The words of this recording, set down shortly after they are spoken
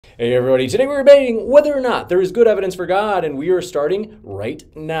Hey everybody, today we're debating whether or not there is good evidence for God, and we are starting right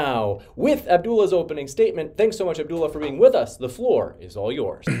now with Abdullah's opening statement. Thanks so much, Abdullah, for being with us. The floor is all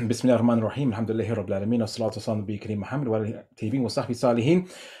yours. Bismillahirrahmanirrahim. Alhamdulillahi Rabbil Alameen. Wassalatu wassalamu ala Nabiyyina Muhammad wa alihi wa sahbihi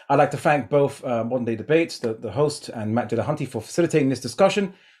salihin. I'd like to thank both Modern Day Debates, the host, and Matt Dillahunty for facilitating this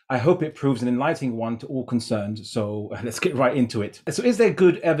discussion. I hope it proves an enlightening one to all concerned. So let's get right into it. So is there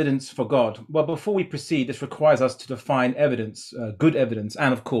good evidence for God? Well, before we proceed, this requires us to define evidence, good evidence,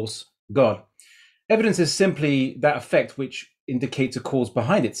 and of course, God. Evidence is simply that effect which indicates a cause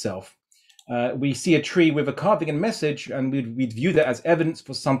behind itself. We see a tree with a carving and message, and we'd view that as evidence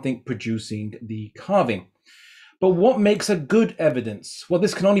for something producing the carving. But what makes a good evidence? Well,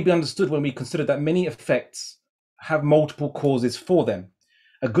 this can only be understood when we consider that many effects have multiple causes for them.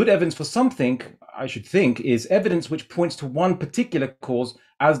 A good evidence for something, I should think, is evidence which points to one particular cause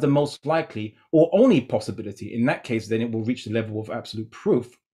as the most likely or only possibility. In that case, then it will reach the level of absolute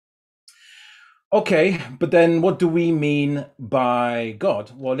proof. Okay, but then what do we mean by God?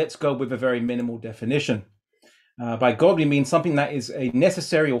 Well, let's go with a very minimal definition. By God, we mean something that is a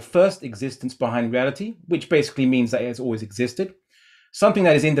necessary or first existence behind reality, which basically means that it has always existed. Something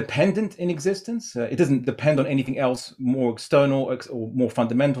that is independent in existence. It doesn't depend on anything else more external or more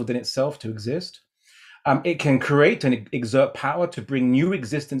fundamental than itself to exist. It can create and exert power to bring new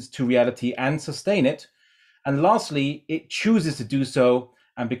existence to reality and sustain it. And lastly, it chooses to do so.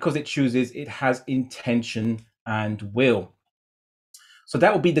 And because it chooses, it has intention and will. So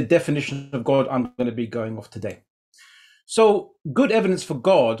that will be the definition of God I'm going to be going off today. So good evidence for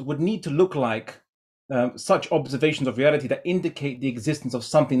God would need to look like such observations of reality that indicate the existence of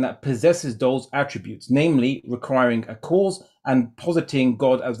something that possesses those attributes, namely requiring a cause and positing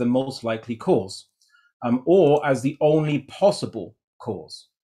God as the most likely cause, or as the only possible cause.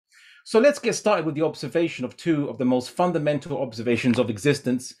 So let's get started with the observation of two of the most fundamental observations of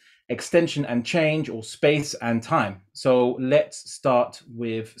existence: extension and change, or space and time. So let's start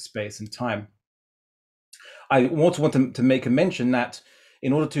with space and time. I also want to make a mention that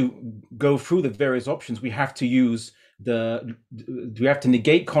in order to go through the various options, we have to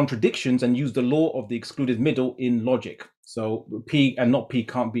negate contradictions and use the law of the excluded middle in logic. So P and not P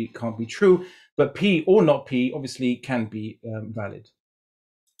can't be true, but P or not P obviously can be valid.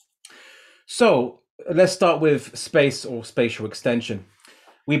 So let's start with space or spatial extension.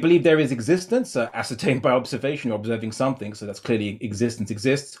 We believe there is existence ascertained by observation. You're observing something, so that's clearly existence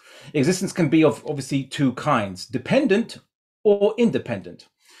exists. Existence can be of obviously two kinds: dependent or independent.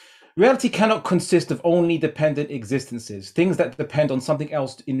 Reality cannot consist of only dependent existences, things that depend on something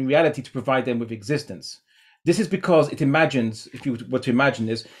else in reality to provide them with existence. This is because it imagines, if you were to imagine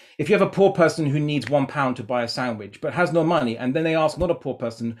this, if you have a poor person who needs £1 to buy a sandwich but has no money, and then they ask another poor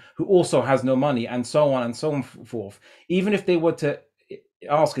person who also has no money, and so on and so forth, even if they were to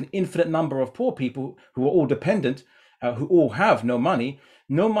ask an infinite number of poor people who are all dependent, who all have no money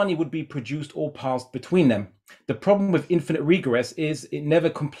would be produced or passed between them. The problem with infinite regress is it never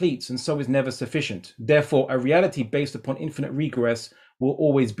completes and so is never sufficient. Therefore, a reality based upon infinite regress will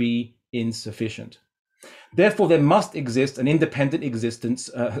always be insufficient. Therefore, there must exist an independent existence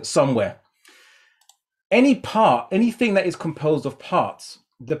somewhere. Anything that is composed of parts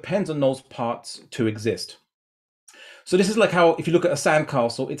depends on those parts to exist. So this is like how, if you look at a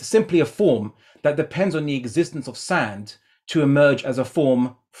sandcastle, it's simply a form that depends on the existence of sand to emerge as a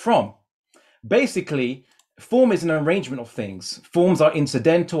form from. Basically, form is an arrangement of things. Forms are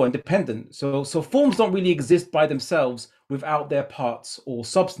incidental and dependent. So forms don't really exist by themselves without their parts or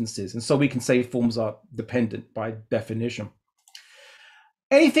substances. And so we can say forms are dependent by definition.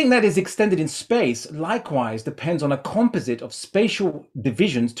 Anything that is extended in space likewise depends on a composite of spatial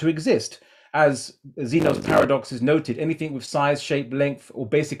divisions to exist. As Zeno's paradox is noted, anything with size, shape, length, or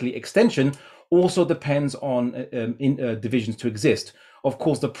basically extension also depends on divisions to exist. Of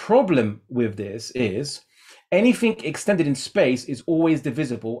course, the problem with this is anything extended in space is always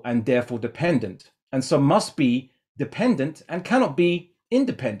divisible and therefore dependent, and so must be dependent and cannot be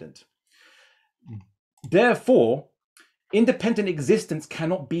independent. Therefore, independent existence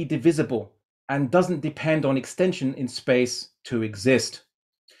cannot be divisible and doesn't depend on extension in space to exist.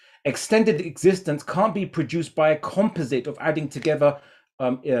 Extended existence can't be produced by a composite of adding together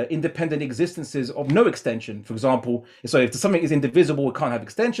independent existences of no extension. For example, so if something is indivisible, it can't have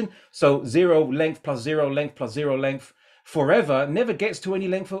extension. So 0 length plus 0 length plus 0 length forever never gets to any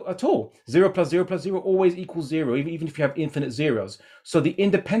length at all. 0 plus 0 plus 0 always equals 0, even if you have infinite zeros. So the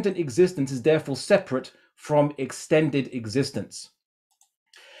independent existence is therefore separate from extended existence.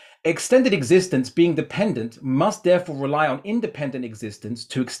 Extended existence, being dependent, must therefore rely on independent existence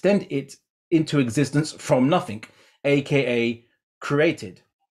to extend it into existence from nothing, aka created.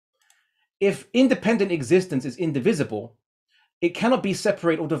 If independent existence is indivisible, it cannot be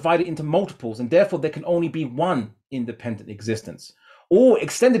separated or divided into multiples, and therefore there can only be one independent existence. All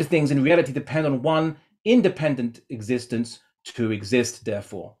extended things in reality depend on one independent existence to exist,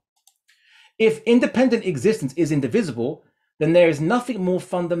 therefore. If independent existence is indivisible, then there is nothing more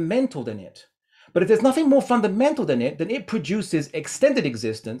fundamental than it. But if there's nothing more fundamental than it, then it produces extended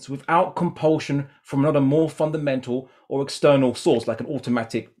existence without compulsion from another more fundamental or external source, like an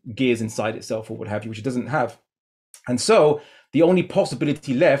automatic gears inside itself or what have you, which it doesn't have. And so the only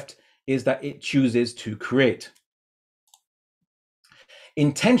possibility left is that it chooses to create.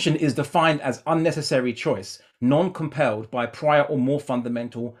 Intention is defined as unnecessary choice, non-compelled by prior or more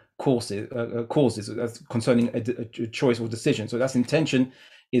fundamental causes concerning a choice or decision. So that's intention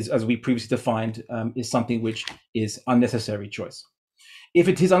is, as we previously defined, is something which is unnecessary choice. If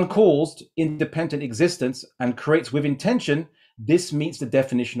it is uncaused, independent existence and creates with intention, this meets the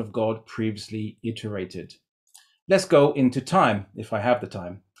definition of God previously iterated. Let's go into time, if I have the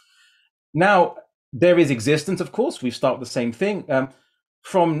time. Now, there is existence, of course. We start with the same thing.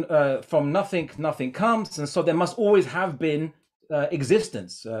 From nothing, nothing comes. And so there must always have been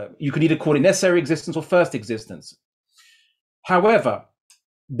existence. You could either call it necessary existence or first existence. However,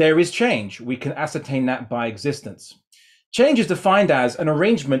 there is change. We can ascertain that by existence. Change is defined as an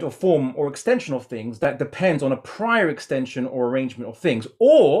arrangement or form or extension of things that depends on a prior extension or arrangement of things,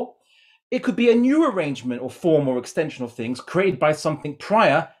 or it could be a new arrangement or form or extension of things created by something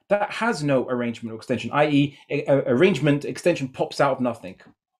prior that has no arrangement or extension, i.e., arrangement extension pops out of nothing.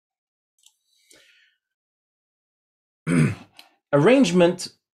 Arrangement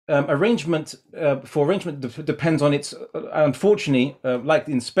depends on its, unfortunately, like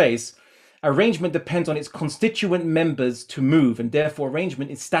in space, arrangement depends on its constituent members to move, and therefore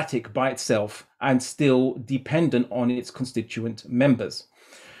arrangement is static by itself and still dependent on its constituent members.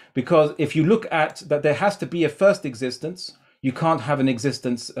 Because if you look at that, there has to be a first existence. You can't have an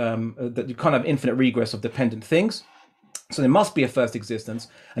existence that you can't have infinite regress of dependent things. So there must be a first existence,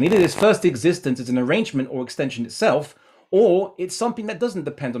 and either this first existence is an arrangement or extension itself, or it's something that doesn't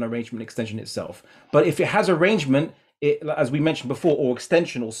depend on arrangement extension itself. But if it has arrangement, as we mentioned before, or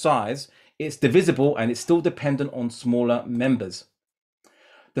extension or size, it's divisible and it's still dependent on smaller members.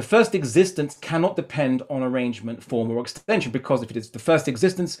 The first existence cannot depend on arrangement, form, or extension, because if it is the first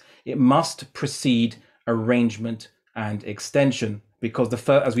existence, it must precede arrangement and extension, because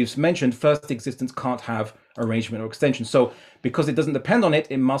as we've mentioned, first existence can't have arrangement or extension. So because it doesn't depend on it,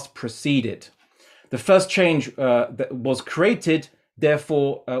 it must precede it. The first change that was created,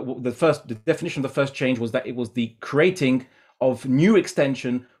 therefore, the definition of the first change was that it was the creating of new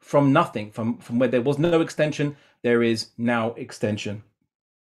extension from nothing, from where there was no extension, there is now extension.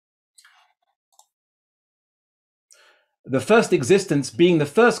 The first existence being the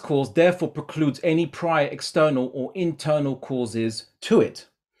first cause therefore precludes any prior external or internal causes to it.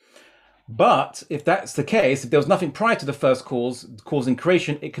 But if that's the case, if there was nothing prior to the first cause causing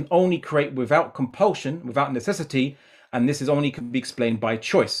creation, it can only create without compulsion, without necessity, and this is only can be explained by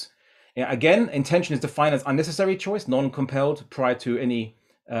choice. Again, intention is defined as unnecessary choice, non-compelled prior to any,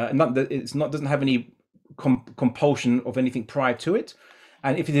 doesn't have any compulsion of anything prior to it.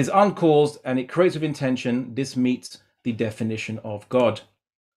 And if it is uncaused and it creates with intention, this meets the definition of God.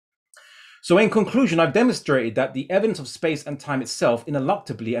 So in conclusion, I've demonstrated that the evidence of space and time itself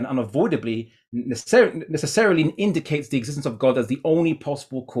ineluctably and unavoidably necessarily indicates the existence of God as the only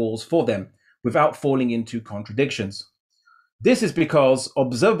possible cause for them, without falling into contradictions. This is because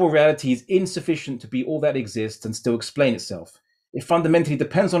observable reality is insufficient to be all that exists and still explain itself. It fundamentally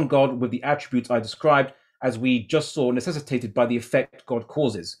depends on God with the attributes I described, as we just saw, necessitated by the effect God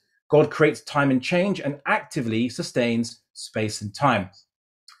causes. God creates time and change and actively sustains space and time.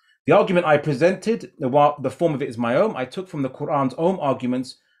 The argument I presented, while the form of it is my own, I took from the Quran's own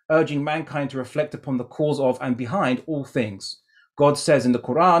arguments, urging mankind to reflect upon the cause of and behind all things. God says in the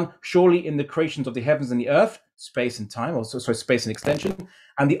Quran, surely in the creations of the heavens and the earth, space and time, also space and extension,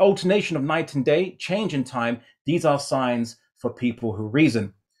 and the alternation of night and day, change in time, these are signs for people who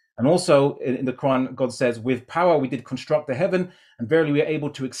reason. And also in the Quran, God says, with power we did construct the heaven, and verily we are able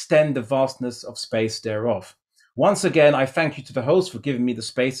to extend the vastness of space thereof. Once again, I thank you to the host for giving me the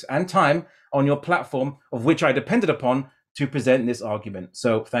space and time on your platform, of which I depended upon to present this argument.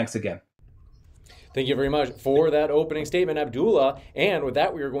 So thanks again. Thank you very much for that opening statement, Abdullah. And with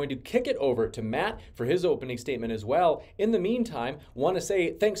that, we are going to kick it over to Matt for his opening statement as well. In the meantime, want to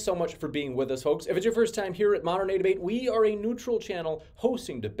say thanks so much for being with us, folks. If it's your first time here at Modern Day Debate, we are a neutral channel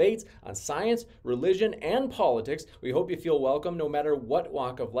hosting debates on science, religion, and politics. We hope you feel welcome no matter what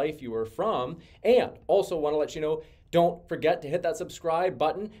walk of life you are from. And also want to let you know, Don't forget to hit that subscribe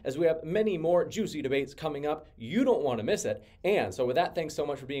button, as we have many more juicy debates coming up. You don't want to miss it. And so with that, thanks so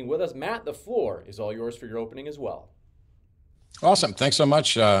much for being with us. Matt, the floor is all yours for your opening as well. Awesome. Thanks so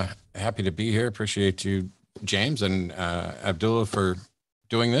much. Happy to be here. Appreciate you, James and Abdullah, for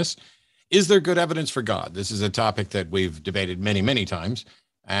doing this. Is there good evidence for God? This is a topic that we've debated many, many times.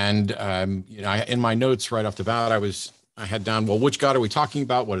 And in my notes right off the bat, I had down, well, which God are we talking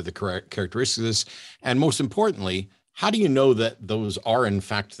about? What are the correct characteristics of this? And most importantly, how do you know that those are in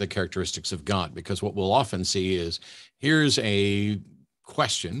fact the characteristics of God? Because what we'll often see is, here's a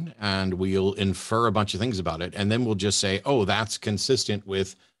question and we'll infer a bunch of things about it, and then we'll just say, oh, that's consistent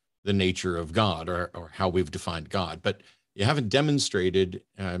with the nature of God, or how we've defined God. But you haven't demonstrated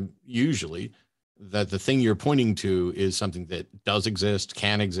usually that the thing you're pointing to is something that does exist,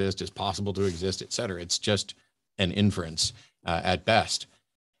 can exist, is possible to exist, et cetera. It's just an inference at best.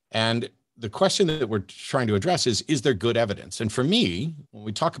 And the question that we're trying to address is there good evidence? And for me, when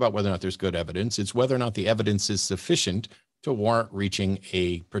we talk about whether or not there's good evidence, it's whether or not the evidence is sufficient to warrant reaching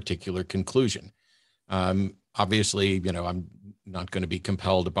a particular conclusion. Obviously, I'm not going to be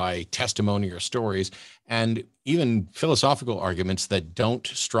compelled by testimony or stories, and even philosophical arguments that don't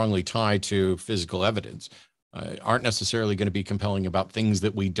strongly tie to physical evidence aren't necessarily going to be compelling about things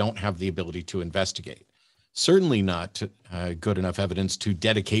that we don't have the ability to investigate. Certainly not good enough evidence to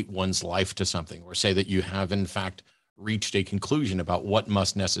dedicate one's life to something, or say that you have in fact reached a conclusion about what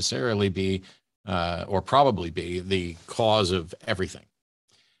must necessarily be or probably be the cause of everything.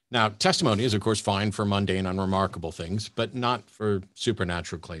 Now, testimony is, of course, fine for mundane, unremarkable things, but not for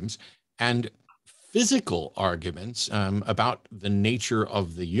supernatural claims. And physical arguments about the nature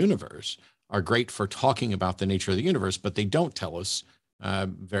of the universe are great for talking about the nature of the universe, but they don't tell us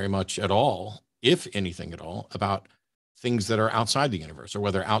very much at all, if anything at all, about things that are outside the universe, or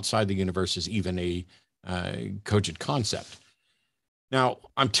whether outside the universe is even a cogent concept. Now,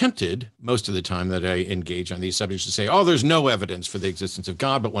 I'm tempted most of the time that I engage on these subjects to say, oh, there's no evidence for the existence of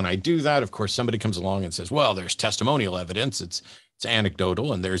God. But when I do that, of course, somebody comes along and says, well, there's testimonial evidence. It's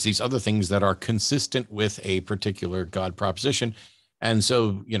anecdotal. And there's these other things that are consistent with a particular God proposition. And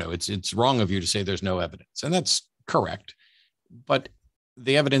so, it's wrong of you to say there's no evidence. And that's correct. But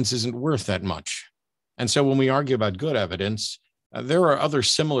the evidence isn't worth that much. And so when we argue about good evidence, there are other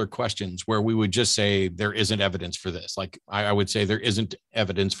similar questions where we would just say there isn't evidence for this. Like I would say there isn't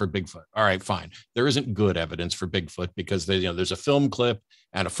evidence for Bigfoot. All right, fine. There isn't good evidence for Bigfoot because there's a film clip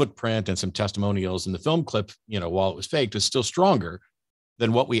and a footprint and some testimonials. And the film clip, while it was faked, is still stronger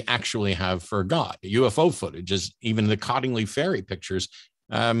than what we actually have for God. The UFO footage, is even the Cottingley Ferry pictures,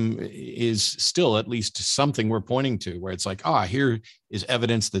 is still at least something we're pointing to, where it's like, here is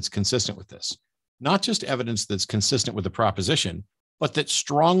evidence that's consistent with this. Not just evidence that's consistent with the proposition, but that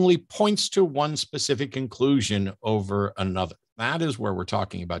strongly points to one specific conclusion over another. That is where we're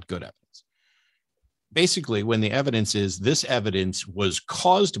talking about good evidence. Basically, when the evidence is this evidence was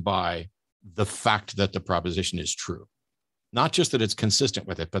caused by the fact that the proposition is true, not just that it's consistent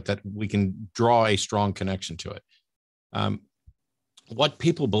with it, but that we can draw a strong connection to it. What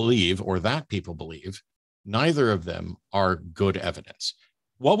people believe, or that people believe, neither of them are good evidence.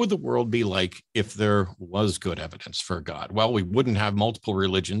 What would the world be like if there was good evidence for God? Well, we wouldn't have multiple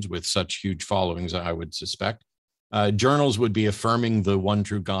religions with such huge followings, I would suspect. Journals would be affirming the one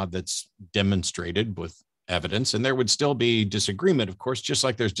true God that's demonstrated with evidence, and there would still be disagreement, of course, just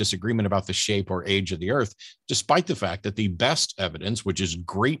like there's disagreement about the shape or age of the earth, despite the fact that the best evidence, which is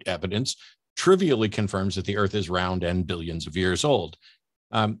great evidence, trivially confirms that the earth is round and billions of years old.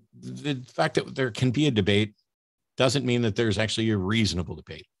 The fact that there can be a debate doesn't mean that there's actually a reasonable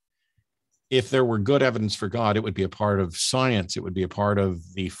debate. If there were good evidence for God, it would be a part of science. It would be a part of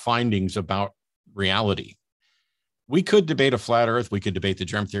the findings about reality. We could debate a flat earth. We could debate the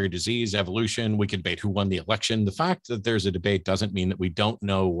germ theory of disease, evolution. We could debate who won the election. The fact that there's a debate doesn't mean that we don't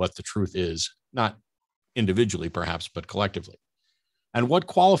know what the truth is, not individually perhaps, but collectively. And what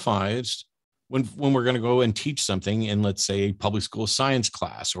qualifies when we're going to go and teach something in, let's say, a public school science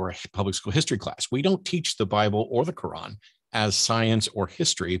class or a public school history class? We don't teach the Bible or the Quran as science or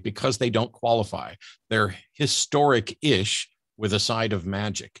history because they don't qualify. They're historic-ish with a side of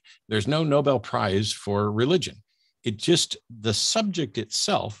magic. There's no Nobel Prize for religion. The subject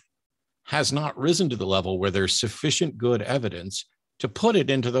itself has not risen to the level where there's sufficient good evidence to put it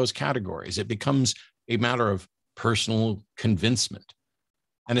into those categories. It becomes a matter of personal convincement.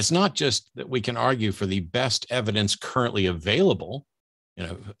 And it's not just that we can argue for the best evidence currently available,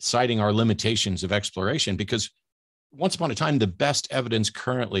 citing our limitations of exploration, because once upon a time, the best evidence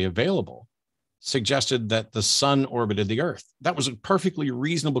currently available suggested that the sun orbited the earth. That was a perfectly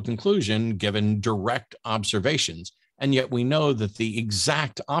reasonable conclusion given direct observations. And yet we know that the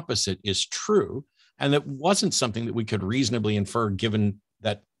exact opposite is true. And that wasn't something that we could reasonably infer given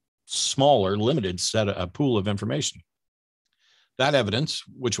that smaller, limited set of a pool of information. That evidence,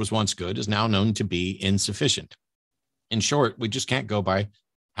 which was once good, is now known to be insufficient. In short, we just can't go by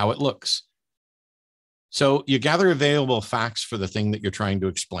how it looks. So you gather available facts for the thing that you're trying to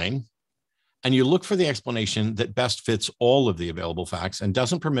explain, and you look for the explanation that best fits all of the available facts and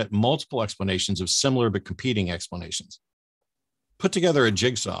doesn't permit multiple explanations of similar but competing explanations. Put together a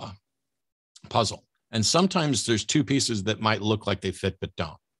jigsaw puzzle, and sometimes there's two pieces that might look like they fit but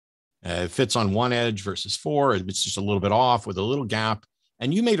don't. It fits on one edge versus four. It's just a little bit off with a little gap.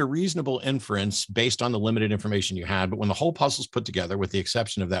 And you made a reasonable inference based on the limited information you had. But when the whole puzzle's put together, with the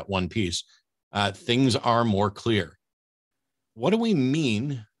exception of that one piece, things are more clear. What do we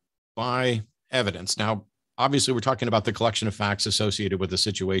mean by evidence? Now, obviously, we're talking about the collection of facts associated with a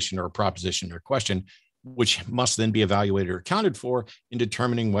situation or a proposition or question, which must then be evaluated or accounted for in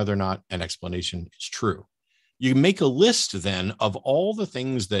determining whether or not an explanation is true. You make a list then of all the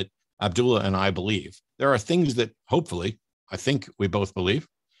things that Abdullah and I believe. There are things that hopefully, I think we both believe,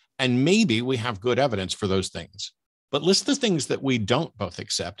 and maybe we have good evidence for those things. But list the things that we don't both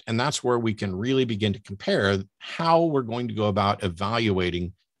accept, and that's where we can really begin to compare how we're going to go about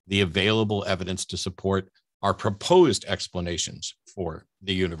evaluating the available evidence to support our proposed explanations for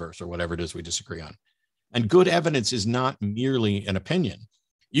the universe or whatever it is we disagree on. And good evidence is not merely an opinion.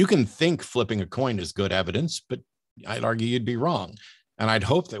 You can think flipping a coin is good evidence, but I'd argue you'd be wrong. And I'd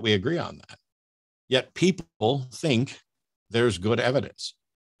hope that we agree on that. Yet people think there's good evidence.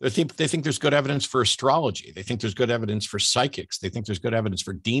 They think there's good evidence for astrology. They think there's good evidence for psychics. They think there's good evidence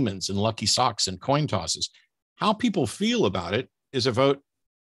for demons and lucky socks and coin tosses. How people feel about it is a vote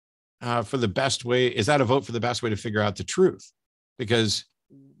for the best way. Is that a vote for the best way to figure out the truth? Because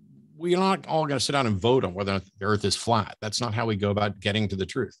we're not all going to sit down and vote on whether the earth is flat. That's not how we go about getting to the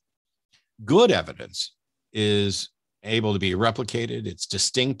truth. Good evidence is able to be replicated. It's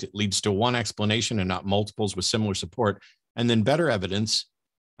distinct. It leads to one explanation and not multiples with similar support. And then better evidence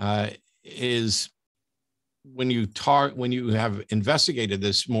is when you have investigated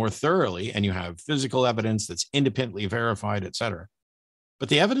this more thoroughly and you have physical evidence that's independently verified, et cetera. But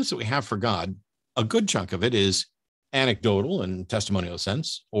the evidence that we have for God, a good chunk of it is anecdotal and testimonial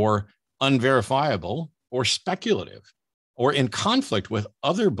sense, or unverifiable, or speculative, or in conflict with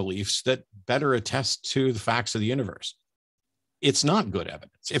other beliefs that better attest to the facts of the universe. It's not good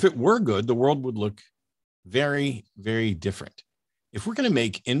evidence. If it were good, the world would look very, very different. If we're going to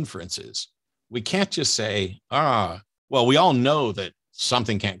make inferences, we can't just say, well, we all know that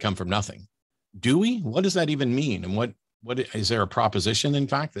something can't come from nothing. Do we? What does that even mean? And what is there a proposition, in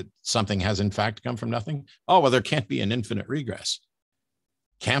fact, that something has in fact come from nothing? Oh, well, there can't be an infinite regress.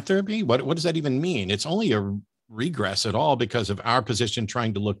 Can't there be? What does that even mean? It's only a regress at all because of our position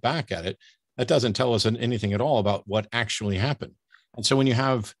trying to look back at it. That doesn't tell us anything at all about what actually happened. And so when you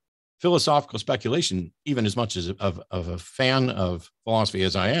have philosophical speculation, even as much as of a fan of philosophy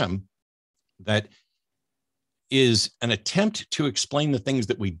as I am, that is an attempt to explain the things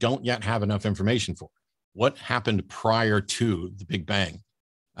that we don't yet have enough information for. What happened prior to the Big Bang?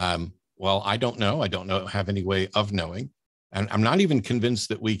 Well, I don't know. I don't have any way of knowing. And I'm not even convinced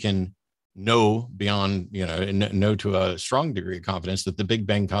that we can know beyond, know to a strong degree of confidence that the Big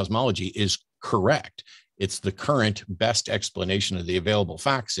Bang cosmology is correct. It's the current best explanation of the available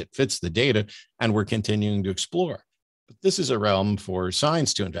facts. It fits the data, and we're continuing to explore. But this is a realm for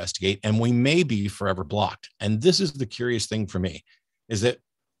science to investigate, and we may be forever blocked. And this is the curious thing for me, is that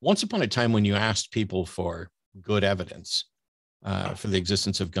once upon a time when you asked people for good evidence for the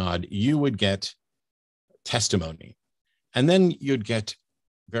existence of God, you would get testimony. And then you'd get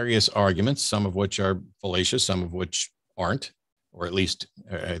various arguments, some of which are fallacious, some of which aren't, or at least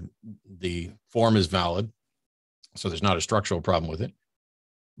the form is valid. So there's not a structural problem with it.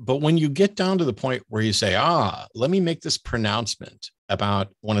 But when you get down to the point where you say, let me make this pronouncement about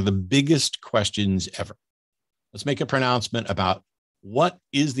one of the biggest questions ever. Let's make a pronouncement about what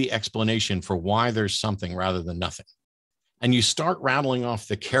is the explanation for why there's something rather than nothing. And you start rattling off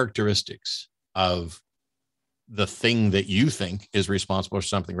the characteristics of the thing that you think is responsible for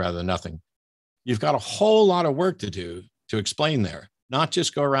something rather than nothing. You've got a whole lot of work to do to explain there, not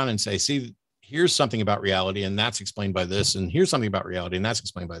just go around and say, see, here's something about reality and that's explained by this, and here's something about reality and that's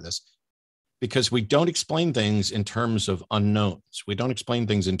explained by this. Because we don't explain things in terms of unknowns. We don't explain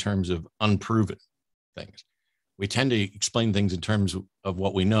things in terms of unproven things. We tend to explain things in terms of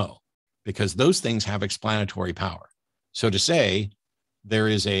what we know, because those things have explanatory power. So to say there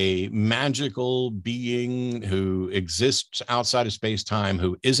is a magical being who exists outside of space-time,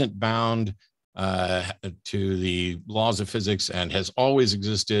 who isn't bound to the laws of physics and has always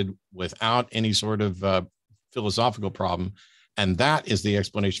existed without any sort of philosophical problem, and that is the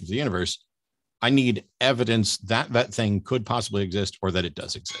explanation for the universe, I need evidence that that thing could possibly exist or that it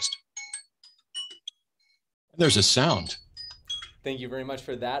does exist. There's a sound. Thank you very much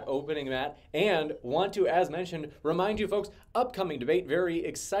for that opening, Matt. And want to, as mentioned, remind you folks, upcoming debate, very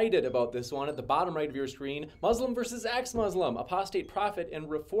excited about this one. At the bottom right of your screen, Muslim versus ex-Muslim, apostate prophet and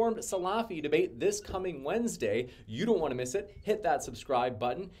reformed Salafi debate this coming Wednesday. You don't want to miss it. Hit that subscribe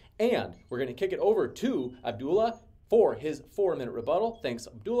button. And we're going to kick it over to Abdullah for his 4-minute rebuttal. Thanks,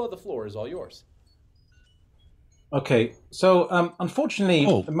 Abdullah. The floor is all yours. Okay, so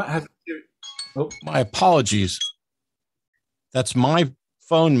unfortunately, Matt has... My apologies. That's my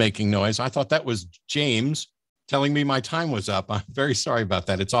phone making noise. I thought that was James telling me my time was up. I'm very sorry about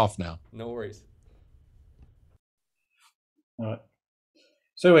that. It's off now. No worries. All right.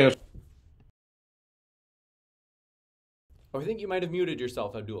 So anyway, I think you might have muted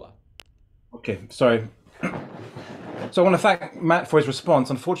yourself, Abdullah. Okay, sorry. So I want to thank Matt for his response.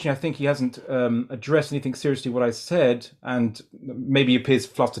 Unfortunately, I think he hasn't addressed anything seriously what I said, and maybe appears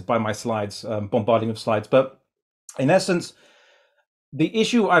flustered by my slides, bombarding of slides. But in essence, the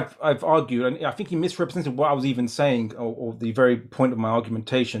issue I've argued, and I think he misrepresented what I was even saying, or the very point of my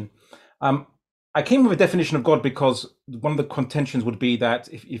argumentation. I came with a definition of God because one of the contentions would be that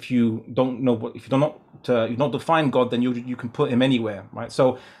if you don't know what, if you don't define God, then you can put him anywhere, right?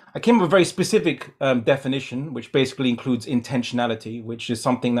 So I came with a very specific definition, which basically includes intentionality, which is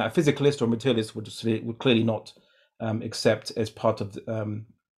something that a physicalist or materialist would clearly not accept as part of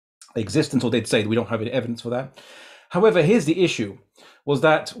existence, or they'd say that we don't have any evidence for that. However, here's the issue: was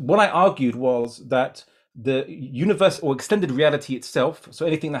that what I argued was that the universe or extended reality itself, so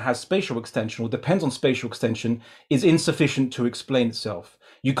anything that has spatial extension or depends on spatial extension, is insufficient to explain itself.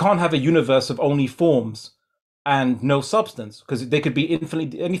 You can't have a universe of only forms and no substance, because they could be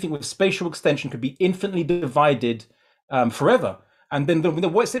infinitely, anything with spatial extension could be infinitely divided forever. And then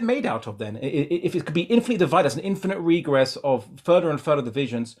what's it made out of then? If it could be infinitely divided, as an infinite regress of further and further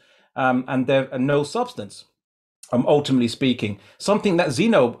divisions, and there are no substance. Ultimately speaking, something that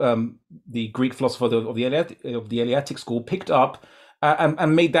Zeno, the Greek philosopher of the Eleatic school, picked up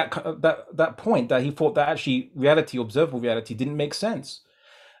and made that point, that he thought that actually reality, observable reality, didn't make sense,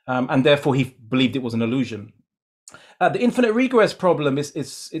 and therefore he believed it was an illusion. The infinite regress problem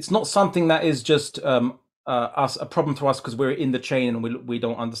it's not something that is just a problem to us because we're in the chain and we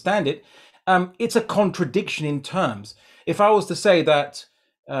don't understand it. It's a contradiction in terms. If I was to say that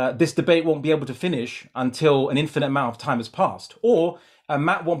this debate won't be able to finish until an infinite amount of time has passed, or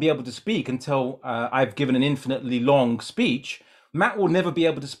Matt won't be able to speak until I've given an infinitely long speech, Matt will never be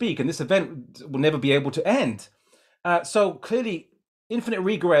able to speak, and this event will never be able to end. So clearly, infinite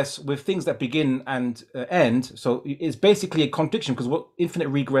regress with things that begin and end, so it's basically a contradiction, because what infinite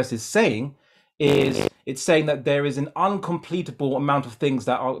regress is saying is it's saying that there is an uncompletable amount of things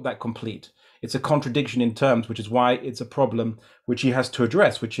that complete. It's a contradiction in terms, which is why it's a problem which he has to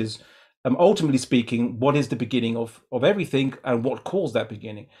address, which is, ultimately speaking, what is the beginning of everything and what caused that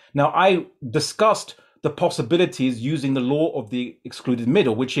beginning? Now, I discussed the possibilities using the law of the excluded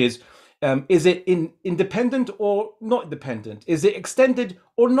middle, which is it independent or not independent? Is it extended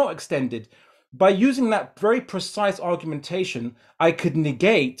or not extended? By using that very precise argumentation, I could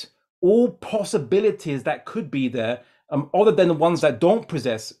negate all possibilities that could be there, other than the ones that don't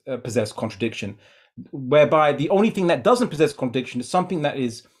possess contradiction, whereby the only thing that doesn't possess contradiction is something that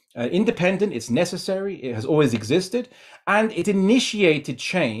is independent, it's necessary, it has always existed, and it initiated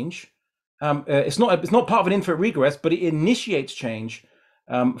change. It's not part of an infinite regress, but it initiates change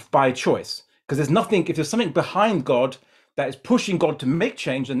by choice. Because if there's something behind God that is pushing God to make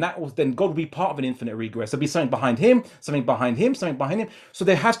change, then God will be part of an infinite regress. There'll be something behind him, something behind him, something behind him. So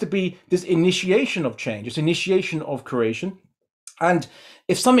there has to be this initiation of change, this initiation of creation. And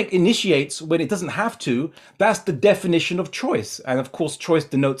if something initiates when it doesn't have to, that's the definition of choice. And of course, choice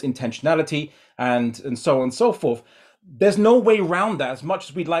denotes intentionality and so on and so forth. There's no way around that. As much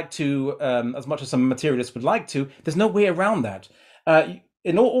as we'd like to, as much as some materialists would like to, there's no way around that.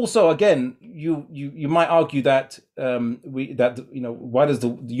 And also, again, you might argue that why does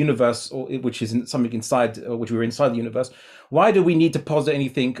the universe, or which is something inside, which we're inside the universe, why do we need to posit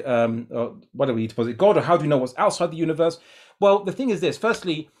anything? Why do we need to posit God, or how do we know what's outside the universe? Well, the thing is this: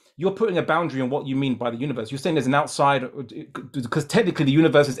 firstly, you're putting a boundary on what you mean by the universe. You're saying there's an outside, because technically the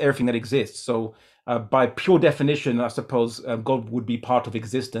universe is everything that exists. So by pure definition, I suppose God would be part of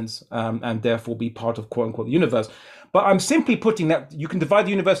existence, and therefore be part of quote unquote the universe. But I'm simply putting that you can divide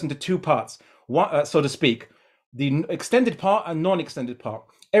the universe into two parts, one, so to speak, the extended part and non-extended part.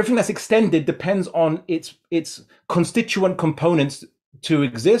 everything that's extended depends on its constituent components to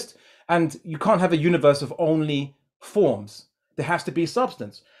exist, and you can't have a universe of only forms. There has to be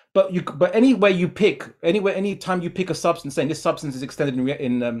substance. But anytime you pick a substance, saying this substance is extended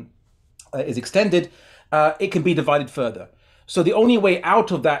it can be divided further. So the only way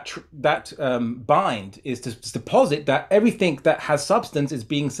out of that bind is to deposit that everything that has substance is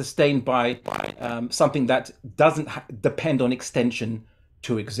being sustained by something that doesn't depend on extension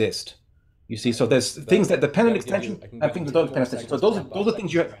to exist. You see, so there's things that depend on extension and things that don't depend on extension. So those are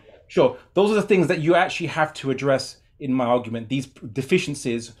things those are the things that you actually have to address in my argument. These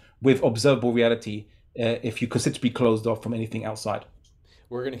deficiencies with observable reality, if you consider to be closed off from anything outside.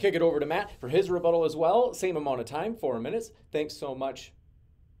 We're going to kick it over to Matt for his rebuttal as well. Same amount of time, 4 minutes. Thanks so much.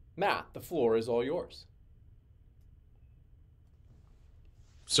 Matt, the floor is all yours.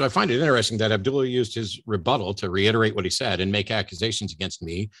 So I find it interesting that Abdullah used his rebuttal to reiterate what he said and make accusations against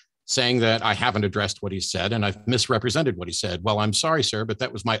me, saying that I haven't addressed what he said and I've misrepresented what he said. Well, I'm sorry, sir, but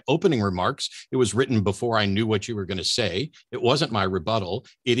that was my opening remarks. It was written before I knew what you were going to say. It wasn't my rebuttal.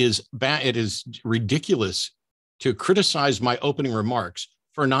 It is ridiculous to criticize my opening remarks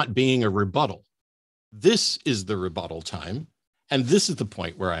for not being a rebuttal. This is the rebuttal time, and this is the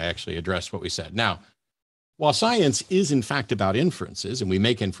point where I actually address what we said. Now, while science is in fact about inferences, and we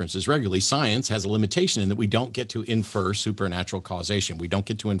make inferences regularly, science has a limitation in that we don't get to infer supernatural causation. We don't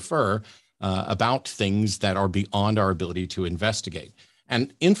get to infer about things that are beyond our ability to investigate.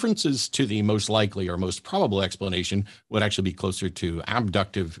 And inferences to the most likely or most probable explanation would actually be closer to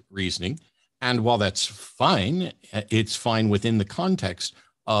abductive reasoning. And while that's fine, it's fine within the context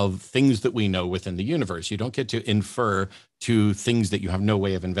of things that we know within the universe. You don't get to infer to things that you have no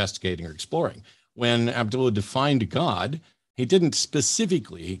way of investigating or exploring. When Abdullah defined God, he didn't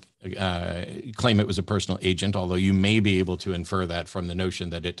specifically claim it was a personal agent, although you may be able to infer that from the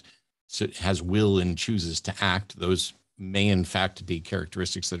notion that it has will and chooses to act. Those may in fact be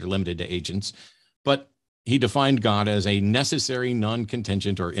characteristics that are limited to agents. But he defined God as a necessary,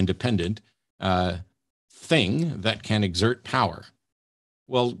 non-contingent, or independent thing that can exert power.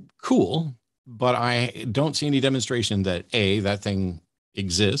 Well, cool, but I don't see any demonstration that A, that thing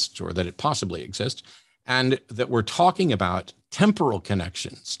exists or that it possibly exists, and that we're talking about temporal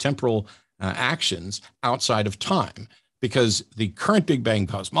connections, temporal actions outside of time, because the current Big Bang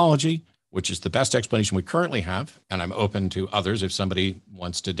cosmology, which is the best explanation we currently have, and I'm open to others if somebody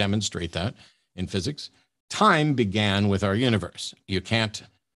wants to demonstrate that in physics, time began with our universe. You can't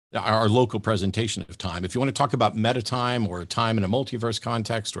our local presentation of time. If you want to talk about metatime or time in a multiverse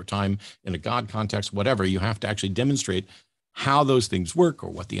context or time in a God context, whatever, you have to actually demonstrate how those things work or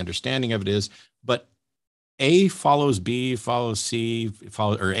what the understanding of it is. But A follows B, follows C,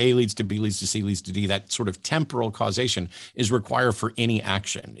 or A leads to B, leads to C, leads to D. That sort of temporal causation is required for any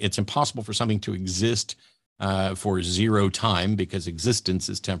action. It's impossible for something to exist for zero time because existence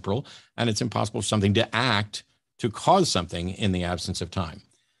is temporal, and it's impossible for something to act to cause something in the absence of time.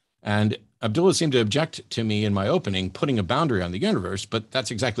 And Abdullah seemed to object to me in my opening putting a boundary on the universe, but that's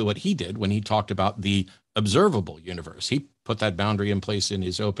exactly what he did when he talked about the observable universe. He put that boundary in place in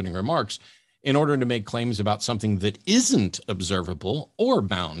his opening remarks in order to make claims about something that isn't observable or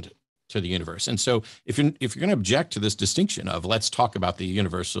bound to the universe. And so if you're going to object to this distinction of let's talk about the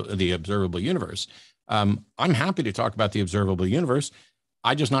observable universe, I'm happy to talk about the observable universe.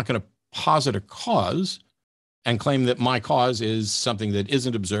 I'm just not going to posit a cause and claim that my cause is something that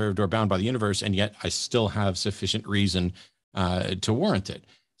isn't observed or bound by the universe, and yet I still have sufficient reason to warrant it.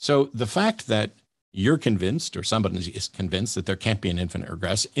 So the fact that you're convinced or somebody is convinced that there can't be an infinite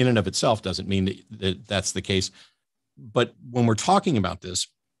regress in and of itself doesn't mean that that's the case. But when we're talking about this,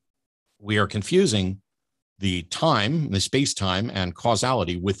 we are confusing the time, the space-time, and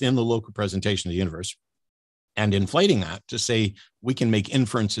causality within the local presentation of the universe and inflating that to say we can make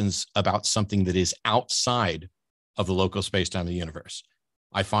inferences about something that is outside of the local space-time of the universe.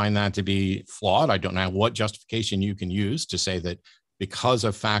 I find that to be flawed. I don't know what justification you can use to say that because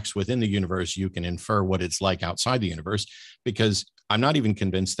of facts within the universe, you can infer what it's like outside the universe, because I'm not even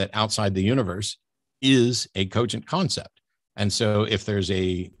convinced that outside the universe is a cogent concept. And so if there's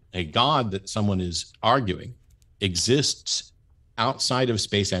a God that someone is arguing exists outside of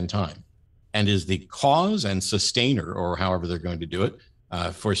space and time, and is the cause and sustainer, or however they're going to do it,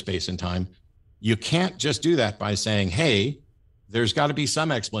 for space and time, you can't just do that by saying, hey, there's got to be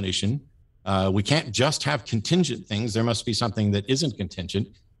some explanation. We can't just have contingent things. There must be something that isn't contingent,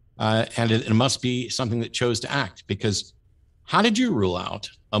 and it must be something that chose to act. Because how did you rule out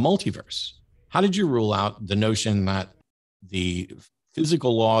a multiverse? How did you rule out the notion that the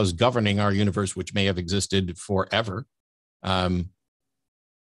physical laws governing our universe, which may have existed forever,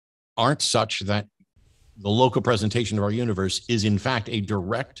 aren't such that the local presentation of our universe is in fact a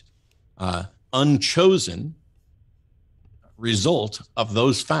direct, unchosen result of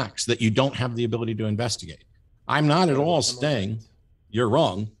those facts that you don't have the ability to investigate. I'm not at all saying you're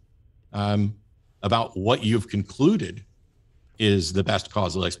wrong about what you've concluded is the best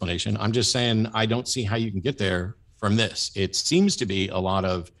causal explanation. I'm just saying I don't see how you can get there from this. It seems to be a lot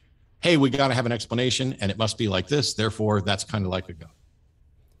of, hey, we got to have an explanation and it must be like this, therefore that's kind of like a God.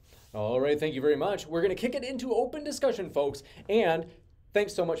 All right, thank you very much. We're going to kick it into open discussion, folks, and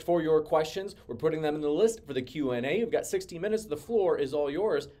thanks so much for your questions. We're putting them in the list for the Q&A. You've got 60 minutes. The floor is all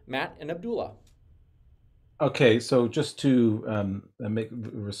yours, Matt and Abdullah. Okay, so just to make a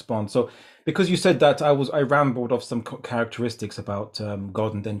response. So because you said that I rambled off some characteristics about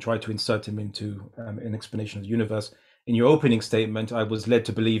God and then tried to insert him into an explanation of the universe. In your opening statement, I was led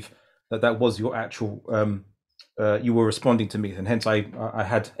to believe that that was your actual, you were responding to me, and hence I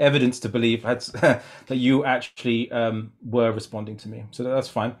had evidence to believe that you actually were responding to me. So that's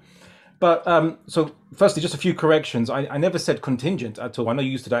fine. But so firstly, just a few corrections. I never said contingent at all. I know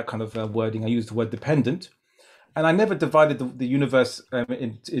you used that kind of wording. I used the word dependent. And I never divided the universe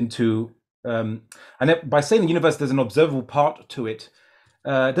into, by saying the universe, there's an observable part to it.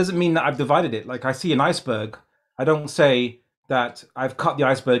 Doesn't mean that I've divided it. Like I see an iceberg, I don't say that I've cut the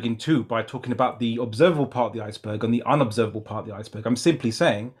iceberg in two by talking about the observable part of the iceberg and the unobservable part of the iceberg. I'm simply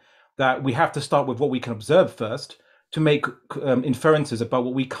saying that we have to start with what we can observe first to make inferences about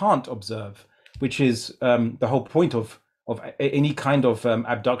what we can't observe, which is the whole point of any kind of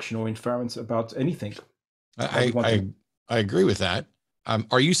abduction or inference about anything. I agree with that.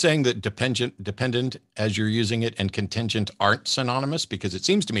 Are you saying that dependent as you're using it and contingent aren't synonymous? Because it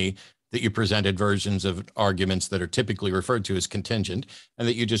seems to me that you presented versions of arguments that are typically referred to as contingent and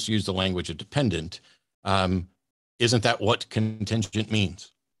that you just use the language of dependent. Isn't that what contingent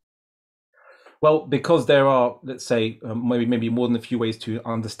means? Well, because there are, let's say, maybe more than a few ways to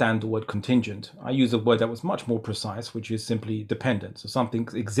understand the word contingent, I use a word that was much more precise, which is simply dependent. So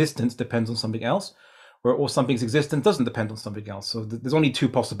something's existence depends on something else, or something's existence doesn't depend on something else. So there's only two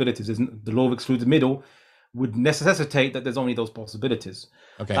possibilities. Isn't the law of excluded middle would necessitate that there's only those possibilities.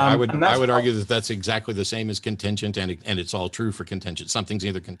 Okay, I would argue that that's exactly the same as contingent, and it's all true for contingent. Something's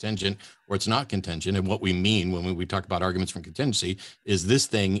either contingent or it's not contingent. And what we mean when we talk about arguments from contingency is this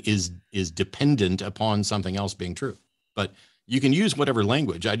thing is dependent upon something else being true. But you can use whatever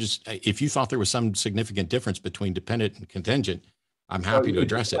language. If you thought there was some significant difference between dependent and contingent, I'm happy to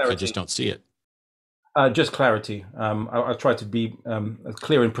address it. I just don't see it. Just clarity. I try to be as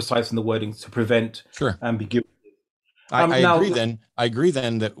clear and precise in the wording to prevent ambiguity. I agree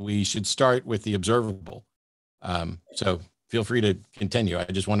then that we should start with the observable. So feel free to continue. I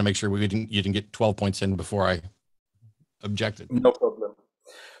just want to make sure you didn't get 12 points in before I objected. No problem.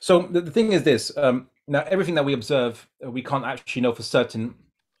 So the thing is this. Now, everything that we observe, we can't actually know for certain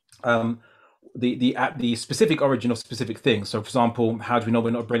the specific origin of specific things. So, for example, how do we know we're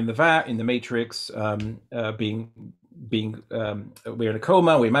not brain in the vat, in the matrix, we're in a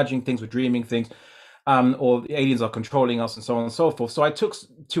coma, we're imagining things, we're dreaming things, or the aliens are controlling us, and so on and so forth. So I took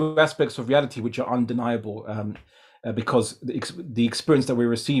two aspects of reality which are undeniable, because the experience that we're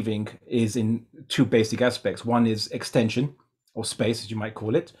receiving is in two basic aspects. One is extension, or space, as you might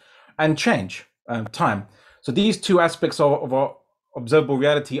call it, and change, time. So these two aspects of our observable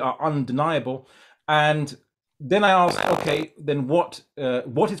reality are undeniable. And then I asked, okay, then what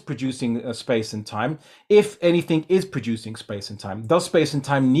is producing space and time? If anything is producing space and time, does space and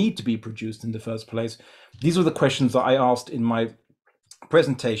time need to be produced in the first place? These were the questions that I asked in my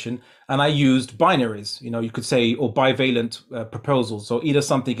presentation, and I used binaries, you could say, or bivalent proposals. So either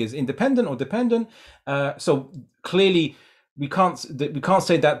something is independent or dependent. So clearly, we can't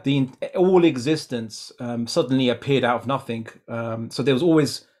say that all existence suddenly appeared out of nothing. So there was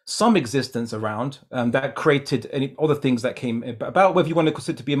always some existence around that created any other things that came about. Whether you want to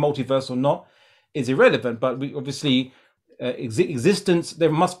consider it to be a multiverse or not is irrelevant. But we obviously existence. There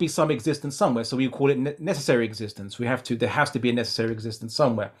must be some existence somewhere. So we call it necessary existence. There has to be a necessary existence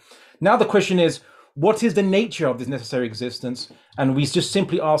somewhere. Now the question is, what is the nature of this necessary existence? And we just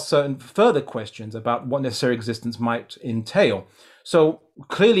simply ask certain further questions about what necessary existence might entail. So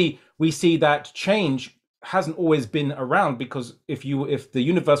clearly we see that change hasn't always been around, because if the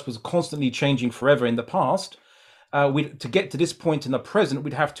universe was constantly changing forever in the past, to get to this point in the present,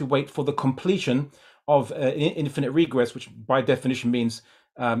 we'd have to wait for the completion of infinite regress, which by definition means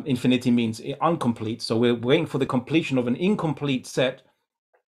infinity means incomplete. So we're waiting for the completion of an incomplete set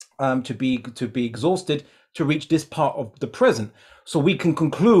to be exhausted to reach this part of the present. So we can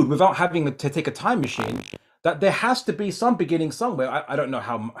conclude, without having to take a time machine, that there has to be some beginning somewhere. I don't know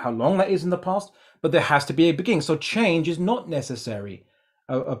how long that is in the past, but there has to be a beginning. So change is not necessary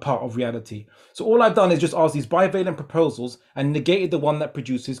a part of reality. So all I've done is just ask these bivalent proposals and negated the one that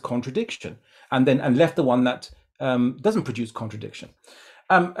produces contradiction, and left the one that doesn't produce contradiction.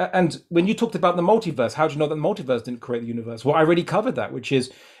 And when you talked about the multiverse, how do you know that the multiverse didn't create the universe? Well, I already covered that, which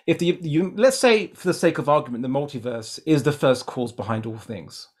is if let's say, for the sake of argument, the multiverse is the first cause behind all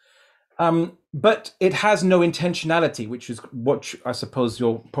things. But it has no intentionality, which is what I suppose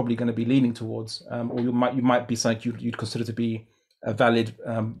you're probably going to be leaning towards, or you might be something you'd consider to be a valid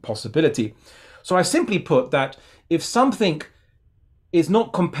possibility. So I simply put that if something is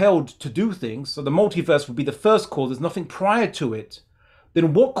not compelled to do things, so the multiverse would be the first cause, there's nothing prior to it,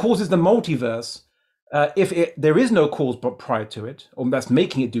 then what causes the multiverse, if there is no cause but prior to it, or that's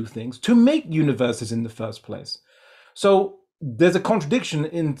making it do things, to make universes in the first place? So there's a contradiction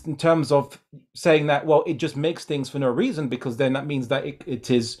in terms of saying that, well, it just makes things for no reason, because then that means that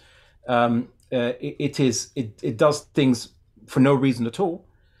it does things for no reason at all.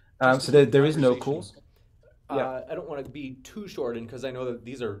 So there is no cause. I don't want to be too shortened because I know that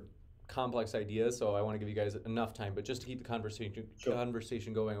these are complex ideas, so I want to give you guys enough time. But just to keep the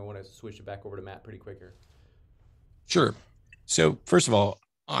conversation going, I want to switch it back over to Matt pretty quick here. Sure. So first of all,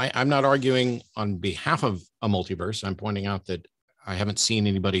 I'm not arguing on behalf of a multiverse. I'm pointing out that I haven't seen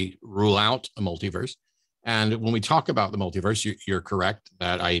anybody rule out a multiverse. And when we talk about the multiverse, you're correct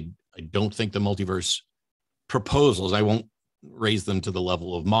that I don't think the multiverse proposals, I won't raise them to the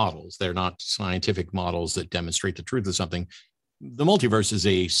level of models. They're not scientific models that demonstrate the truth of something. The multiverse is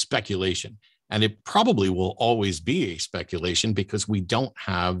a speculation, and it probably will always be a speculation because we don't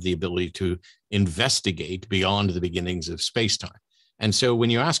have the ability to investigate beyond the beginnings of space-time. And so when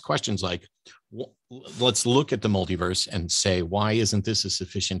you ask questions like, let's look at the multiverse and say, why isn't this a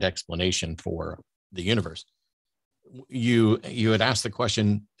sufficient explanation for the universe? You had asked the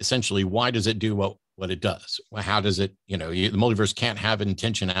question, essentially, why does it do what it does? Well, how does it, the multiverse can't have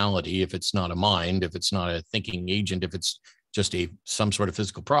intentionality if it's not a mind, if it's not a thinking agent, if it's just some sort of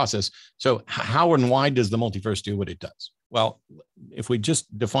physical process. So how and why does the multiverse do what it does? Well, if we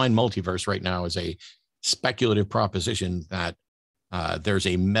just define multiverse right now as a speculative proposition that there's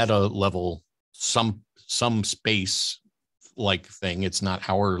a meta level, some space like thing, it's not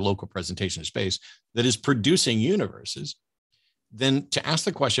our local presentation of space, that is producing universes, then to ask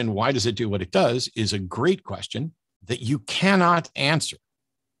the question, why does it do what it does, is a great question that you cannot answer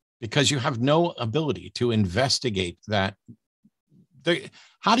because you have no ability to investigate that.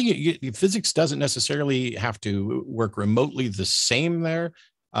 How do physics doesn't necessarily have to work remotely the same there.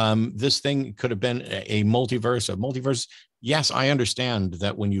 This thing could have been a multiverse. Yes, I understand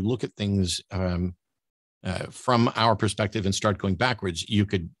that when you look at things from our perspective and start going backwards, you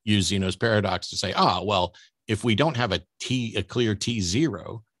could use Zeno's paradox to say, well, if we don't have a clear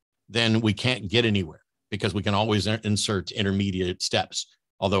T0, then we can't get anywhere because we can always insert intermediate steps.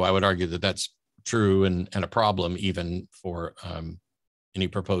 Although I would argue that that's true and a problem even for any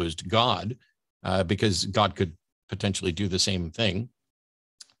proposed God, because God could potentially do the same thing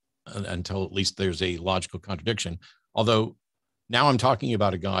until at least there's a logical contradiction. Although now I'm talking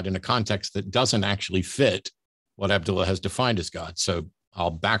about a God in a context that doesn't actually fit what Abdullah has defined as God. So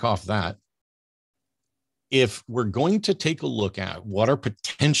I'll back off that. If we're going to take a look at what are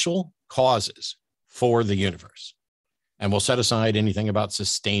potential causes for the universe, and we'll set aside anything about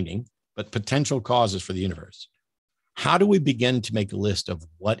sustaining, but potential causes for the universe, how do we begin to make a list of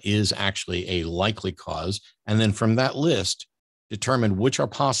what is actually a likely cause? And then from that list, determine which are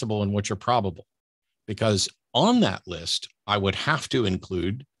possible and which are probable. Because on that list, I would have to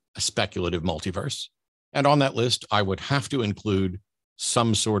include a speculative multiverse. And on that list, I would have to include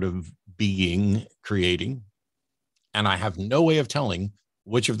some sort of being creating. And I have no way of telling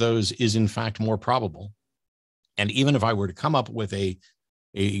which of those is in fact more probable. And even if I were to come up with a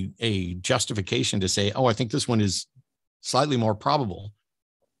justification to say, I think this one is slightly more probable,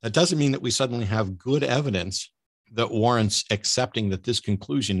 that doesn't mean that we suddenly have good evidence that warrants accepting that this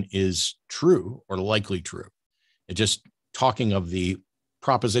conclusion is true or likely true. It just talking of the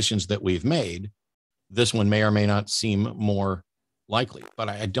propositions that we've made, this one may or may not seem more likely, but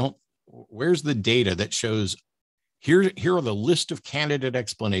I don't, where's the data that shows here are the list of candidate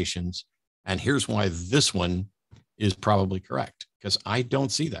explanations, and here's why this one is probably correct? Because I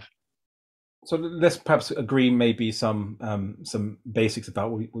don't see that. So let's perhaps agree maybe some basics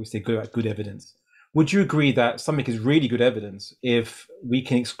about what we say good evidence. Would you agree that something is really good evidence if we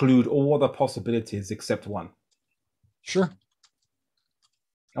can exclude all other possibilities except one? Sure.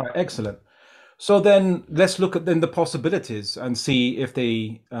 All right, excellent. So then let's look at the possibilities and see if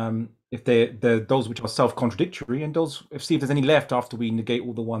they if they're those which are self-contradictory, and those see if there's any left after we negate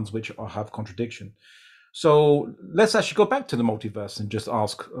all the ones which have contradiction. So let's actually go back to the multiverse and just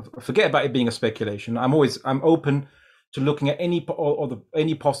ask. Forget about it being a speculation. I'm open to looking at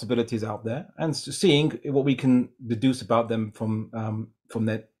any possibilities out there and seeing what we can deduce about them from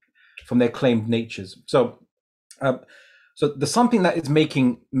their claimed natures. So there's something that is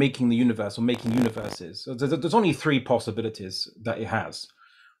making the universe, or making universes. So there's only three possibilities that it has.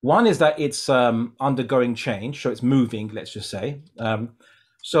 One is that it's undergoing change, so it's moving. Let's just say.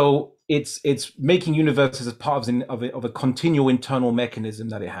 So it's making universes as part of a continual internal mechanism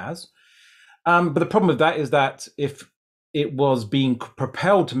that it has. But the problem with that is that if it was being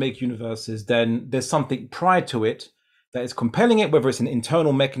propelled to make universes, then there's something prior to it that is compelling it, whether it's an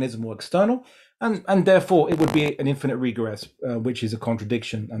internal mechanism or external, and therefore it would be an infinite regress, which is a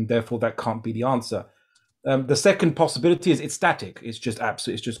contradiction, and therefore that can't be the answer. The second possibility is it's static. It's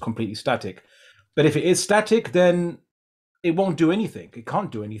just completely static. But if it is static, then it won't do anything. It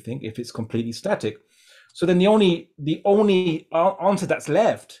can't do anything if it's completely static. So then the only answer that's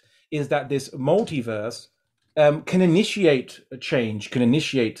left is that this multiverse can initiate a change, can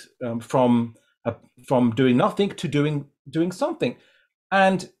initiate from doing nothing to doing something.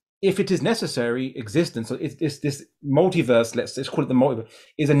 And if it is necessary, existence, so it's this multiverse, let's call it the multiverse,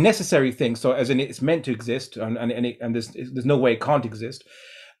 is a necessary thing. So as in it's meant to exist, and there's no way it can't exist.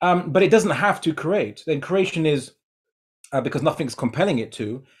 But it doesn't have to create. Then creation is, because nothing's compelling it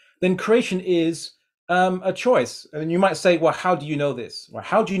to, then creation is a choice. And you might say, well, how do you know this? Well,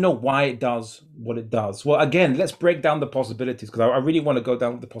 how do you know why it does what it does? Well, again, let's break down the possibilities, because I really want to go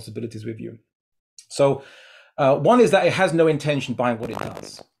down the possibilities with you. So one is that it has no intention behind what it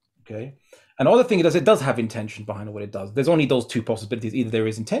does. Okay. Another thing it does have intention behind what it does. There's only those two possibilities. Either there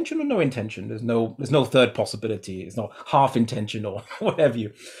is intention or no intention. There's no third possibility. It's not half intention or whatever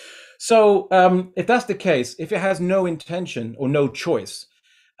you. So if that's the case, if it has no intention or no choice,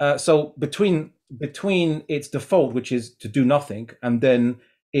 so between its default, which is to do nothing, and then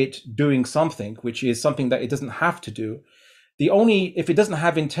it doing something, which is something that it doesn't have to do, if it doesn't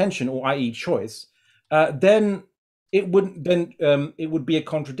have intention, or i.e. choice, then it would be a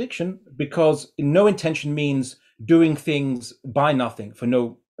contradiction, because no intention means doing things by nothing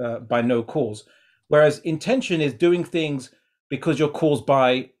by no cause, whereas intention is doing things because you're caused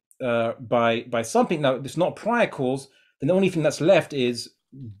by something. Now, if it's not prior cause, then the only thing that's left is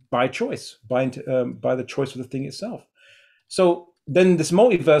by choice, by the choice of the thing itself. So then this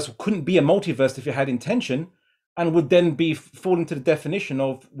multiverse couldn't be a multiverse if it had intention, and would then fall into the definition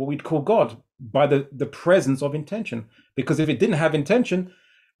of what we'd call God, by the presence of intention. Because if it didn't have intention,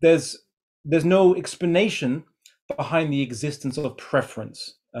 there's no explanation behind the existence of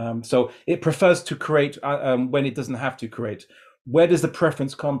preference. So it prefers to create when it doesn't have to create. Where does the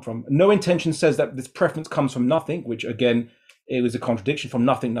preference come from? No intention says that this preference comes from nothing, which again, it was a contradiction. From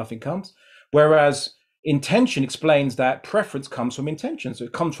nothing, nothing comes. Whereas intention explains that preference comes from intention. So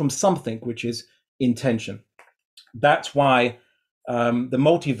it comes from something, which is intention. That's why the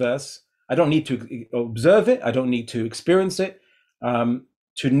multiverse, I don't need to observe it. I don't need to experience it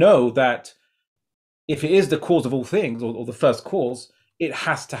to know that if it is the cause of all things, or the first cause, it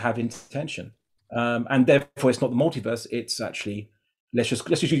has to have intention. And therefore it's not the multiverse. It's actually, let's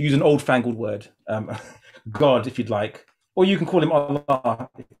just use an old-fangled word, God, if you'd like, or you can call him Allah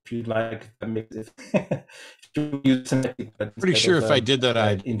if you'd like. Pretty sure if I did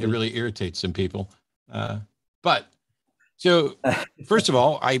that, it really irritates some people. But so first of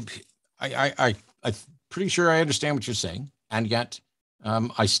all, I'm pretty sure I understand what you're saying, and yet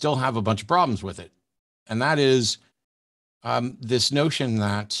I still have a bunch of problems with it, and that is this notion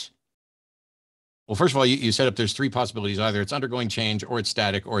that, well, first of all, you set up there's three possibilities: either it's undergoing change, or it's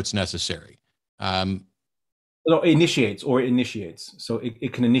static, or it's necessary. It initiates. So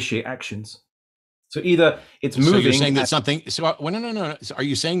it can initiate actions. So either it's moving. So you're saying that something. So no. So are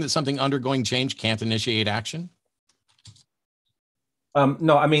you saying that something undergoing change can't initiate action?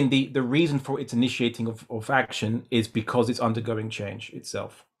 No, I mean the reason for its initiating of action is because it's undergoing change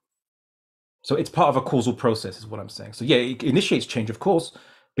itself. So it's part of a causal process, is what I'm saying. So yeah, it initiates change, of course,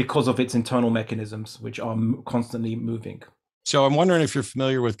 because of its internal mechanisms, which are constantly moving. So I'm wondering if you're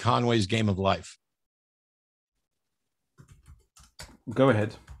familiar with Conway's Game of Life. Go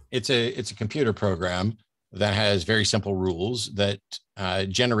ahead. It's a computer program that has very simple rules that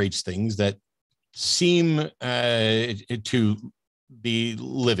generates things that seem to be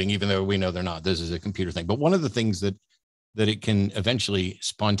living, even though we know they're not. This is a computer thing. But one of the things that it can eventually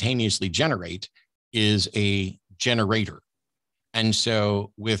spontaneously generate is a generator. And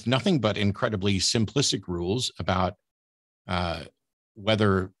so with nothing but incredibly simplistic rules about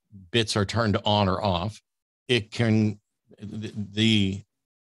whether bits are turned on or off. It can, the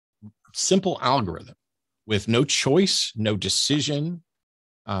simple algorithm with no choice, no decision,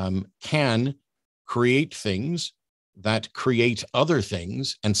 can create things that create other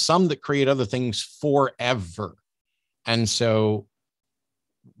things, and some that create other things forever. And so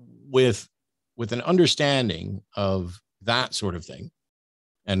with an understanding of that sort of thing,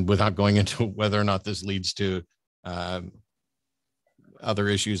 and without going into whether or not this leads to other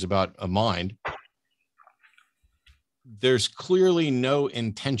issues about a mind, there's clearly no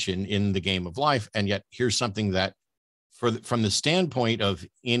intention in the game of life. And yet here's something that from the standpoint of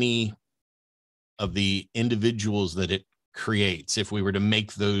any of the individuals that it creates, if we were to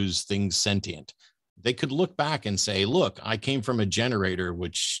make those things sentient, they could look back and say, look, I came from a generator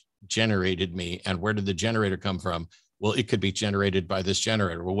which generated me. And where did the generator come from? Well, it could be generated by this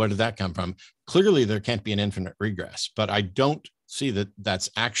generator. Well, where did that come from? Clearly, there can't be an infinite regress, but I don't see that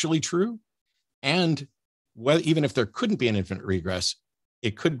that's actually true. And even if there couldn't be an infinite regress,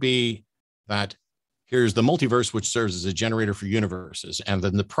 it could be that here's the multiverse, which serves as a generator for universes. And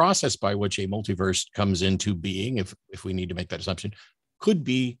then the process by which a multiverse comes into being, if we need to make that assumption, could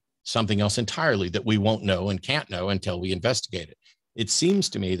be something else entirely that we won't know and can't know until we investigate it. It seems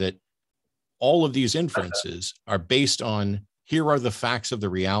to me that all of these inferences are based on, here are the facts of the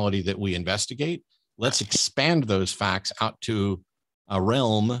reality that we investigate. Let's expand those facts out to a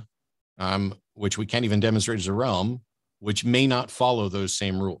realm, which we can't even demonstrate as a realm, which may not follow those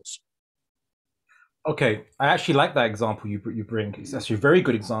same rules. Okay, I actually like that example you bring. It's actually a very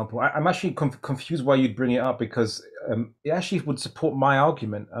good example. I'm actually confused why you'd bring it up, because it actually would support my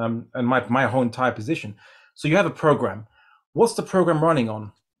argument and my whole entire position. So you have a program. What's the program running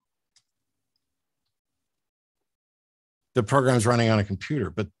on? The program's running on a computer,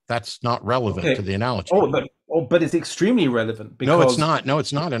 but that's not relevant to the analogy. But it's extremely relevant. Because no, it's not. No,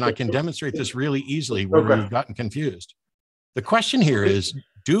 it's not. And I can demonstrate this really easily where we've gotten confused. The question here is,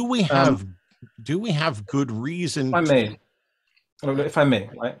 do we have good reason? If I may,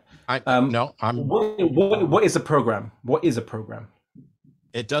 right? What is a program? What is a program?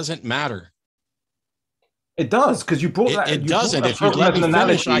 It doesn't matter. It does, because you brought that. It doesn't. If you'd let me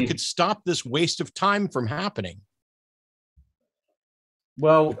finish, I could stop this waste of time from happening.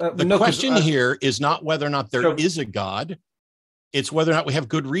 Well, the question here is not whether or not there is a God. It's whether or not we have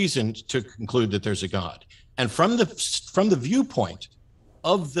good reason to conclude that there's a God. And from the viewpoint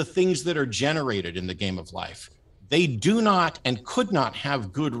of the things that are generated in the game of life, they do not and could not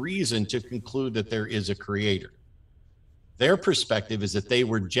have good reason to conclude that there is a creator. Their perspective is that they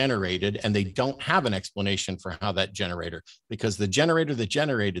were generated, and they don't have an explanation for how that generator, because the generator that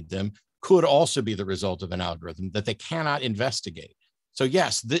generated them could also be the result of an algorithm that they cannot investigate. So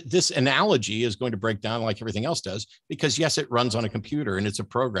yes, this analogy is going to break down like everything else does, because yes, it runs on a computer and it's a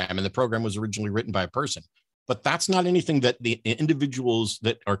program, and the program was originally written by a person. But that's not anything that the individuals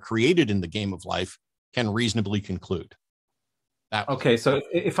that are created in the game of life can reasonably conclude. Okay, so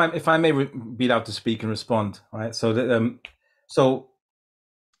if I may be allowed to speak and respond, right? So so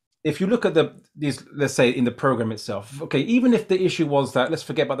if you look at these, let's say in the program itself, okay, even if the issue was that, let's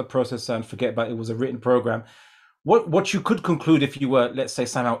forget about the processor and forget about it was a written program. What you could conclude if you were, let's say,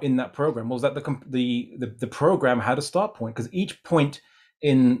 somehow in that program was that the program had a start point, because each point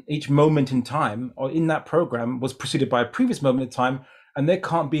in each moment in time or in that program was preceded by a previous moment in time, and there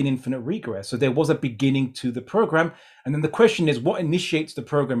can't be an infinite regress. So there was a beginning to the program. And then the question is, what initiates the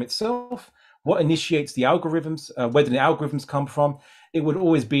program itself? What initiates the algorithms? Where do the algorithms come from? It would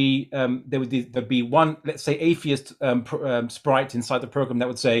always be, there'd be one, let's say, atheist sprite inside the program that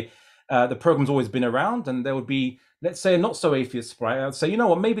would say, the program's always been around. And there would be, let's say, a not so atheist sprite. I'd say, you know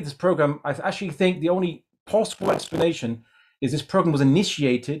what, maybe this program, I actually think the only possible explanation is this program was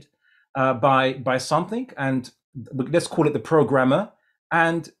initiated by something, and let's call it the programmer.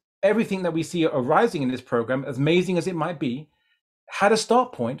 And everything that we see arising in this program, as amazing as it might be, had a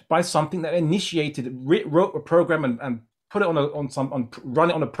start point by something that initiated, wrote a program and put it run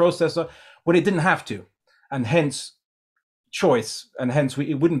it on a processor when it didn't have to, and hence choice, and hence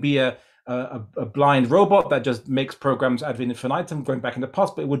it wouldn't be a blind robot that just makes programs ad infinitum going back in the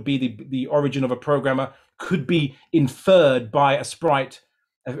past, but it would be the origin of a programmer could be inferred by a sprite,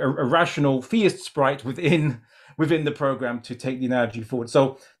 a rational theist sprite within the program, to take the analogy forward.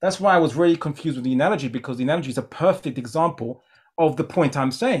 So that's why I was really confused with the analogy, because the analogy is a perfect example of the point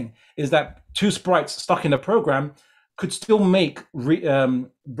I'm saying, is that two sprites stuck in a program could still make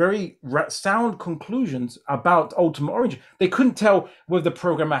very sound conclusions about ultimate origin. They couldn't tell whether the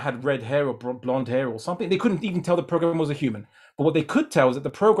programmer had red hair or blonde hair or something. They couldn't even tell the programmer was a human. But what they could tell is that the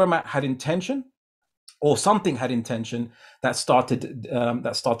programmer had intention, or something had intention that started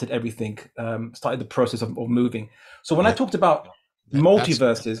everything, started the process of moving. So when I talked about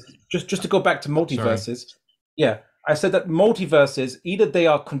multiverses, just to go back to multiverses, I said that multiverses, either they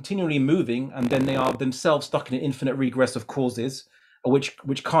are continually moving and then they are themselves stuck in an infinite regress of causes,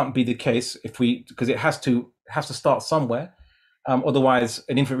 which can't be the case because it has to start somewhere. Otherwise,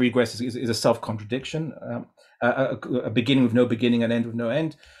 an infinite regress is a self-contradiction, a beginning with no beginning, an end with no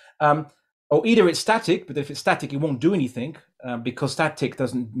end. Or either it's static, but if it's static, it won't do anything because static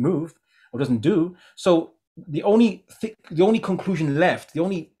doesn't move or doesn't do. So the only conclusion left, the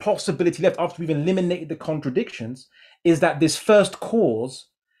only possibility left after we've eliminated the contradictions, is that this first cause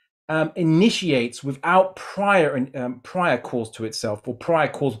initiates without prior cause to itself, or prior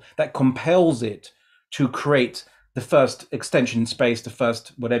cause that compels it to create the first extension in space, the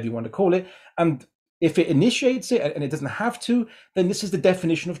first whatever you want to call it. And if it initiates it and it doesn't have to, then this is the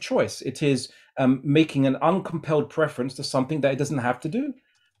definition of choice. It is making an uncompelled preference to something that it doesn't have to do.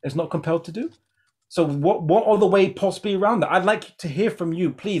 It's not compelled to do. So what other way possibly around that? I'd like to hear from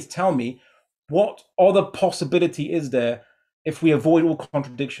you. Please tell me, what other possibility is there if we avoid all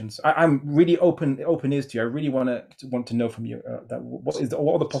contradictions? I'm really open ears to you. I really want to know from you what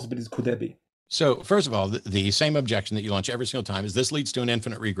other possibilities could there be? So first of all, the same objection that you launch every single time is this leads to an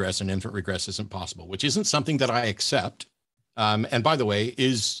infinite regress, and infinite regress isn't possible, which isn't something that I accept. And by the way,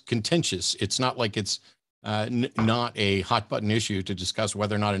 is contentious. It's not like it's not a hot button issue to discuss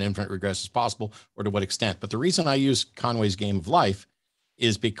whether or not an infinite regress is possible or to what extent. But the reason I use Conway's game of life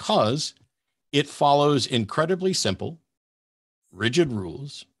is because it follows incredibly simple, rigid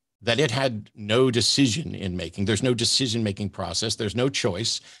rules that it had no decision in making. There's no decision-making process. There's no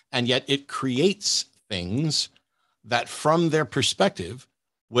choice. And yet it creates things that from their perspective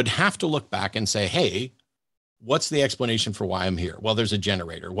would have to look back and say, hey, what's the explanation for why I'm here? Well, there's a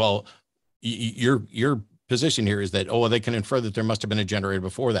generator. Well, your position here is that, they can infer that there must have been a generator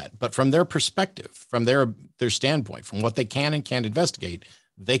before that. But from their perspective, from their standpoint, from what they can and can't investigate,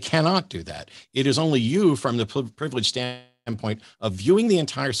 they cannot do that. It is only you from the privileged standpoint of viewing the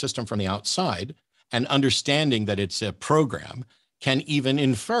entire system from the outside and understanding that it's a program can even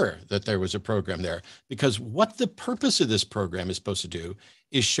infer that there was a program there. Because what the purpose of this program is supposed to do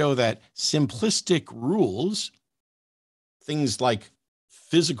is show that simplistic rules, things like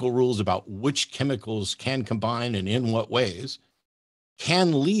physical rules about which chemicals can combine and in what ways,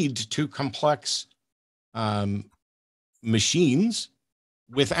 can lead to complex machines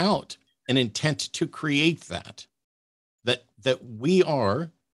without an intent to create that we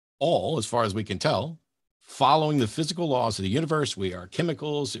are all, as far as we can tell, following the physical laws of the universe. We are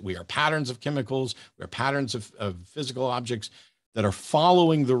chemicals, we are patterns of chemicals, we are patterns of physical objects that are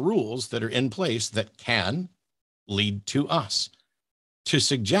following the rules that are in place that can lead to us. To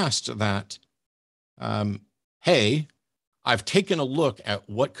suggest that, hey, I've taken a look at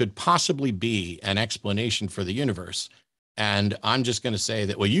what could possibly be an explanation for the universe, and I'm just going to say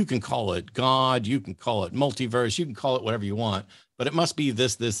that, well, you can call it God, you can call it multiverse, you can call it whatever you want, but it must be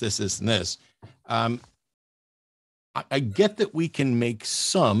this, and this. I get that we can make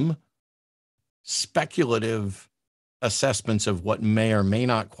some speculative assessments of what may or may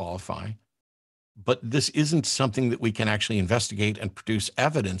not qualify, but this isn't something that we can actually investigate and produce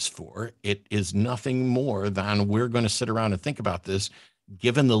evidence for. It is nothing more than we're going to sit around and think about this,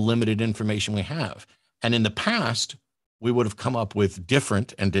 given the limited information we have. And in the past, we would have come up with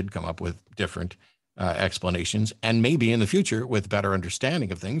different, and did come up with different explanations. And maybe in the future, with better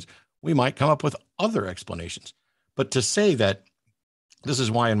understanding of things, we might come up with other explanations. But to say that, this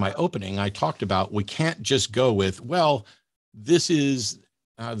is why in my opening, I talked about we can't just go with, well, this is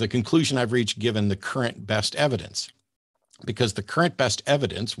the conclusion I've reached given the current best evidence. Because the current best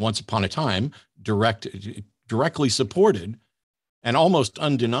evidence, once upon a time, directly supported, and almost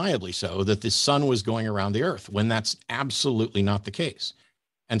undeniably so, that the sun was going around the earth, when that's absolutely not the case.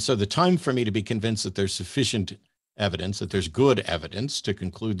 And so the time for me to be convinced that there's sufficient evidence, that there's good evidence to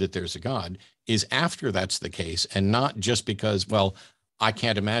conclude that there's a God, is after that's the case, and not just because, well, I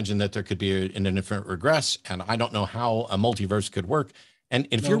can't imagine that there could be an infinite regress, and I don't know how a multiverse could work. And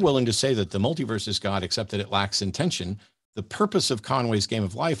if you're willing to say that the multiverse is God, except that it lacks intention, the purpose of Conway's game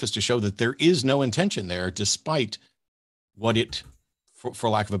of life is to show that there is no intention there, despite what it, for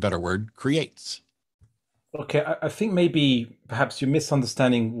lack of a better word, creates. Okay, I think maybe perhaps you're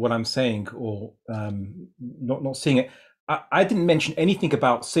misunderstanding what I'm saying, or not seeing it. I didn't mention anything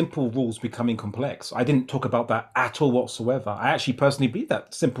about simple rules becoming complex. I didn't talk about that at all whatsoever. I actually personally believe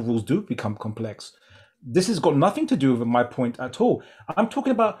that simple rules do become complex. This has got nothing to do with my point at all. I'm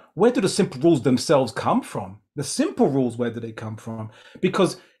talking about, where do the simple rules themselves come from? The simple rules, where do they come from?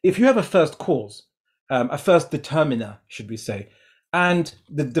 Because if you have a first cause, a first determiner, should we say. And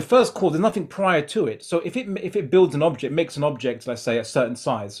the first cause, there's nothing prior to it. So if it builds an object, makes an object, let's say a certain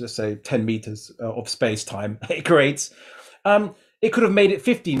size, let's say 10 meters of space time, it creates. It could have made it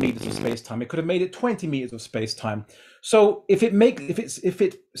 15 meters of space time. It could have made it 20 meters of space time. So if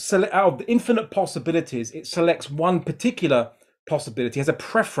it select out of the infinite possibilities, it selects one particular possibility, has a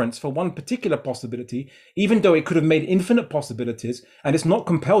preference for one particular possibility, even though it could have made infinite possibilities, and it's not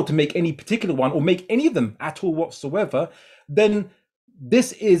compelled to make any particular one or make any of them at all whatsoever, then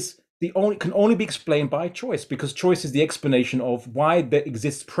this can only be explained by choice, because choice is the explanation of why there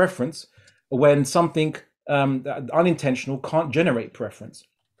exists preference when something unintentional can't generate preference.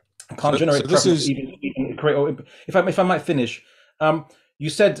 Can't generate preference. Even create. If I might finish, you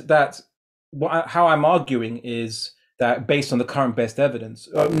said that how I'm arguing is that based on the current best evidence.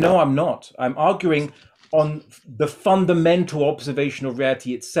 No, I'm not. I'm arguing on the fundamental observation of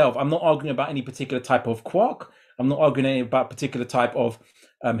reality itself. I'm not arguing about any particular type of quark. I'm not arguing about a particular type of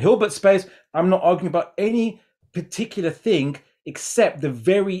Hilbert space. I'm not arguing about any particular thing except the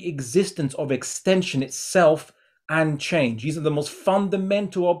very existence of extension itself and change. These are the most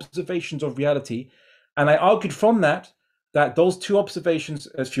fundamental observations of reality. And I argued from that those two observations,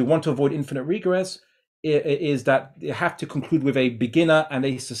 if you want to avoid infinite regress, is that you have to conclude with a beginner and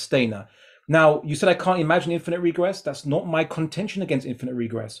a sustainer. Now, you said I can't imagine infinite regress. That's not my contention against infinite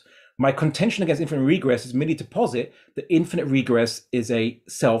regress. My contention against infinite regress is merely to posit that infinite regress is a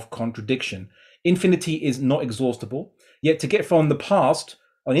self-contradiction. Infinity is not exhaustible. Yet to get from the past,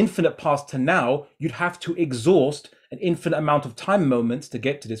 an infinite past to now, you'd have to exhaust an infinite amount of time moments to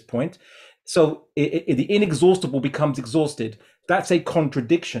get to this point. So the inexhaustible becomes exhausted. That's a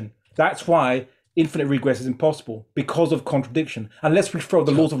contradiction. That's why infinite regress is impossible, because of contradiction. Unless we throw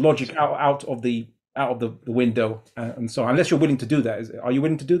the laws of logic out of the window, and so unless you're willing to do that, are you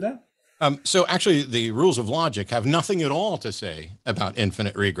willing to do that? So actually, the rules of logic have nothing at all to say about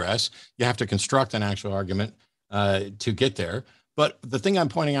infinite regress. You have to construct an actual argument to get there. But the thing I'm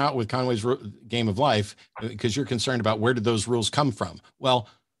pointing out with Conway's game of life, because you're concerned about where did those rules come from? Well,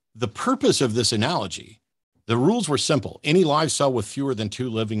 the purpose of this analogy, the rules were simple. Any live cell with fewer than 2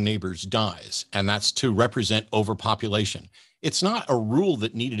 living neighbors dies, and that's to represent overpopulation. It's not a rule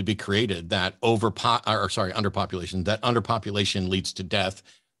that needed to be created that underpopulation, that underpopulation leads to death.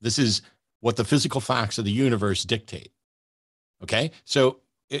 This is what the physical facts of the universe dictate. Okay, so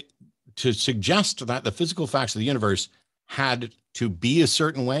to suggest that the physical facts of the universe had to be a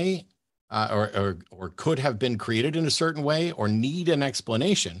certain way, or could have been created in a certain way, or need an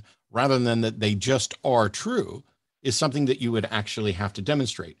explanation, rather than that they just are true, is something that you would actually have to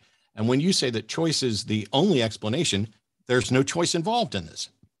demonstrate. And when you say that choice is the only explanation, there's no choice involved in this.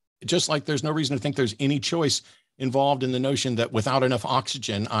 Just like there's no reason to think there's any choice involved in the notion that without enough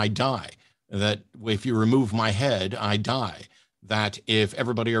oxygen, I die. That if you remove my head, I die. That if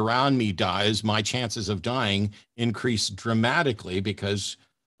everybody around me dies, my chances of dying increase dramatically because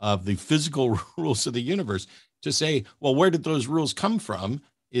of the physical rules of the universe. To say, well, where did those rules come from,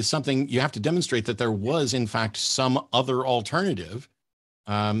 is something you have to demonstrate that there was, in fact, some other alternative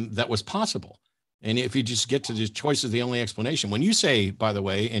that was possible. And if you just get to the choice is the only explanation, when you say, by the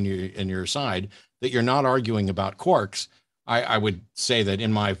way, in your side, that you're not arguing about quarks, I would say that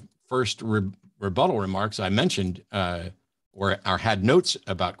in my first rebuttal remarks, I mentioned or had notes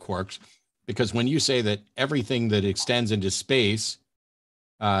about quarks, because when you say that everything that extends into space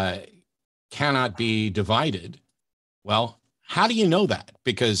cannot be divided, well, how do you know that?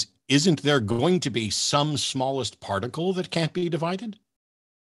 Because isn't there going to be some smallest particle that can't be divided?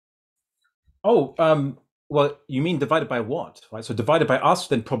 Oh, well, you mean divided by what? Right. So divided by us,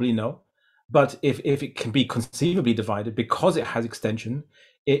 then probably no. But if it can be conceivably divided because it has extension,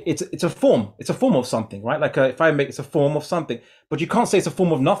 it's a form. It's a form of something, right? Like if I make it's a form of something, but you can't say it's a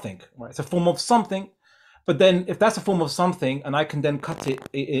form of nothing, right? It's a form of something. But then if that's a form of something, and I can then cut it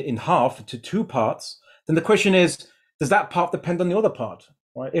in half to 2 parts, then the question is, does that part depend on the other part,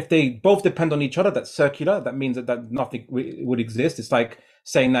 right? If they both depend on each other, that's circular. That means that nothing would exist. It's like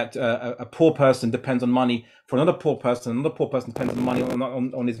saying that a poor person depends on money for another poor person. Another poor person depends on money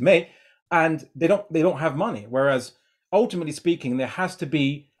on his mate, and they don't have money. Whereas ultimately speaking, there has to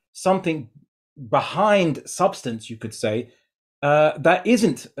be something behind substance, you could say, that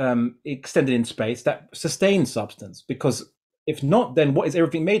isn't extended in space, that sustains substance. Because if not, then what is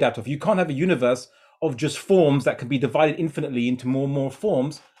everything made out of? You can't have a universe of just forms that can be divided infinitely into more and more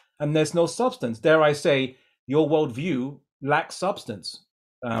forms, and there's no substance. Dare I say, your worldview lacks substance,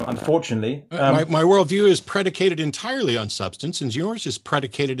 unfortunately. My worldview is predicated entirely on substance, and yours is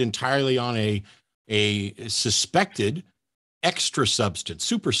predicated entirely on a suspected extra substance,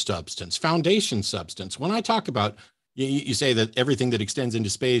 super substance, foundation substance. When I talk about, you say that everything that extends into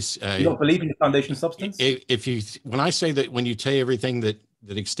space. You don't believe in the foundation substance? When I say that, when you say everything that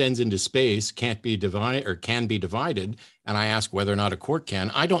extends into space can't be divided or can be divided, and I ask whether or not a quark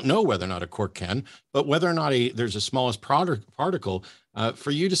can, I don't know whether or not a quark can, but whether or not there's a smallest particle,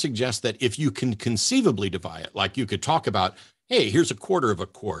 for you to suggest that if you can conceivably divide it, like you could talk about, hey, here's a quarter of a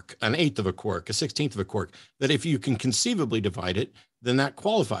quark, an eighth of a quark, a 16th of a quark, that if you can conceivably divide it, then that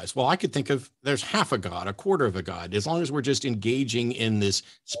qualifies. Well, I could think of there's half a God, a quarter of a God, as long as we're just engaging in this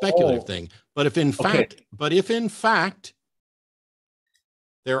speculative thing. But if in fact,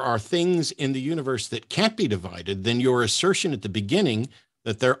 there are things in the universe that can't be divided, then your assertion at the beginning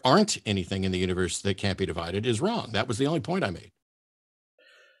that there aren't anything in the universe that can't be divided is wrong. That was the only point I made.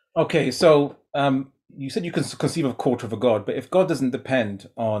 Okay, so you said you can conceive of a quarter of a God, but if God doesn't depend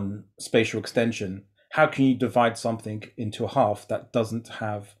on spatial extension, how can you divide something into a half that doesn't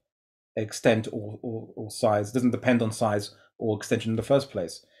have extent or size, doesn't depend on size or extension in the first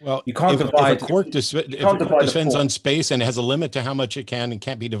place? Well, you can't divide. If a quark descends on space and has a limit to how much it can and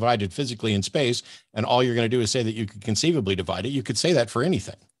can't be divided physically in space, and all you're going to do is say that you could conceivably divide it, you could say that for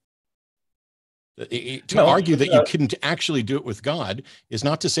anything. To argue that you couldn't actually do it with God is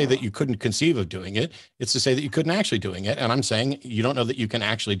not to say that you couldn't conceive of doing it. It's to say that you couldn't actually doing it. And I'm saying you don't know that you can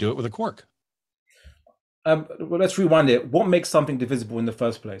actually do it with a quark. Well, let's rewind it. What makes something divisible in the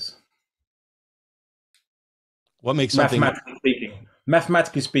first place? What makes something...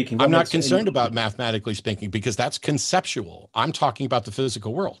 Mathematically speaking. I'm not concerned about mathematically speaking, because that's conceptual. I'm talking about the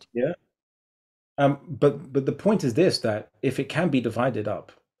physical world. Yeah. But the point is this, that if it can be divided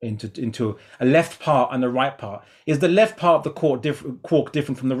up into a left part and a right part, is the left part of the quark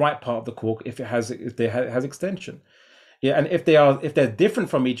different from the right part of the quark if it has extension? Yeah, and if they're different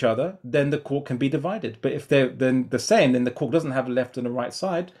from each other, then the quark can be divided. But if they're then the same, then the quark doesn't have a left and a right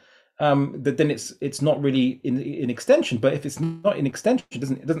side. Then it's not really in extension. But if it's not in extension,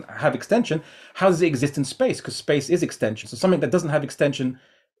 it doesn't have extension. How does it exist in space? Because space is extension. So something that doesn't have extension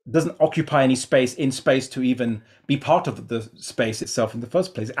doesn't occupy any space in space to even be part of the space itself in the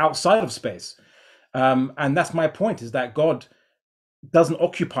first place, outside of space. And that's my point, is that God doesn't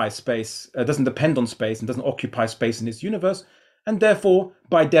occupy space, doesn't depend on space, and doesn't occupy space in this universe, and therefore,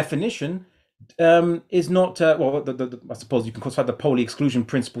 by definition, is not, I suppose you can classify the Pauli exclusion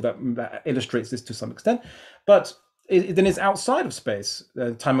principle that illustrates this to some extent, but then it's outside of space,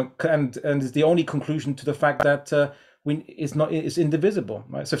 time, and is the only conclusion to the fact that it's indivisible,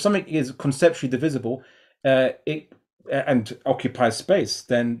 right? So if something is conceptually divisible, and occupies space,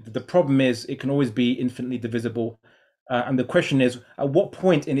 then the problem is it can always be infinitely divisible. And the question is, at what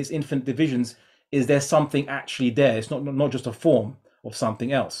point in its infinite divisions is there something actually there? It's not just a form of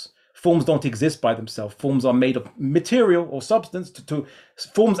something else. Forms don't exist by themselves. Forms are made of material or substance.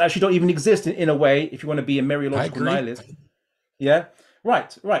 Forms actually don't even exist in a way, if you want to be a mereological nihilist. Yeah,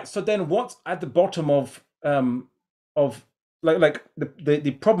 right. So then what's at the bottom of the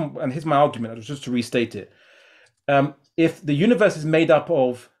problem, and here's my argument, just to restate it. If the universe is made up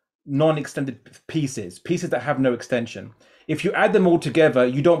of non-extended pieces that have no extension, if you add them all together,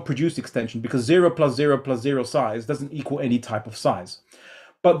 you don't produce extension, because 0 plus 0 plus 0 size doesn't equal any type of size.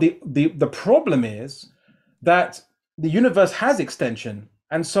 But the problem is that the universe has extension,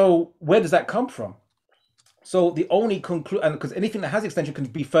 and so where does that come from? So the only conclusion, because anything that has extension can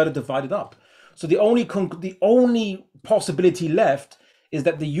be further divided up. So the only possibility left is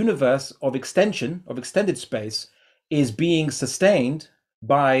that the universe of extension, of extended space, is being sustained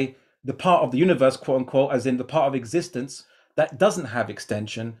by the part of the universe, quote unquote, as in the part of existence that doesn't have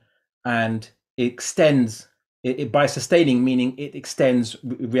extension, and it extends it by sustaining, meaning it extends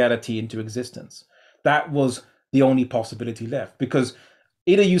reality into existence. That was the only possibility left, because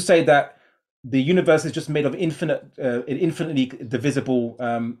either you say that the universe is just made of infinitely divisible,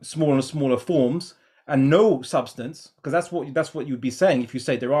 smaller and smaller forms, and no substance, because that's what you'd be saying if you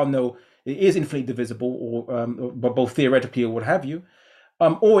say it is infinitely divisible, or both theoretically or what have you,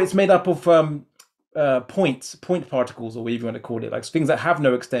 or it's made up of point particles, or whatever you want to call it, like things that have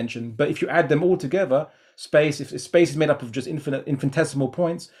no extension. But if you add them all together, if space is made up of just infinitesimal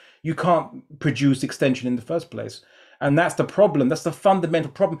points, you can't produce extension in the first place. And that's the problem. That's the fundamental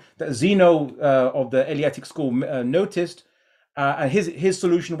problem that Zeno of the Eleatic school noticed. And his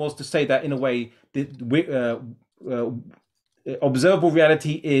solution was to say that, in a way, observable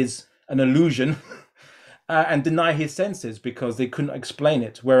reality is an illusion, and deny his senses because they couldn't explain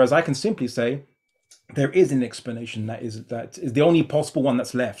it. Whereas I can simply say there is an explanation that is the only possible one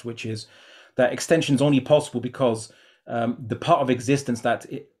that's left, which is that extension is only possible because the part of existence that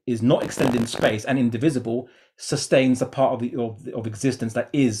is not extended in space and indivisible sustains the part of existence that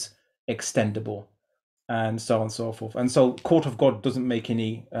is extendable, and so on and so forth. And so, court of God doesn't make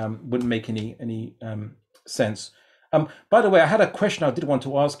any wouldn't make any sense. By the way, I had a question I did want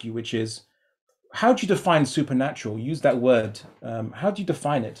to ask you, which is, how do you define supernatural? Use that word. How do you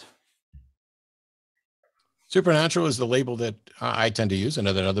define it? Supernatural is the label that I tend to use and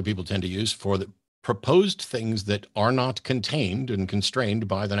that other people tend to use for the proposed things that are not contained and constrained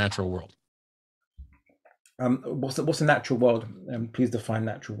by the natural world. What's the natural world? Please define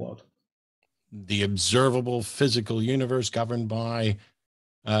natural world. The observable physical universe governed by,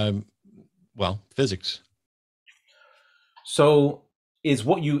 physics. So is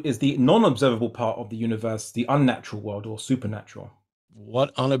the non-observable part of the universe the unnatural world or supernatural?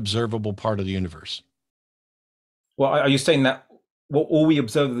 What unobservable part of the universe? Well, are you saying that all we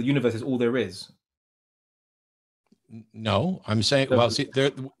observe of the universe is all there is? No, I'm saying,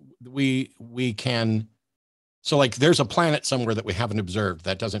 we can, so like there's a planet somewhere that we haven't observed.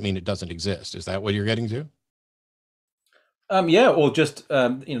 That doesn't mean it doesn't exist. Is that what you're getting to? Yeah, or just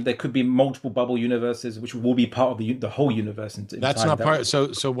there could be multiple bubble universes, which will be part of the whole universe. That's not part.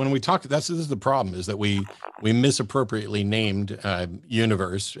 So when we talk, this is the problem: is that we misappropriately named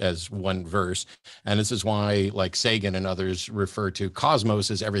universe as one verse, and this is why, like Sagan and others, refer to cosmos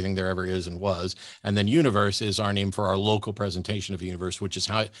as everything there ever is and was, and then universe is our name for our local presentation of the universe, which is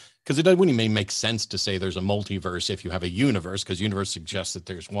how, because it wouldn't even make sense to say there's a multiverse if you have a universe, because universe suggests that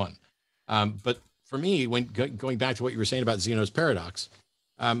there's one, but for me, when going back to what you were saying about Zeno's paradox,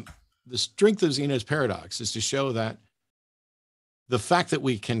 the strength of Zeno's paradox is to show that the fact that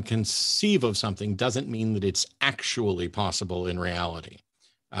we can conceive of something doesn't mean that it's actually possible in reality.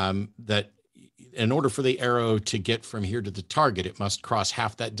 That in order for the arrow to get from here to the target, it must cross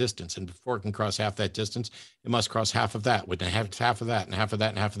half that distance. And before it can cross half that distance, it must cross half of that, with half of that, and half of that,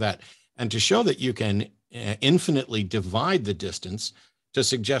 and half of that. And to show that you can infinitely divide the distance, to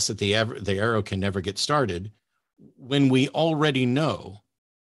suggest that the arrow can never get started, when we already know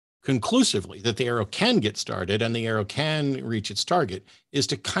conclusively that the arrow can get started and the arrow can reach its target, is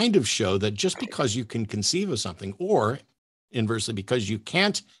to kind of show that just because you can conceive of something, or inversely, because you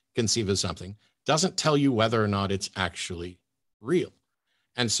can't conceive of something, doesn't tell you whether or not it's actually real.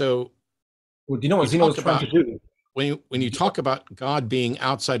 And so, well, do you know what Zeno was trying to do? When you talk about God being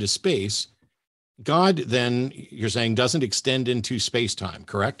outside of space, God, then, you're saying, doesn't extend into space-time,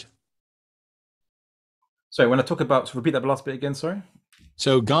 correct? Sorry, when I talk about, so repeat that last bit again, sorry?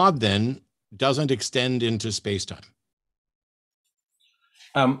 So God, then, doesn't extend into space-time.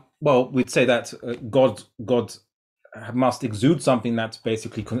 Well, we'd say that God must exude something that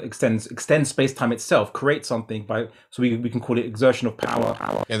basically extends space-time itself, create something so we can call it exertion of power.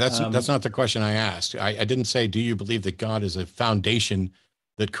 Yeah, that's not the question I asked. I didn't say, do you believe that God is a foundation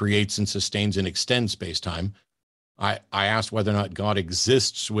that creates and sustains and extends space-time? I asked whether or not God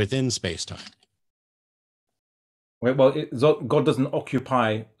exists within space-time. Well, God doesn't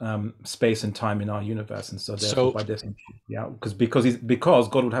occupy space and time in our universe, and so therefore, by definition, yeah, because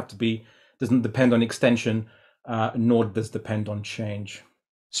God would have to doesn't depend on extension, nor does depend on change.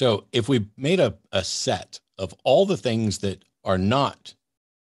 So if we made a set of all the things that are not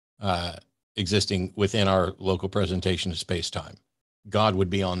existing within our local presentation of space-time, God would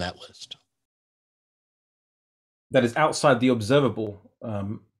be on that list. That is outside the observable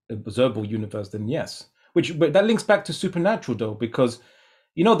universe, then yes. But that links back to supernatural, though, because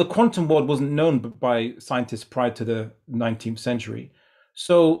the quantum world wasn't known by scientists prior to the 19th century.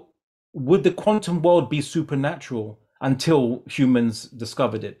 So would the quantum world be supernatural until humans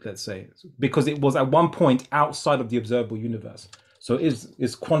discovered it, let's say? Because it was at one point outside of the observable universe. So is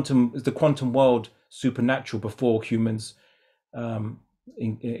the quantum world supernatural before humans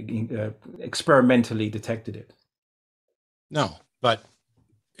experimentally detected it? No, but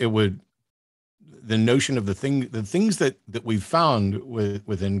it would. The notion of the things that we've found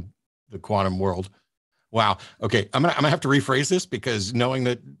within the quantum world. Wow. Okay, I'm gonna have to rephrase this, because knowing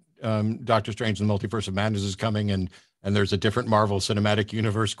that Doctor Strange and the Multiverse of Madness is coming, and there's a different Marvel Cinematic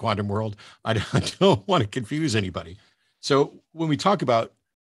Universe quantum world, I don't want to confuse anybody. So when we talk about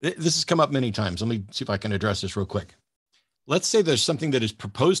this, has come up many times. Let me see if I can address this real quick. Let's say there's something that is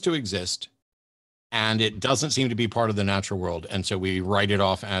proposed to exist, and it doesn't seem to be part of the natural world, and so we write it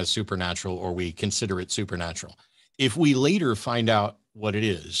off as supernatural, or we consider it supernatural. If we later find out what it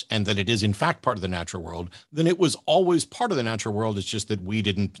is, and that it is in fact part of the natural world, then it was always part of the natural world. It's just that we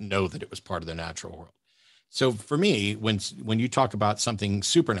didn't know that it was part of the natural world. So for me, when you talk about something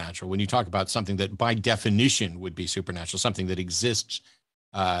supernatural, when you talk about something that by definition would be supernatural, something that exists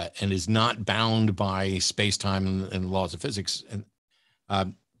and is not bound by space-time and the laws of physics. And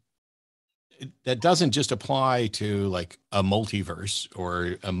that doesn't just apply to like a multiverse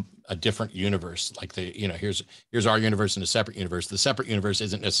or a different universe. Like here's our universe and a separate universe. The separate universe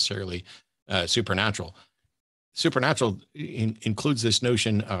isn't necessarily supernatural. Supernatural includes this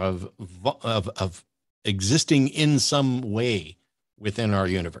notion of existing in some way within our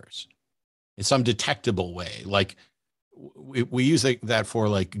universe, in some detectable way. Like we use that for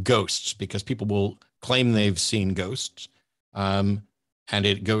like ghosts, because people will claim they've seen ghosts. And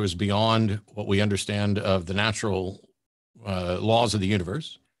it goes beyond what we understand of the natural laws of the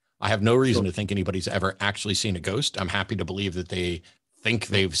universe. I have no reason to think anybody's ever actually seen a ghost. I'm happy to believe that they think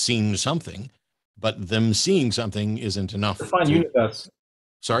they've seen something, but them seeing something isn't enough. Define universe.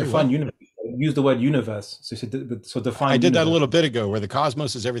 Sorry, define universe. Use the word universe. So define. I did that a little bit ago, where the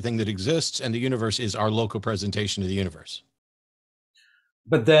cosmos is everything that exists, and the universe is our local presentation of the universe.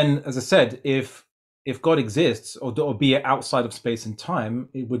 But then, as I said, if God exists, or be it outside of space and time,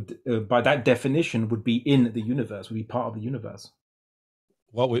 it would, by that definition, would be in the universe, would be part of the universe.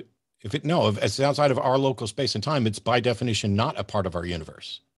 Well, if it's outside of our local space and time, it's by definition not a part of our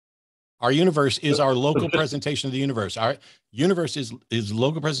universe. Our universe is our local presentation of the universe. Our universe is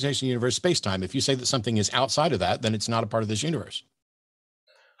local presentation of the universe, space-time. If you say that something is outside of that, then it's not a part of this universe.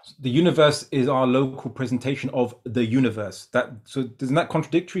 The universe is our local presentation of the universe. So isn't that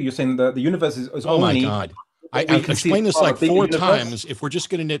contradictory? You're saying that the universe is oh only... my God. I've explained this like 4 times. If we're just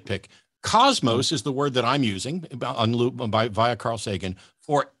going to nitpick, cosmos is the word that I'm using via Carl Sagan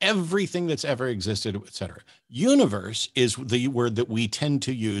for everything that's ever existed, etc. Universe is the word that we tend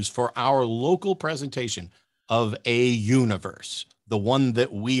to use for our local presentation of a universe, the one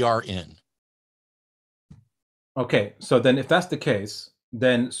that we are in. Okay, so then if that's the case,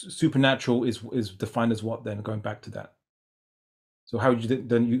 then supernatural is defined as what then, going back to that? So how would you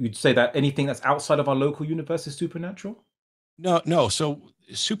then, you'd say that anything that's outside of our local universe is supernatural? No. So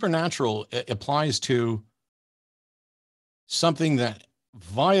supernatural applies to something that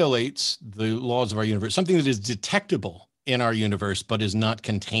violates the laws of our universe, something that is detectable in our universe, but is not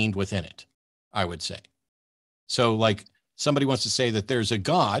contained within it, I would say. So like somebody wants to say that there's a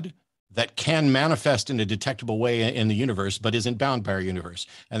God that can manifest in a detectable way in the universe, but isn't bound by our universe.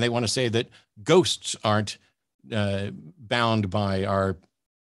 And they want to say that ghosts aren't bound by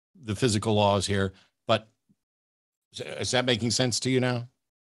the physical laws here. But is that making sense to you now?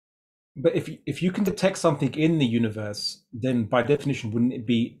 But if you can detect something in the universe, then by definition, wouldn't it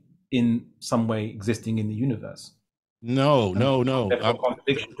be in some way existing in the universe? No.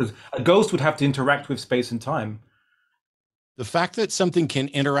 Because a ghost would have to interact with space and time. The fact that something can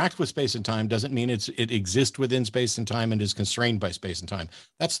interact with space and time doesn't mean it exists within space and time and is constrained by space and time.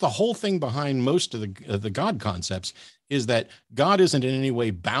 That's the whole thing behind most of the God concepts, is that God isn't in any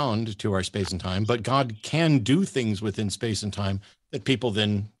way bound to our space and time, but God can do things within space and time that people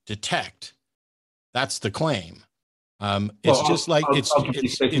then detect. That's the claim. It's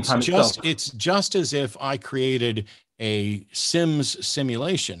just as if I created a Sims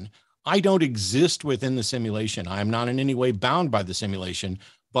simulation. I don't exist within the simulation. I am not in any way bound by the simulation,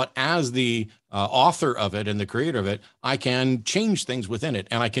 but as the author of it and the creator of it, I can change things within it.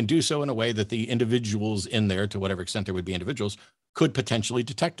 And I can do so in a way that the individuals in there, to whatever extent there would be individuals, could potentially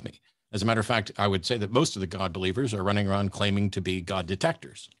detect me. As a matter of fact, I would say that most of the God believers are running around claiming to be God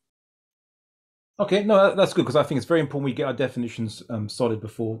detectors. Okay, no, that's good, because I think it's very important we get our definitions sorted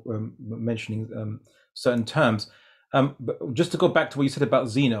before mentioning certain terms. But just to go back to what you said about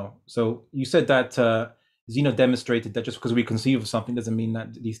Zeno. So you said that Zeno demonstrated that just because we conceive of something doesn't mean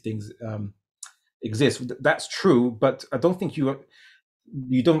that these things exist. That's true, but I don't think you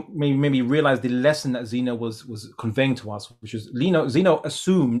don't maybe realize the lesson that Zeno was conveying to us, which is Zeno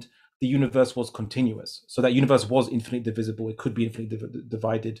assumed the universe was continuous, so that universe was infinitely divisible. It could be infinitely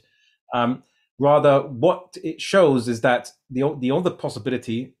divided. Rather, what it shows is that the other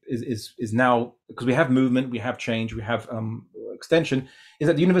possibility is now, because we have movement, we have change, we have extension, is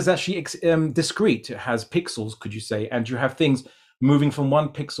that the universe is actually discrete. It has pixels, could you say, and you have things moving from one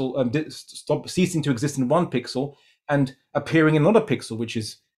pixel, ceasing to exist in one pixel and appearing in another pixel, which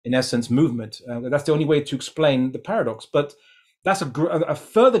is in essence movement. That's the only way to explain the paradox. But that's a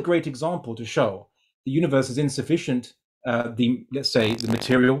further great example to show the universe is insufficient. Let's say the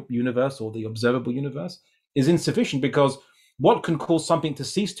material universe or the observable universe is insufficient, because what can cause something to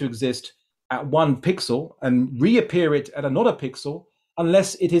cease to exist at one pixel and reappear it at another pixel,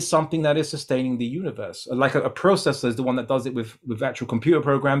 unless it is something that is sustaining the universe? Like a processor is the one that does it with actual computer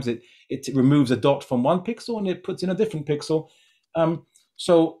programs. It removes a dot from one pixel and it puts in a different pixel.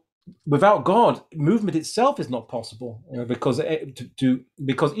 So without God, movement itself is not possible, because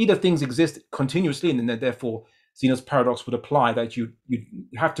either things exist continuously, and then therefore Zeno's paradox would apply that you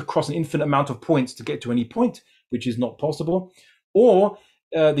have to cross an infinite amount of points to get to any point, which is not possible, or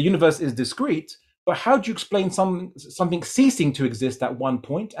the universe is discrete. But how do you explain something ceasing to exist at one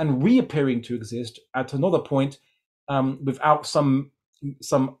point and reappearing to exist at another point, without some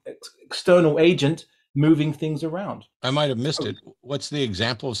external agent moving things around? I might have missed it. What's the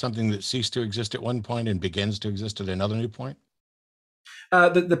example of something that ceased to exist at one point and begins to exist at another new point?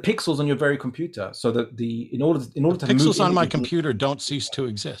 The pixels on your very computer. So that in order to move pixels on my computer don't cease to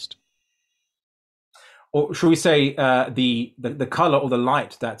exist. Or should we say the color or the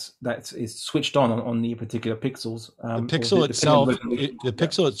light that is switched on the particular pixels? The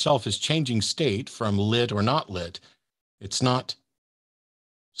pixel itself is changing state from lit or not lit. It's not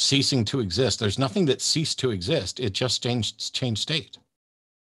ceasing to exist. There's nothing that ceased to exist. It just changed state.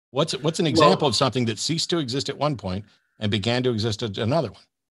 What's an example of something that ceased to exist at one point and began to exist at another one?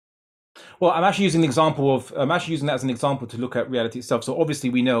 Well, I'm actually using that as an example to look at reality itself. So obviously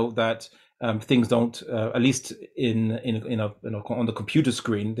we know that things don't, at least on the computer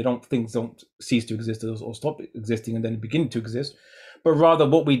screen, things don't cease to exist or stop existing and then begin to exist. But rather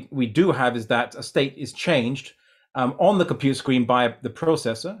what we do have is that a state is changed on the computer screen by the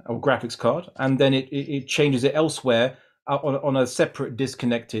processor or graphics card, and then it changes it elsewhere on a separate,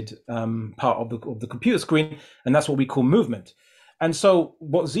 disconnected part of the computer screen, and that's what we call movement. And so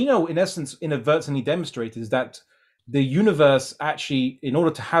what Zeno, in essence, inadvertently demonstrated is that the universe actually, in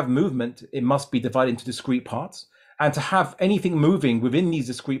order to have movement, it must be divided into discrete parts, and to have anything moving within these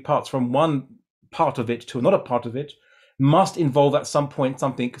discrete parts from one part of it to another part of it must involve at some point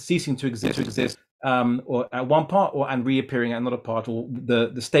something ceasing to exist, or at one part, and reappearing at another part, or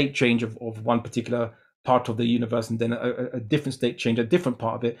the state change of one particular part of the universe, and then a different state change, a different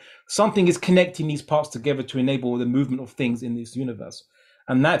part of it. Something is connecting these parts together to enable the movement of things in this universe.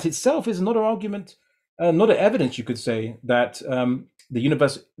 And that itself is another argument, another evidence, you could say, that the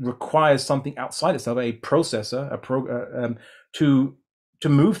universe requires something outside itself, a processor, to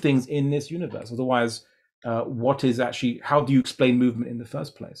move things in this universe. Otherwise, how do you explain movement in the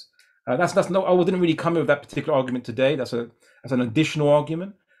first place? I didn't really come in with that particular argument today. That's an additional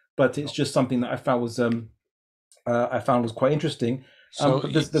argument, but it's just something that I found was quite interesting.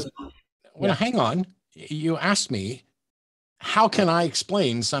 Hang on. You asked me, how can I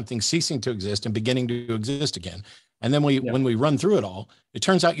explain something ceasing to exist and beginning to exist again? And then when we run through it all, it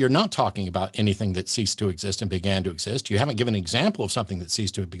turns out you're not talking about anything that ceased to exist and began to exist. You haven't given an example of something that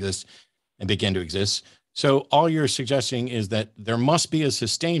ceased to exist and began to exist. So all you're suggesting is that there must be a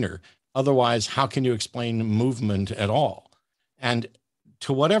sustainer. Otherwise, how can you explain movement at all? And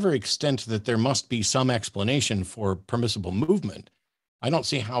to whatever extent that there must be some explanation for permissible movement, I don't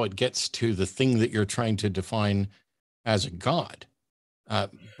see how it gets to the thing that you're trying to define as a God.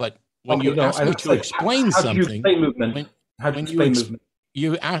 But when you ask me to explain something,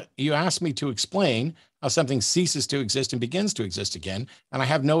 you ask me to explain how something ceases to exist and begins to exist again, and I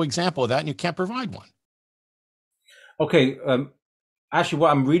have no example of that, and you can't provide one. Okay. Actually,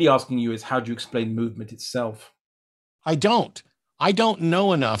 what I'm really asking you is, how do you explain movement itself? I don't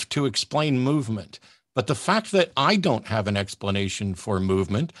know enough to explain movement. But the fact that I don't have an explanation for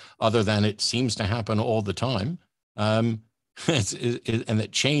movement, other than it seems to happen all the time, and that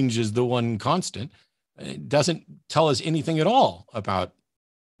change is the one constant, it doesn't tell us anything at all about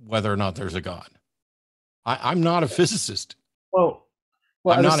whether or not there's a God. I'm not a physicist. Well,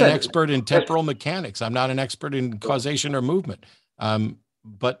 I'm not an expert in temporal mechanics. I'm not an expert in causation or movement.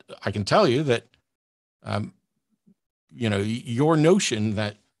 But I can tell you that, your notion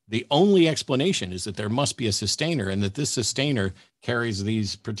that the only explanation is that there must be a sustainer and that this sustainer carries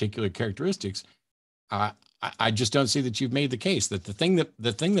these particular characteristics, I just don't see that you've made the case that the thing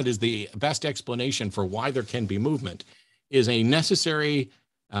that is the best explanation for why there can be movement is a necessary,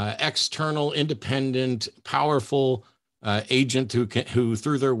 external, independent, powerful agent who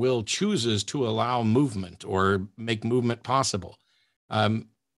through their will chooses to allow movement or make movement possible. The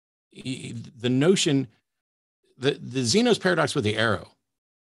notion, the Zeno's paradox with the arrow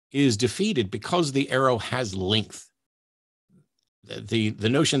is defeated because the arrow has length. The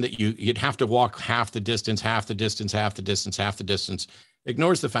notion that you'd have to walk half the distance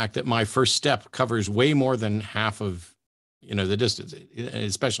ignores the fact that my first step covers way more than half of the distance,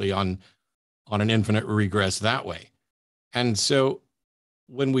 especially on an infinite regress that way. And so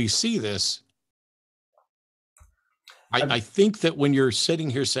when we see this, I think that when you're sitting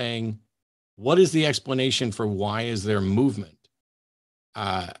here saying, what is the explanation for why is there movement?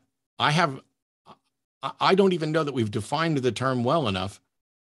 I don't even know that we've defined the term well enough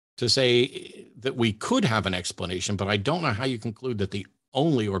to say that we could have an explanation, but I don't know how you conclude that the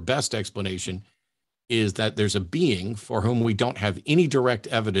only or best explanation is that there's a being for whom we don't have any direct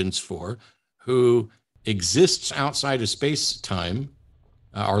evidence for, who exists outside of space-time,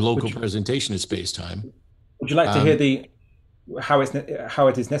 our local presentation of space-time. Would you like to hear how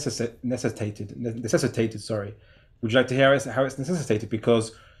it is necessitated? Sorry. Would you like to hear how it's necessitated?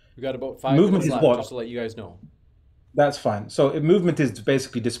 Because we got about 5 minutes left, just to let you guys know. That's fine. So movement is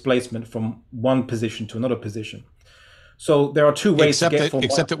basically displacement from one position to another position. So there are two ways to get from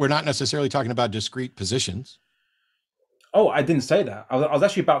except that we're not necessarily talking about discrete positions. Oh, I didn't say that. I was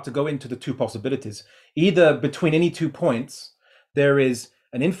actually about to go into the two possibilities. Either between any 2 points, there is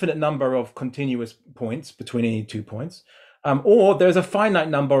an infinite number of continuous points between any 2 points, or there's a finite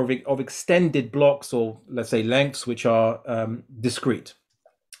number of extended blocks, or let's say lengths, which are discrete.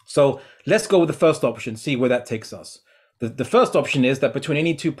 So let's go with the first option, see where that takes us. The first option is that between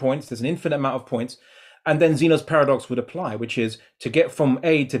any 2 points, there's an infinite amount of points, and then Zeno's paradox would apply, which is to get from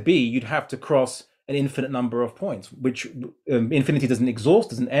A to B, you'd have to cross an infinite number of points, which infinity doesn't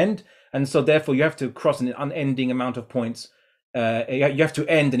exhaust, doesn't end. And so therefore you have to cross an unending amount of points. You have to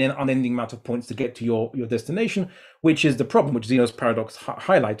end an unending amount of points to get to your destination, which is the problem, which Zeno's paradox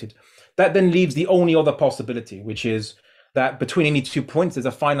highlighted. That then leaves the only other possibility, which is that between any 2 points, there's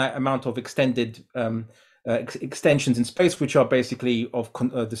a finite amount of extended extensions in space, which are basically of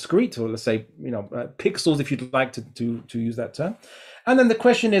discrete, or let's say, pixels, if you'd like to use that term. And then the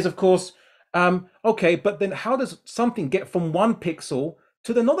question is, of course, okay, but then how does something get from one pixel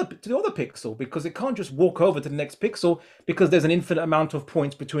to the other pixel? Because it can't just walk over to the next pixel, because there's an infinite amount of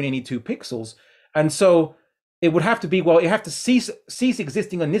points between any 2 pixels. And so it would have to be, well, it have to cease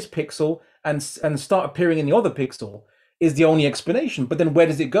existing on this pixel and start appearing in the other pixel is the only explanation. But then where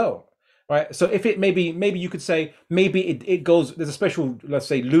does it go? Right. So if it maybe you could say maybe it goes, there's a special, let's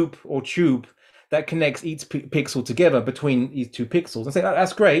say, loop or tube that connects each pixel together between these 2 pixels. And say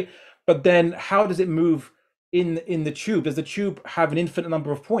that's great, but then how does it move in the tube? Does the tube have an infinite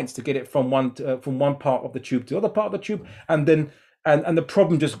number of points to get it from one part of the tube to the other part of the tube, and then and the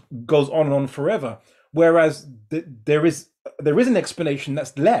problem just goes on and on forever? Whereas there is an explanation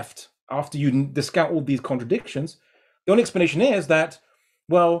that's left after you discount all these contradictions. The only explanation is that,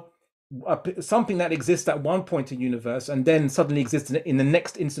 well, something that exists at one point in the universe and then suddenly exists in the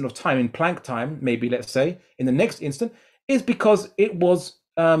next instant of time, in Planck time, maybe, let's say, in the next instant, is because it was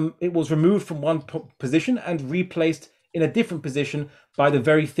removed from one position and replaced in a different position by the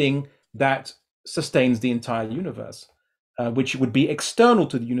very thing that sustains the entire universe, which would be external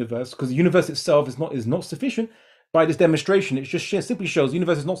to the universe, because the universe itself is not sufficient. By this demonstration, it just simply shows the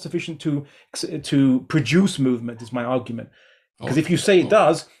universe is not sufficient to produce movement, is my argument. Because if you say it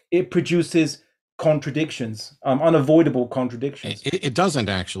does, it produces contradictions, unavoidable contradictions. It doesn't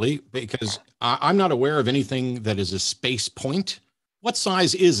actually, because I'm not aware of anything that is a space point. What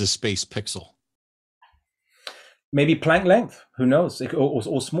size is a space pixel? Maybe Planck length, who knows,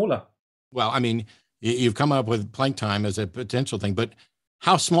 or smaller. Well, I mean, you've come up with Planck time as a potential thing, but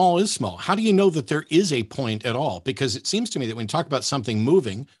how small is small? How do you know that there is a point at all? Because it seems to me that when you talk about something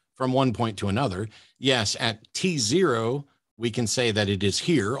moving from one point to another, yes, at T0, we can say that it is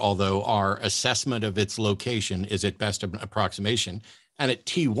here, although our assessment of its location is at best an approximation. And at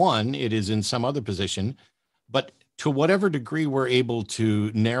T1, it is in some other position. But to whatever degree we're able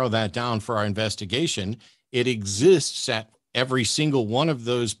to narrow that down for our investigation, it exists at every single one of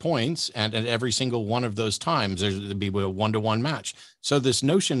those points and at every single one of those times. There'd be a one-to-one match. So this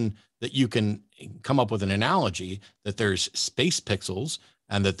notion that you can come up with an analogy that there's space pixels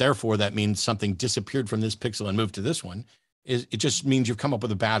and that therefore that means something disappeared from this pixel and moved to this one, it just means you've come up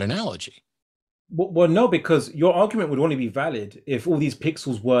with a bad analogy. Well, no, because your argument would only be valid if all these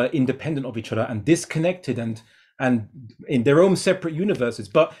pixels were independent of each other and disconnected and in their own separate universes.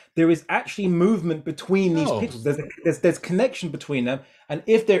 But there is actually movement between these pixels. There's connection between them. And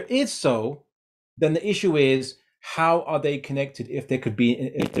if there is so, then the issue is, how are they connected if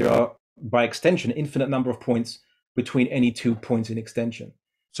there are, by extension, infinite number of points between any 2 points in extension?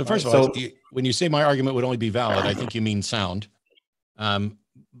 So first of all, when you say my argument would only be valid, I think you mean sound.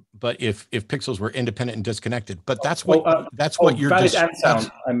 But if pixels were independent and disconnected, but that's what you're valid and sound.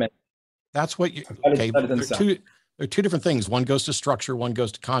 I meant that's what you okay. They're two different things. One goes to structure, one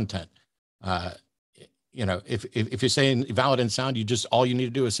goes to content. If you're saying valid and sound, all you need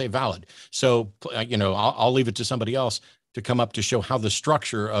to do is say valid. So I'll leave it to somebody else to come up to show how the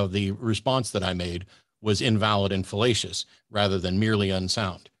structure of the response that I made was invalid and fallacious rather than merely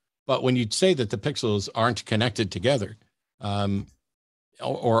unsound. But when you say that the pixels aren't connected together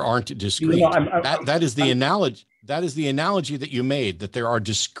or aren't discrete, that is the analogy. That is the analogy that you made, that there are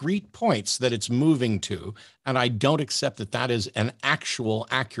discrete points that it's moving to. And I don't accept that that is an actual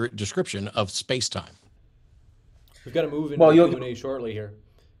accurate description of space-time. We've got to move into the Q&A shortly here.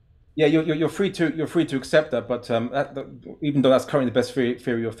 Yeah, you're free to accept that, but even though that's currently the best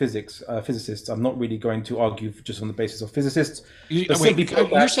theory of physics, physicists, I'm not really going to argue just on the basis of physicists. You're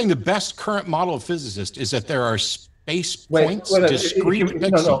saying the best current model of physicist is that there are space points, discrete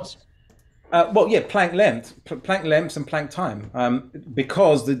pixels. Well, yeah, Planck lengths and Planck time,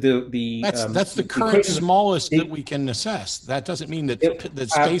 because that's the current smallest that we can assess. That doesn't mean that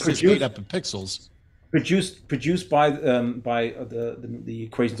space is made up of pixels. Produced by the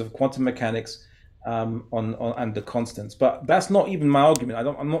equations of quantum mechanics, and the constants. But that's not even my argument.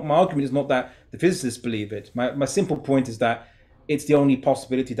 My argument is not that the physicists believe it. My simple point is that it's the only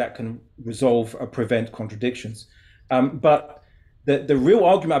possibility that can resolve or prevent contradictions. But the real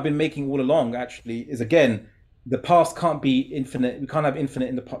argument I've been making all along actually is, again, the past can't be infinite. We can't have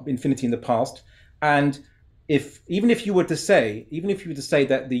infinity in the past. And even if you were to say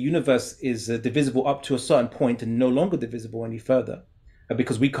that the universe is divisible up to a certain point and no longer divisible any further,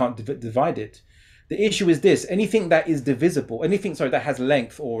 because we can't divide it, the issue is this: anything that is divisible, that has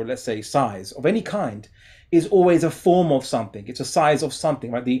length, or let's say size of any kind, is always a form of something. It's a size of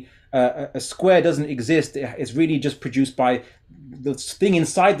something, right? A square doesn't exist. It's really just produced by the thing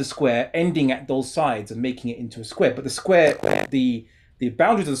inside the square ending at those sides and making it into a square. But the square, the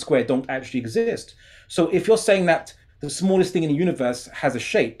boundaries of the square don't actually exist. So if you're saying that the smallest thing in the universe has a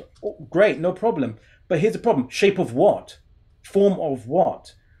shape, great, no problem. But here's the problem: shape of what? Form of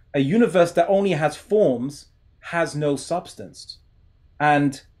what? A universe that only has forms has no substance.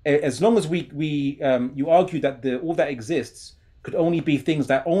 And as long as you argue that all that exists could only be things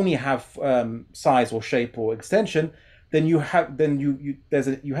that only have size or shape or extension, then you have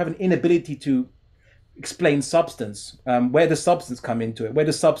an inability to explain substance. Where does substance come into it? Where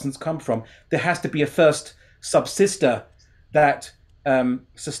does substance come from? There has to be a first subsister that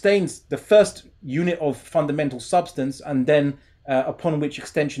sustains the first unit of fundamental substance, and then upon which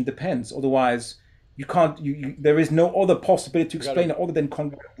extension depends. Otherwise, you can't. There is no other possibility to explain it other than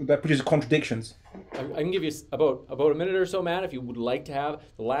that produces contradictions. I can give you about a minute or so, Matt, if you would like to have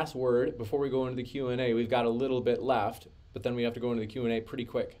the last word before we go into the Q&A. We've got a little bit left, but then we have to go into the Q&A pretty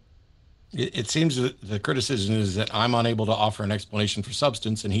quick. It seems that the criticism is that I'm unable to offer an explanation for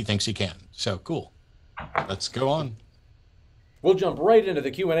substance, and he thinks he can. So cool. Let's go on. We'll jump right into the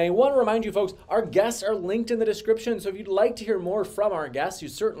Q&A. Want to remind you folks, our guests are linked in the description, so if you'd like to hear more from our guests, you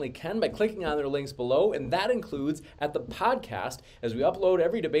certainly can by clicking on their links below, and that includes at the podcast, as we upload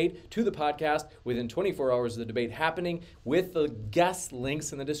every debate to the podcast within 24 hours of the debate happening, with the guest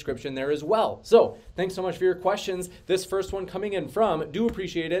links in the description there as well. So, thanks so much for your questions. This first one coming in from, do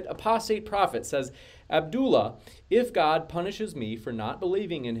appreciate it, Apostate Prophet says, Abdullah, if God punishes me for not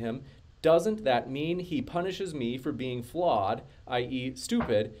believing in him, doesn't that mean he punishes me for being flawed, i.e.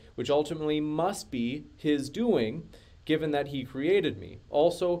 stupid, which ultimately must be his doing, given that he created me?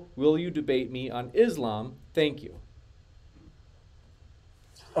 Also, will you debate me on Islam? Thank you.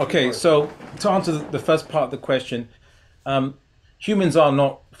 Okay, so to answer the first part of the question, humans are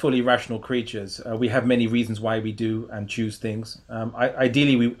not fully rational creatures. We have many reasons why we do and choose things.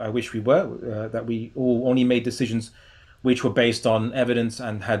 Ideally, I wish we were, that we all only made decisions which were based on evidence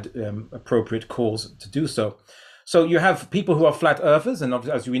and had appropriate cause to do so. So you have people who are flat earthers, and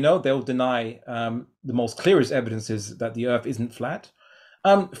as we know, they'll deny the most clearest evidences that the earth isn't flat,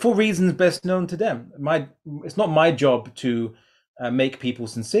 for reasons best known to them. It's not my job to make people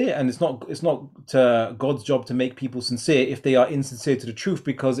sincere, and it's not God's job to make people sincere if they are insincere to the truth,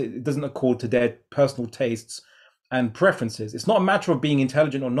 because it doesn't accord to their personal tastes and preferences. It's not a matter of being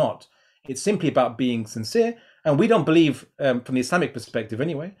intelligent or not. It's simply about being sincere. And we don't believe, from the Islamic perspective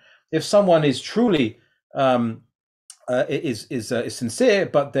anyway, if someone is truly is sincere,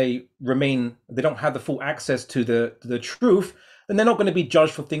 but they don't have the full access to the truth, then they're not going to be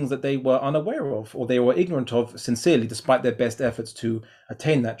judged for things that they were unaware of or they were ignorant of sincerely, despite their best efforts to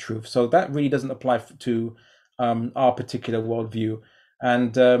attain that truth. So that really doesn't apply to our particular worldview.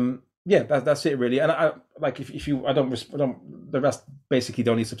 And yeah, that's it really. And the rest basically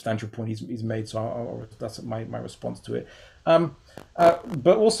the only substantial point he's made. So that's my response to it.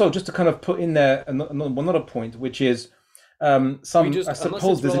 But also just to kind of put in there another point, which is I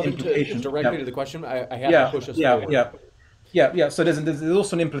suppose there's an implication directly to the question. I have to push us forward. Yeah. So there's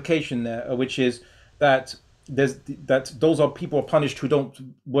also an implication there, which is that those are people are punished who don't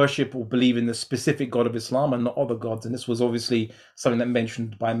worship or believe in the specific God of Islam and not other gods. And this was obviously something that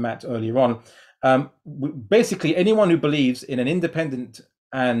mentioned by Matt earlier on. Basically, anyone who believes in an independent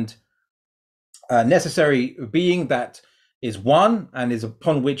and necessary being that is one and is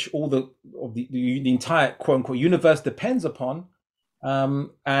upon which all the entire quote unquote universe depends upon,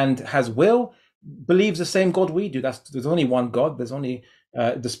 and has will, believes the same God we do. There's only one God. There's only,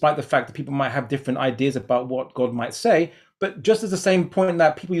 despite the fact that people might have different ideas about what God might say, but just as the same point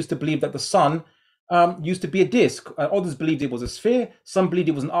that people used to believe that the sun used to be a disk. Others believed it was a sphere. Some believed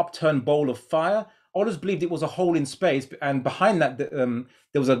it was an upturned bowl of fire. Others believed it was a hole in space, and behind that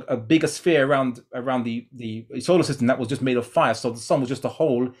there was a bigger sphere around the solar system that was just made of fire. So the sun was just a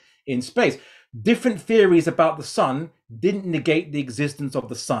hole in space. Different theories about the sun didn't negate the existence of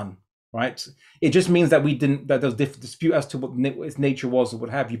the sun, right? It just means that there was dispute as to what its nature was or what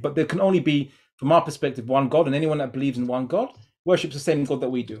have you. But there can only be, from our perspective, one God, and anyone that believes in one God worships the same God that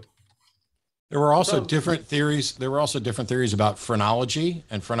we do. There were also different theories. There were also different theories about phrenology,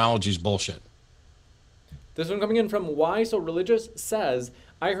 and phrenology is bullshit. This one coming in from Why So Religious says,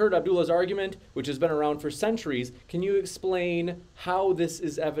 I heard Abdullah's argument, which has been around for centuries. Can you explain how this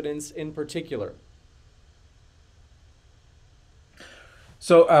is evidence in particular?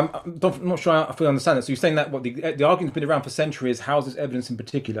 So I'm not sure I fully understand it. So you're saying that what the argument's been around for centuries, how is this evidence in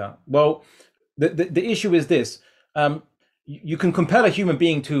particular? Well, the issue is this. You can compel a human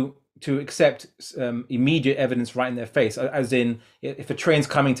being to accept immediate evidence right in their face, as in if a train's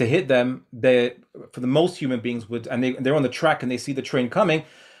coming to hit them, for the most human beings would, and they're on the track and they see the train coming,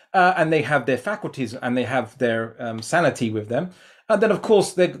 and they have their faculties and they have their sanity with them, and then of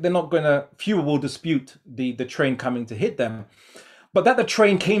course they're not going to, fewer will dispute the train coming to hit them. But that the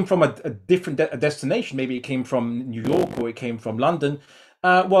train came from a different destination, maybe it came from New York or it came from London.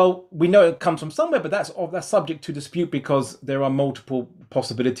 Well, we know it comes from somewhere, but that's subject to dispute because there are multiple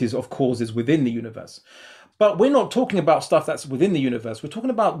possibilities of causes within the universe. But we're not talking about stuff that's within the universe. We're talking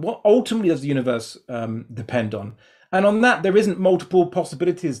about what ultimately does the universe depend on. And on that, there isn't multiple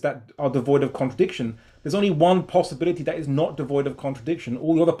possibilities that are devoid of contradiction. There's only one possibility that is not devoid of contradiction.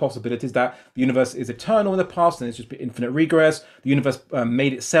 All the other possibilities that the universe is eternal in the past and it's just infinite regress, the universe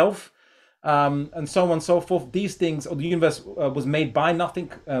made itself, and so on and so forth. These things, or the universe was made by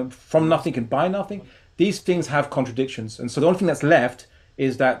nothing, from nothing and by nothing. These things have contradictions. And so the only thing that's left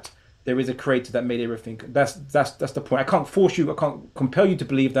is that there is a creator that made everything. That's the point. I can't force you, I can't compel you to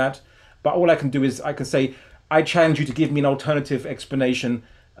believe that, but all I can do is I can say, I challenge you to give me an alternative explanation,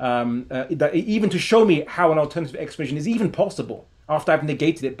 that even to show me how an alternative explanation is even possible after I've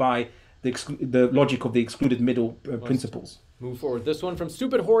negated it by the logic of the excluded middle principles. Move forward. This one from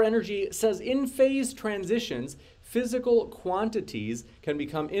Stupid Whore Energy says, in phase transitions, physical quantities can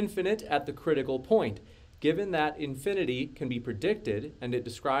become infinite at the critical point. Given that infinity can be predicted and it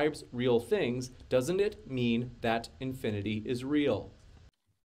describes real things, doesn't it mean that infinity is real?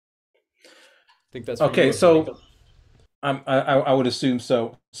 I think that's okay. So I would assume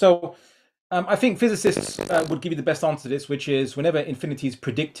so. So I think physicists would give you the best answer to this, which is whenever infinity is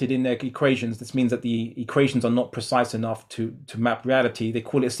predicted in their equations, this means that the equations are not precise enough to map reality. They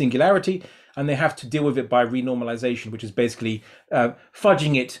call it a singularity, and they have to deal with it by renormalization, which is basically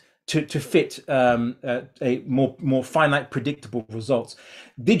fudging it to fit a more finite, predictable results.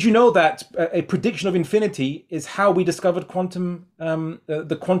 Did you know that a prediction of infinity is how we discovered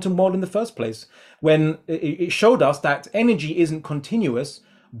the quantum world in the first place? When it showed us that energy isn't continuous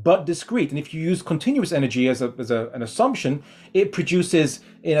but discrete, and if you use continuous energy as an assumption, it produces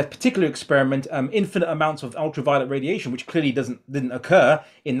in a particular experiment infinite amounts of ultraviolet radiation, which clearly didn't occur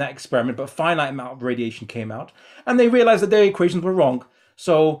in that experiment, but a finite amount of radiation came out, and they realized that their equations were wrong.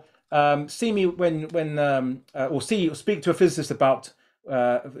 So see me or speak to a physicist about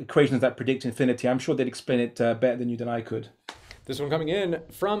equations that predict infinity. I'm sure they'd explain it better than I could. This one coming in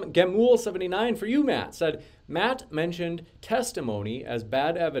from Gemul79 for you, Matt. Said, Matt mentioned testimony as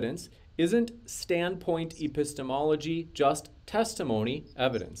bad evidence. Isn't standpoint epistemology just testimony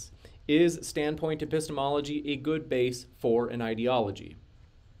evidence? Is standpoint epistemology a good base for an ideology?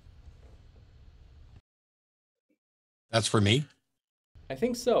 That's for me. I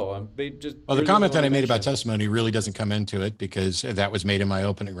think so. Well, the comment that I made about testimony really doesn't come into it because that was made in my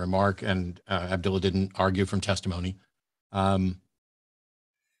opening remark, and Abdullah didn't argue from testimony.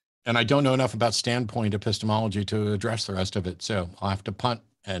 And I don't know enough about standpoint epistemology to address the rest of it. So I'll have to punt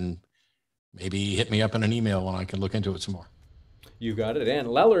and maybe hit me up in an email and I can look into it some more. You got it. And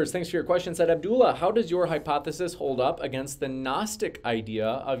Lellers, thanks for your question, said, Abdullah, how does your hypothesis hold up against the Gnostic idea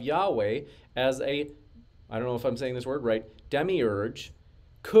of Yahweh as a, I don't know if I'm saying this word right, demiurge?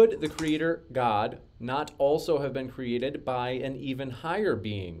 Could the creator God not also have been created by an even higher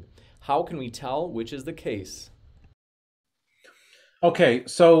being? How can we tell which is the case? Okay,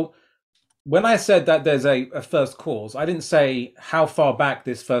 so when I said that there's a first cause, I didn't say how far back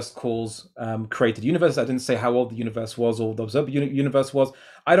this first cause created the universe. I didn't say how old the universe was or the observed universe was.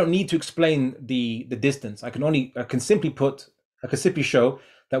 I don't need to explain the distance. I can simply show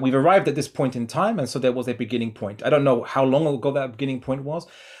that we've arrived at this point in time, and so there was a beginning point. I don't know how long ago that beginning point was,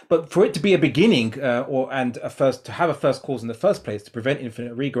 but for it to be a beginning to have a first cause in the first place to prevent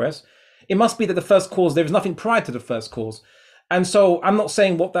infinite regress, it must be that the first cause, there was nothing prior to the first cause. And so I'm not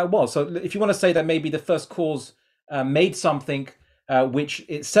saying what that was. So if you want to say that maybe the first cause made something which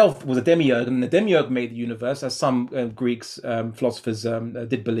itself was a demiurge, and the demiurge made the universe, as some Greeks philosophers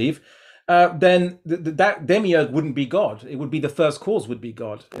did believe, then that demiurge wouldn't be God. It would be the first cause would be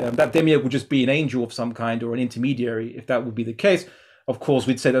God. That demiurge would just be an angel of some kind or an intermediary. If that would be the case, of course,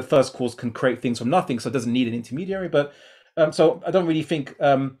 we'd say that first cause can create things from nothing, so it doesn't need an intermediary. But so I don't really think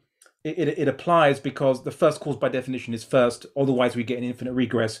it applies, because the first cause by definition is first. Otherwise, we get an infinite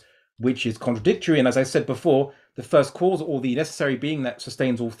regress, which is contradictory. And as I said before, the first cause, or the necessary being that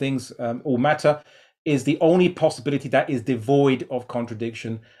sustains all things, all matter, is the only possibility that is devoid of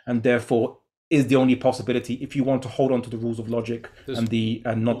contradiction, and therefore is the only possibility if you want to hold on to the rules of logic and the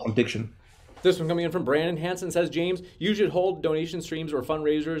non-contradiction. This one coming in from Brandon Hansen says, James, you should hold donation streams or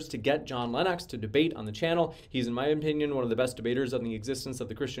fundraisers to get John Lennox to debate on the channel. He's, in my opinion, one of the best debaters on the existence of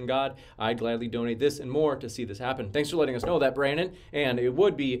the Christian God. I'd gladly donate this and more to see this happen. Thanks for letting us know that, Brandon. And it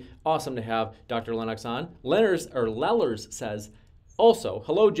would be awesome to have Dr. Lennox on. Lellers says, also,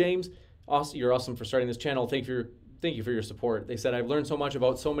 hello, James. You're awesome for starting this channel. Thank you for your support. They said, I've learned so much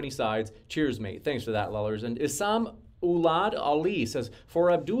about so many sides. Cheers, mate. Thanks for that, Lellers. And Isam Ulad Ali says,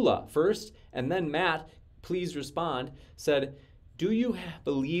 for Abdullah first, and then Matt, please respond, said, do you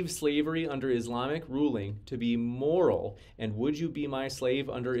believe slavery under Islamic ruling to be moral? And would you be my slave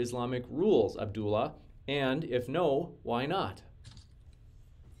under Islamic rules, Abdullah? And if no, why not?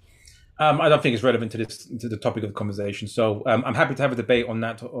 I don't think it's relevant to the topic of the conversation. So I'm happy to have a debate on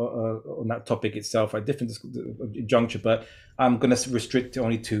that topic itself at a different juncture, but I'm going to restrict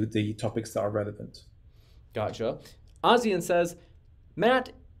only to the topics that are relevant. Gotcha. Ozian says,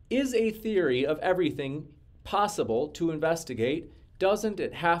 Matt, is a theory of everything possible to investigate? Doesn't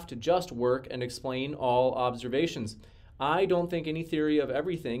it have to just work and explain all observations? I don't think any theory of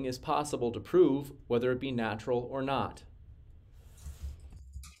everything is possible to prove, whether it be natural or not.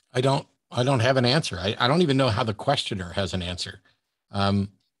 I don't have an answer. I don't even know how the questioner has an answer. The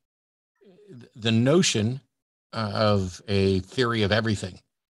notion of a theory of everything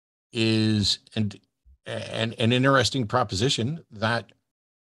is an interesting proposition that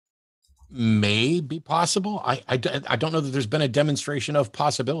may be possible. I don't know that there's been a demonstration of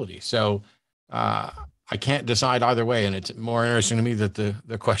possibility. So I can't decide either way. And it's more interesting to me that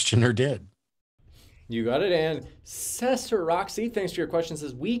the questioner did. You got it. And Cesar Roxy, thanks for your question,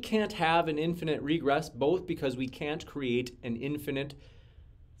 says, we can't have an infinite regress, both because we can't create an infinite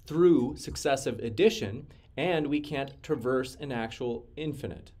through successive addition, and we can't traverse an actual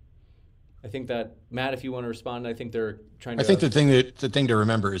infinite. I think that, Matt, if you want to respond, I think they're trying to... I think the thing to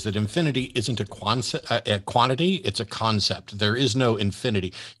remember is that infinity isn't a quantity, it's a concept. There is no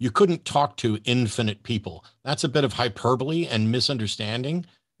infinity. You couldn't talk to infinite people. That's a bit of hyperbole and misunderstanding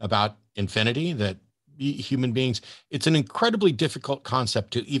about infinity, that human beings, it's an incredibly difficult concept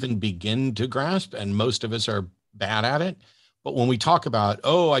to even begin to grasp, and most of us are bad at it. But when we talk about,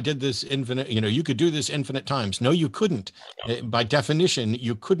 oh, I did this infinite, you could do this infinite times. No, you couldn't. By definition,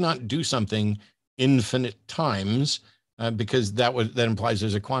 you could not do something infinite times because that implies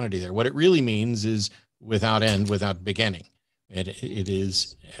there's a quantity there. What it really means is without end, without beginning. It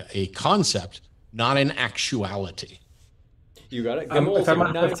is a concept, not an actuality. You got it. If I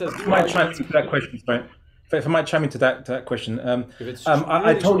might chime into that question, sorry. If I might chime into that question,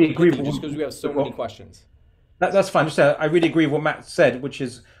 I totally agree. Just because we have so many questions. That's fine. Just I really agree with what Matt said, which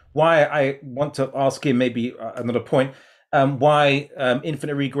is why I want to ask him maybe another point. Why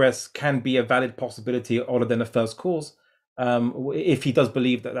infinite regress can be a valid possibility other than a first cause, if he does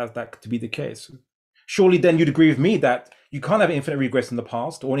believe that to be the case. Surely then you'd agree with me that you can't have infinite regress in the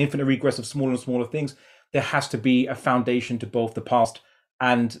past or an infinite regress of smaller and smaller things. There has to be a foundation to both the past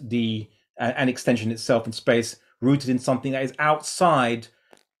and the extension itself in space, rooted in something that is outside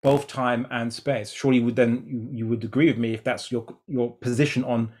both time and space. Surely you would agree with me if that's your position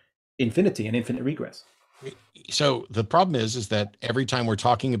on infinity and infinite regress. So the problem is that every time we're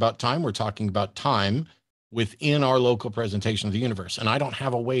talking about time within our local presentation of the universe, and I don't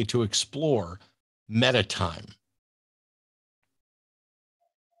have a way to explore meta time.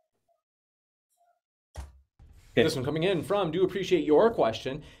 Okay. This one coming in from, do appreciate your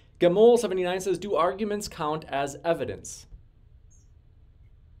question. Gamol79 says, do arguments count as evidence?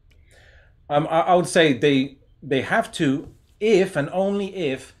 I would say they have to, if and only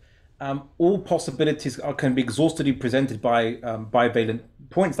if all possibilities can be exhaustively presented by bivalent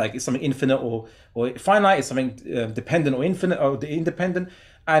points, like is something infinite or finite, is something dependent or infinite or independent,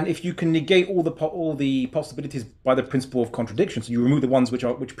 and if you can negate all the possibilities by the principle of contradiction, so you remove the ones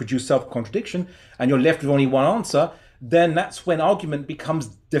which produce self-contradiction, and you're left with only one answer, then that's when argument becomes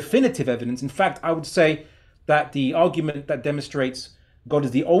definitive evidence. In fact, I would say that the argument that demonstrates God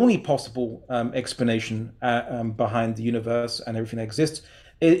is the only possible explanation behind the universe and everything that exists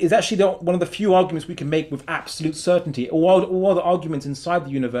is actually one of the few arguments we can make with absolute certainty. All other arguments inside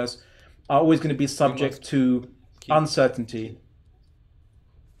the universe are always going to be subject to uncertainty.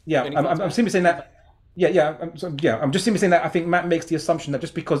 Yeah, I'm simply saying that. I'm just simply saying that I think Matt makes the assumption that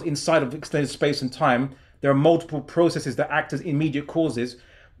just because inside of extended space and time there are multiple processes that act as immediate causes,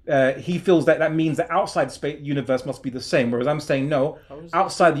 he feels that means that outside the space universe must be the same. Whereas I'm saying no,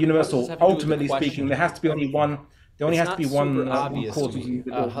 outside the universe, or ultimately speaking, there has to be only one. There only has to be one cause.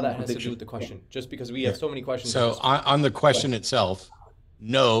 How that has to do with the question, just because we have so many questions. So on the question itself,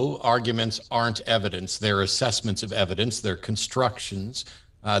 no, arguments aren't evidence. They're assessments of evidence. They're constructions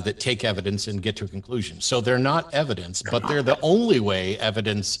that take evidence and get to a conclusion. So they're not evidence, but they're the only way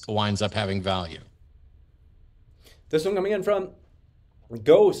evidence winds up having value. This one coming in from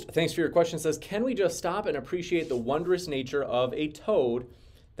Ghost, thanks for your question, says, can we just stop and appreciate the wondrous nature of a toad?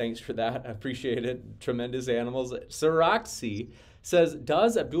 Thanks for that. I appreciate it. Tremendous animals. Saraxi says,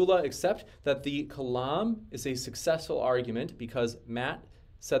 does Abdullah accept that the Kalam is a successful argument because Matt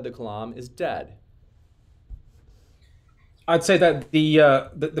said the Kalam is dead? I'd say that the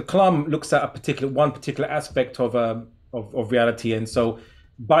Kalam looks at one particular aspect of reality, and so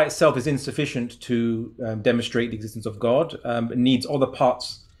by itself is insufficient to demonstrate the existence of God. It needs other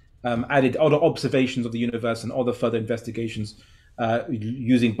parts added, other observations of the universe and other further investigations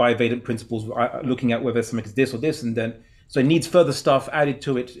using bivalent principles, looking at whether something is this or this, and then so it needs further stuff added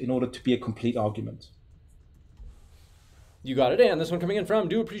to it in order to be a complete argument. You got it. And this one coming in from,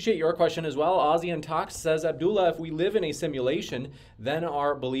 do appreciate your question as well. Ozzy and Tox says, Abdullah, if we live in a simulation, then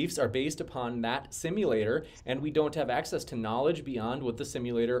our beliefs are based upon that simulator, and we don't have access to knowledge beyond what the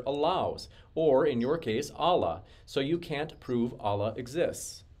simulator allows, or in your case, Allah. So you can't prove Allah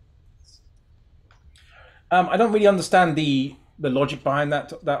exists. I don't really understand the logic behind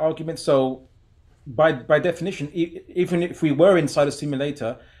that argument. So by definition, even if we were inside a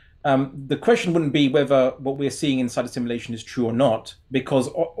simulator, the question wouldn't be whether what we're seeing inside a simulation is true or not, because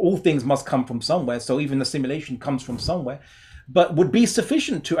all things must come from somewhere. So even the simulation comes from somewhere, but would be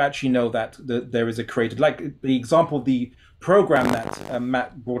sufficient to actually know that there is a creator. Like the example of the program that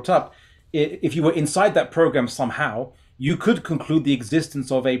Matt brought up, if you were inside that program somehow, you could conclude the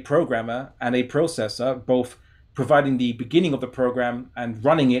existence of a programmer and a processor, both providing the beginning of the program and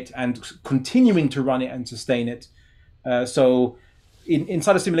running it and continuing to run it and sustain it. So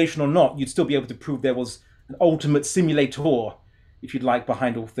inside a simulation or not, you'd still be able to prove there was an ultimate simulator, if you'd like,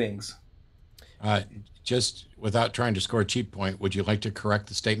 behind all things. Just without trying to score a cheap point, would you like to correct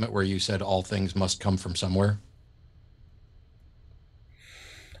the statement where you said all things must come from somewhere?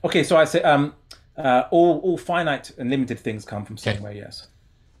 Okay, so I say all finite and limited things come from somewhere, yes.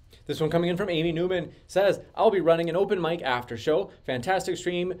 This one coming in from Amy Newman says, I'll be running an open mic after show. Fantastic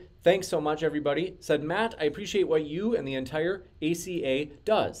stream. Thanks so much, everybody. Said, Matt, I appreciate what you and the entire ACA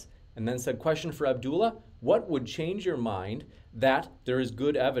does. And then said, question for Abdullah, what would change your mind that there is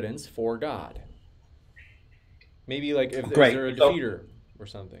good evidence for God? Maybe like if there a defeater or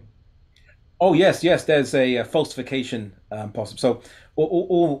something. Oh, yes, there's a falsification possible. So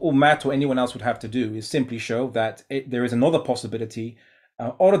all Matt or anyone else would have to do is simply show that there is another possibility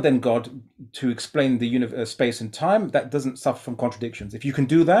other than God to explain the universe, space and time that doesn't suffer from contradictions. If you can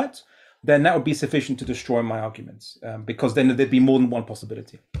do that, then that would be sufficient to destroy my arguments, because then there'd be more than one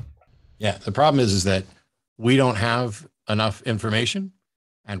possibility. Yeah, the problem is that we don't have enough information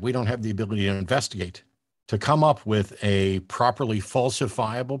and we don't have the ability to investigate to come up with a properly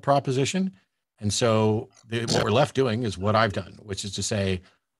falsifiable proposition. And so what we're left doing is what I've done, which is to say,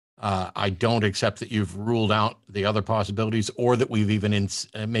 I don't accept that you've ruled out the other possibilities, or that we've even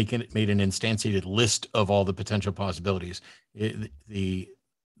made an instantiated list of all the potential possibilities. The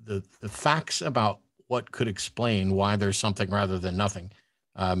facts about what could explain why there's something rather than nothing,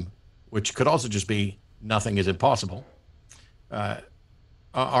 which could also just be nothing is impossible,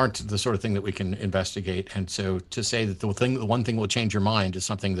 aren't the sort of thing that we can investigate. And so to say that the one thing will change your mind is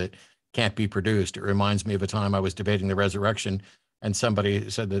something that can't be produced. It reminds me of a time I was debating the resurrection, and somebody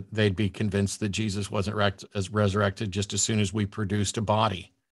said that they'd be convinced that Jesus wasn't resurrected just as soon as we produced a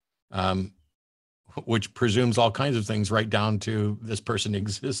body. which presumes all kinds of things right down to this person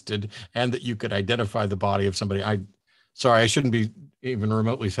existed and that you could identify the body of somebody. Sorry, I shouldn't be even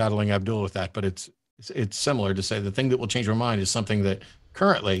remotely saddling Abdullah with that, but it's similar to say the thing that will change your mind is something that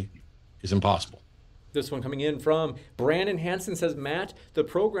currently is impossible. This one coming in from Brandon Hansen says, Matt, the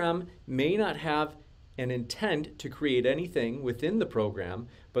program may not have an intent to create anything within the program,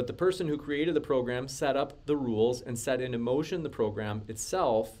 but the person who created the program set up the rules and set in motion the program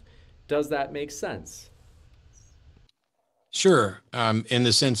itself. Does that make sense? Sure. In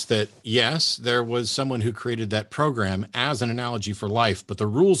the sense that, yes, there was someone who created that program as an analogy for life, but the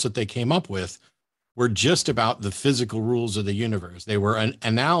rules that they came up with were just about the physical rules of the universe. They were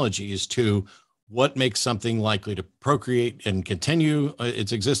analogies to what makes something likely to procreate and continue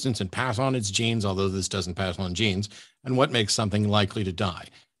its existence and pass on its genes, although this doesn't pass on genes, and what makes something likely to die.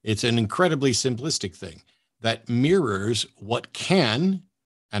 It's an incredibly simplistic thing that mirrors what can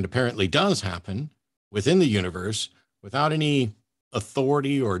and apparently does happen within the universe without any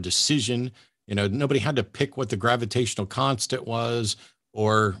authority or decision. Nobody had to pick what the gravitational constant was,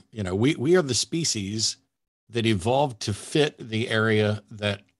 or, we are the species that evolved to fit the area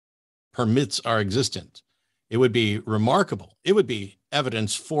that permits our existence. It would be remarkable. It would be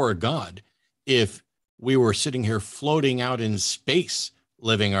evidence for a God if we were sitting here floating out in space,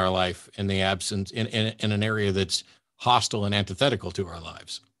 living our life in the absence in an area that's hostile and antithetical to our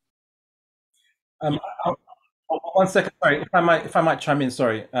lives. One second, sorry, if I might chime in,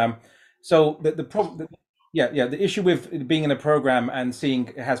 sorry. So the problem, the issue with it being in a program and seeing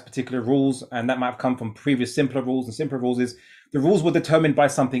it has particular rules, and that might have come from previous simpler rules and simpler rules, is the rules were determined by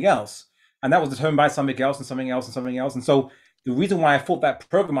something else, and that was determined by something else and something else and something else. And so the reason why I thought that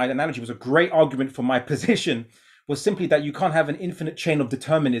programming analogy was a great argument for my position was simply that you can't have an infinite chain of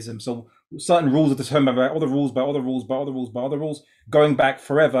determinism. So certain rules are determined by other rules, by other rules, by other rules, by other rules, going back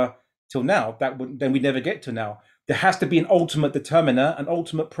forever till now. Then we never get to now. There has to be an ultimate determiner, an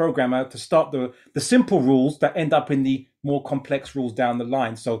ultimate programmer to start the simple rules that end up in the more complex rules down the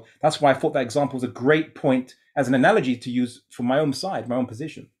line. So that's why I thought that example was a great point as an analogy to use from my own side, my own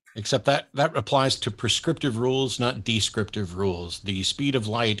position. Except that applies to prescriptive rules, not descriptive rules. The speed of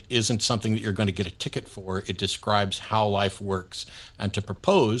light isn't something that you're going to get a ticket for. It describes how life works. And to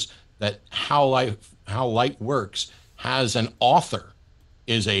propose that how light works has an author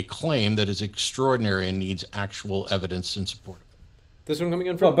is a claim that is extraordinary and needs actual evidence in support of it. This one coming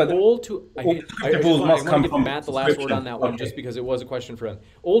in from Old Two. I want to give Matt the last word on that one, just because it was a question for him.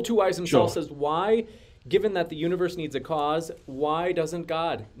 Old Two Eyes himself says, why, given that the universe needs a cause, why doesn't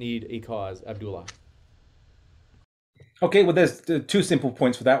God need a cause, Abdullah? Okay, well, there's two simple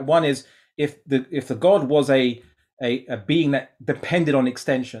points for that. One is if the God was a being that depended on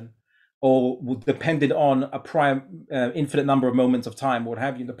extension, or depended on a prior infinite number of moments of time, or what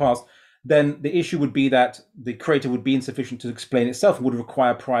have you in the past, then the issue would be that the creator would be insufficient to explain itself and would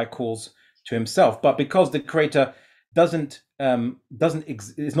require prior cause to himself. But because the creator is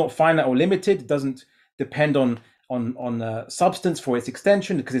not finite or limited, doesn't depend on substance for its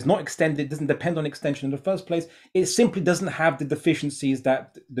extension, because it's not extended, it doesn't depend on extension in the first place. It simply doesn't have the deficiencies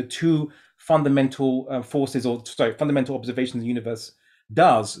that the two fundamental fundamental observations of the universe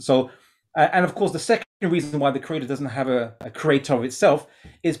does. So, and of course, the second reason why the creator doesn't have a creator of itself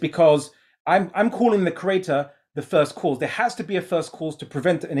is because I'm calling the creator the first cause. There has to be a first cause to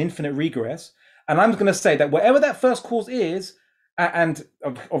prevent an infinite regress. And I'm going to say that whatever that first cause is, and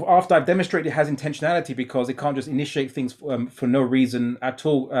after I've demonstrated it has intentionality, because it can't just initiate things for no reason at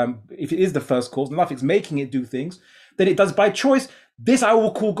all. If it is the first cause, and nothing's making it do things, then it does by choice. This I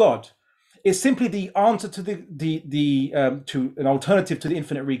will call God. It's simply the answer to to an alternative to the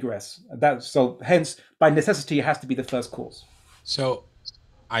infinite regress. Hence, by necessity, it has to be the first cause. So,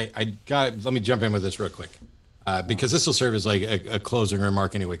 let me jump in with this real quick, because this will serve as like a closing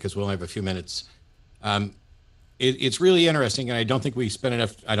remark anyway, because we'll have a few minutes. It's really interesting, and I don't think we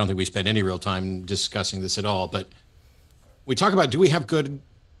spend any real time discussing this at all. But we talk about, do we have good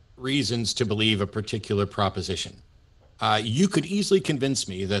reasons to believe a particular proposition? You could easily convince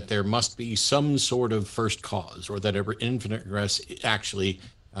me that there must be some sort of first cause, or that infinite regress actually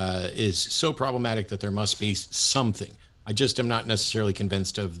is so problematic that there must be something. I just am not necessarily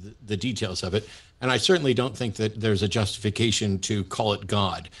convinced of the details of it. And I certainly don't think that there's a justification to call it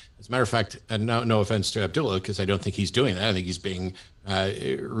God. As a matter of fact, and no offense to Abdullah, because I don't think he's doing that. I think he's being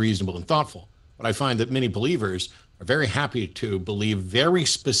reasonable and thoughtful. But I find that many believers are very happy to believe very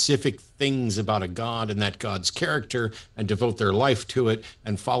specific things about a God and that God's character, and devote their life to it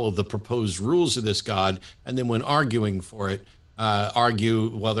and follow the proposed rules of this God. And then when arguing for it, argue,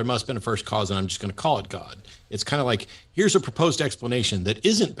 well, there must have been a first cause and I'm just going to call it God. It's kind of like, here's a proposed explanation that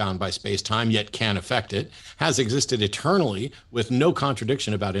isn't bound by space-time, yet can affect it, has existed eternally with no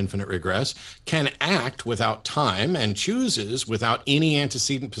contradiction about infinite regress, can act without time, and chooses without any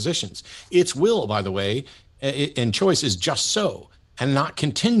antecedent positions. Its will, by the way, and choice is just so, and not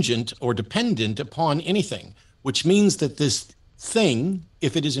contingent or dependent upon anything, which means that this thing,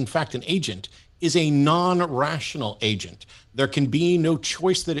 if it is in fact an agent, is a non-rational agent. There can be no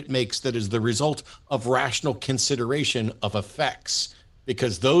choice that it makes that is the result of rational consideration of effects,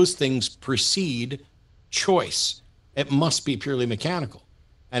 because those things precede choice. It must be purely mechanical.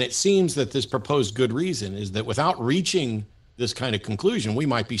 And it seems that this proposed good reason is that without reaching this kind of conclusion, we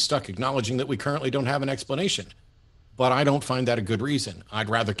might be stuck acknowledging that we currently don't have an explanation. But I don't find that a good reason. I'd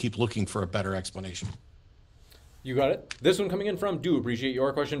rather keep looking for a better explanation. You got it. This one coming in from, do appreciate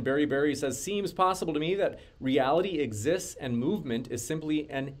your question. Barry says, seems possible to me that reality exists and movement is simply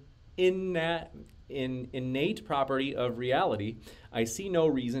an innate property of reality. I see no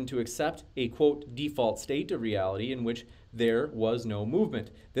reason to accept a, quote, default state of reality in which there was no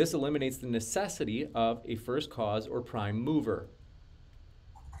movement. This eliminates the necessity of a first cause or prime mover.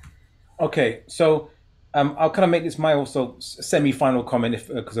 Okay, so I'll kind of make this my also semi-final comment,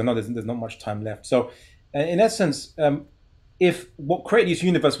 because I know there's not much time left. So in essence, if what created this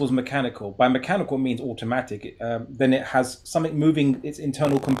universe was mechanical, by mechanical means automatic, then it has something moving its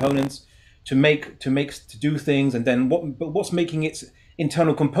internal components to do things, and then what's making its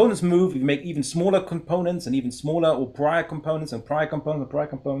internal components move? You make even smaller components, and even smaller or prior components, and prior components, and prior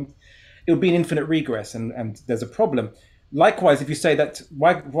components. It would be an infinite regress, and there's a problem. Likewise, if you say that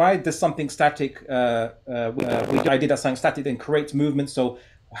why does something static, the idea that something static then creates movement, so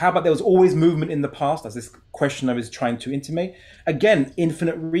how about there was always movement in the past, as this questioner is trying to intimate? Again,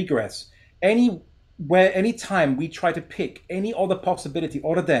 infinite regress. Any time we try to pick any other possibility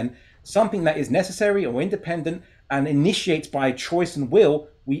other than something that is necessary or independent and initiates by choice and will,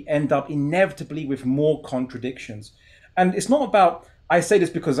 we end up inevitably with more contradictions. And it's not about, I say this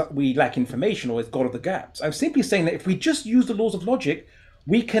because we lack information or it's God of the gaps. I'm simply saying that if we just use the laws of logic,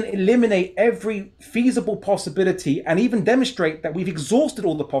 we can eliminate every feasible possibility and even demonstrate that we've exhausted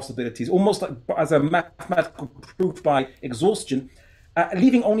all the possibilities, almost like as a mathematical proof by exhaustion,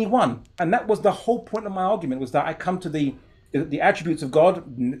 leaving only one. And that was the whole point of my argument, was that I come to the attributes of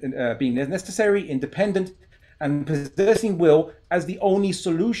God being necessary, independent, and possessing will as the only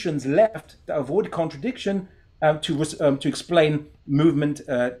solutions left that avoid contradiction to explain movement,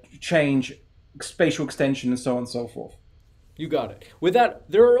 change, spatial extension, and so on and so forth. You got it. With that,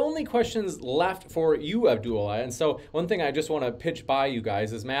 there are only questions left for you, Abdullah. And so one thing I just want to pitch by you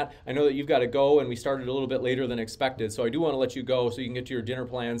guys is, Matt, I know that you've got to go and we started a little bit later than expected. So I do want to let you go so you can get to your dinner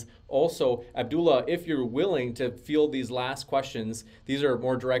plans. Also, Abdullah, if you're willing to field these last questions, these are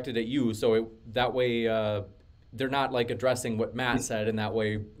more directed at you. So that way they're not like addressing what Matt said. And that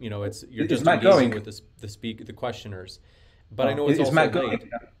way, you're just engaging with the questioners. But I know it's also Matt late.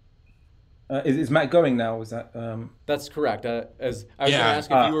 Is Matt going now? Is that? That's correct. As I was going to ask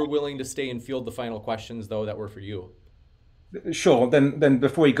if you were willing to stay and field the final questions, though, that were for you. Sure. Then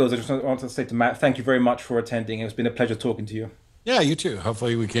before he goes, I just want to say to Matt, thank you very much for attending. It's been a pleasure talking to you. Yeah, you too.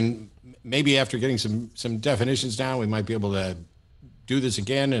 Hopefully we can, maybe after getting some definitions down, we might be able to do this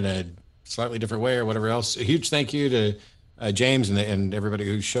again in a slightly different way or whatever else. A huge thank you to James and everybody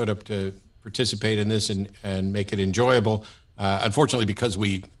who showed up to participate in this and make it enjoyable. Unfortunately, because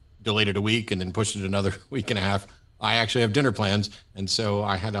we delayed it a week and then pushed it another week and a half, I actually have dinner plans. And so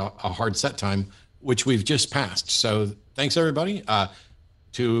I had a hard set time, which we've just passed. So thanks everybody.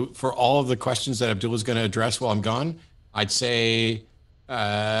 For all of the questions that Abdullah's going to address while I'm gone, I'd say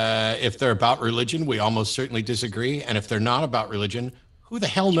if they're about religion, we almost certainly disagree. And if they're not about religion, who the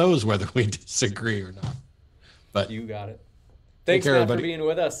hell knows whether we disagree or not. But you got it. Thanks, Matt, for being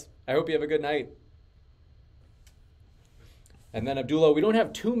with us. I hope you have a good night. And then Abdullah, we don't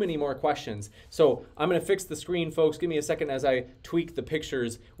have too many more questions. So I'm going to fix the screen, folks. Give me a second as I tweak the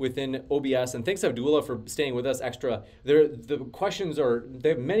pictures within OBS. And thanks, Abdullah, for staying with us extra. They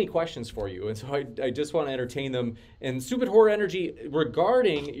have many questions for you. And so I just want to entertain them. And Stupid Horror Energy,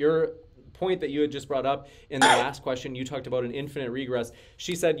 regarding your point that you had just brought up in the last question, you talked about an infinite regress.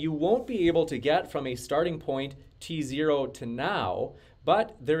 She said you won't be able to get from a starting point T0 to now,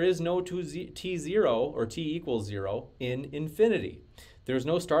 but there is no T0 or T equals 0 in infinity. There's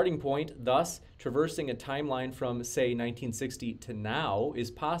no starting point, thus traversing a timeline from, say, 1960 to now is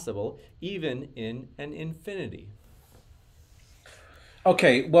possible, even in an infinity.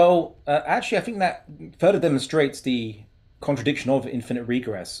 Okay, well, actually, I think that further demonstrates the contradiction of infinite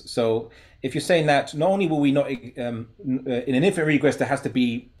regress. So if you're saying that not only will we not, in an infinite regress, there has to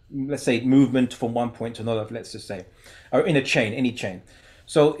be, let's say, movement from one point to another, let's just say, or in a chain, any chain.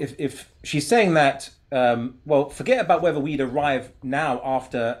 So if she's saying that, well, forget about whether we'd arrive now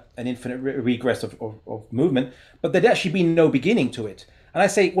after an infinite regress of movement, but there'd actually be no beginning to it. And I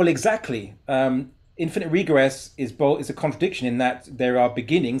say, well, exactly. Infinite regress is a contradiction in that there are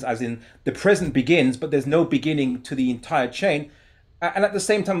beginnings, as in the present begins, but there's no beginning to the entire chain. And at the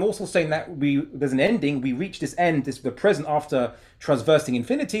same time, I'm also saying that there's an ending. We reach this end, the present, after traversing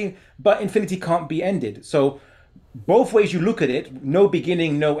infinity, but infinity can't be ended. So both ways you look at it, no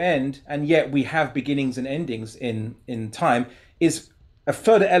beginning, no end, and yet we have beginnings and endings in time, is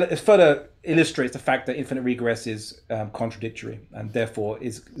further illustrates the fact that infinite regress is contradictory and therefore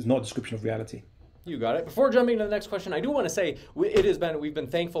is not a description of reality. You got it. Before jumping to the next question, I do want to say we've been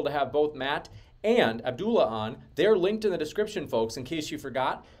thankful to have both Matt and Abdullah on. They're linked in the description, folks, in case you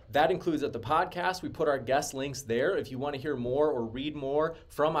forgot. That includes at the podcast. We put our guest links there. If you want to hear more or read more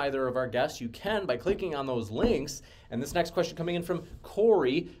from either of our guests, you can by clicking on those links. And this next question coming in from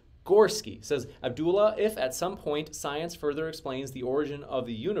Corey Gorski says, Abdullah, if at some point science further explains the origin of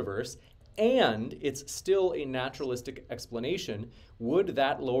the universe and it's still a naturalistic explanation, would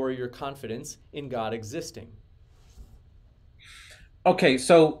that lower your confidence in God existing? Okay,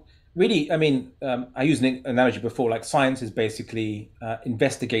 so really, I mean, I used an analogy before, like science is basically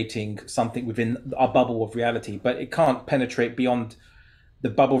investigating something within our bubble of reality, but it can't penetrate beyond the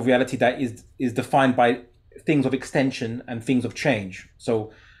bubble of reality that is defined by things of extension and things of change.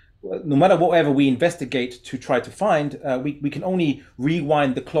 So no matter whatever we investigate to try to find, we can only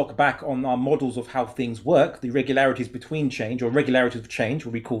rewind the clock back on our models of how things work, the irregularities between change, or regularities of change,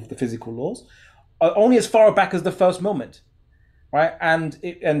 what we call the physical laws, only as far back as the first moment, right?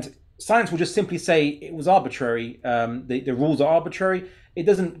 And science will just simply say it was arbitrary. The rules are arbitrary. It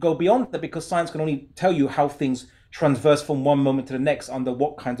doesn't go beyond that because science can only tell you how things transverse from one moment to the next under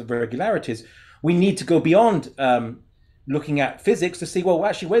what kinds of irregularities. We need to go beyond looking at physics to see, well,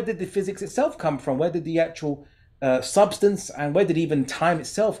 actually, where did the physics itself come from? Where did the actual substance and where did even time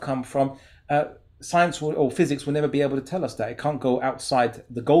itself come from? Science or physics will never be able to tell us that. It can't go outside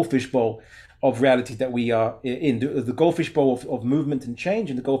the goldfish bowl of reality that we are in, the goldfish bowl of movement and change,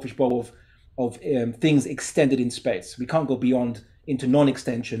 and the goldfish bowl of things extended in space. We can't go beyond into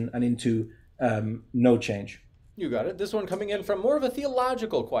non-extension and into no change. You got it. This one coming in from more of a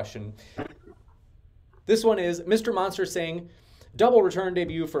theological question. This one is Mr. Monster saying, double return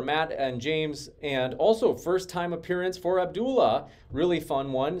debut for Matt and James, and also first time appearance for Abdullah. Really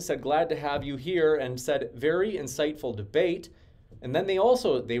fun one. Said, glad to have you here, and said, very insightful debate. And then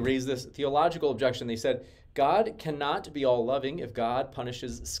they raised this theological objection. They said, God cannot be all loving if God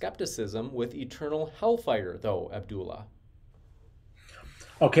punishes skepticism with eternal hellfire, though, Abdullah.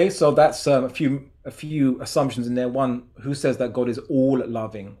 Okay, so that's a few assumptions in there. One, who says that God is all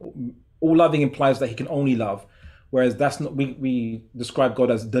loving? All loving implies that he can only love, whereas that's not. We describe God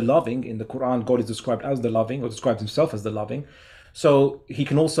as the loving. In the Quran, God is described as the loving, or describes himself as the loving. So he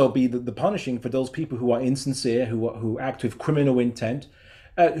can also be the punishing for those people who are insincere, who act with criminal intent,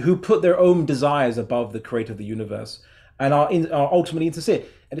 who put their own desires above the creator of the universe, and are ultimately insincere.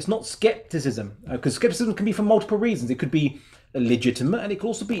 And it's not skepticism, because skepticism can be for multiple reasons. It could be legitimate, and it could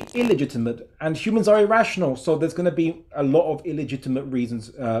also be illegitimate. And humans are irrational, so there's going to be a lot of illegitimate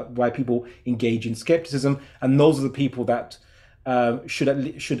reasons why people engage in skepticism, and those are the people that should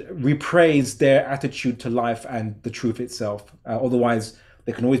repraise their attitude to life and the truth itself. Otherwise,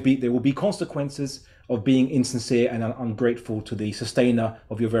 there will be consequences of being insincere and ungrateful to the sustainer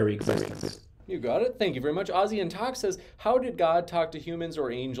of your very existence. You got it. Thank you very much. Ozzy and Talk says, how did God talk to humans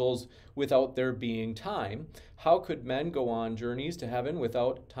or angels without there being time? How could men go on journeys to heaven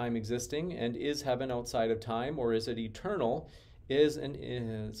without time existing? And is heaven outside of time, or is it eternal?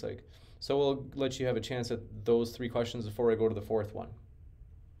 So we'll let you have a chance at those three questions before I go to the fourth one.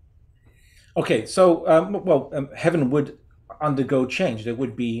 Okay, so heaven would undergo change. There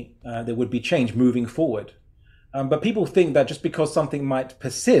would be change moving forward, but people think that just because something might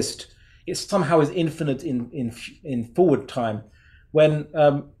persist, it somehow is infinite in forward time. When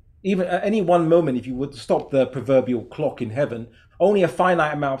even at any one moment, if you would stop the proverbial clock in heaven, only a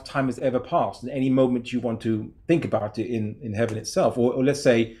finite amount of time has ever passed. And any moment you want to think about it in heaven itself, or let's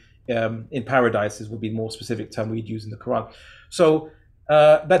say in paradise, this would be a more specific term we'd use in the Quran. So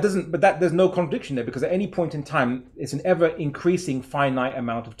there's no contradiction there, because at any point in time, it's an ever increasing finite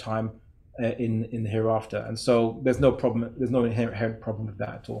amount of time in the hereafter. And so there's no problem. There's no inherent problem with that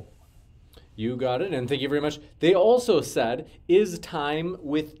at all. You got it, and thank you very much. They also said, is time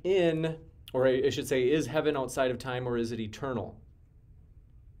within Or I should say, is heaven outside of time, or is it eternal?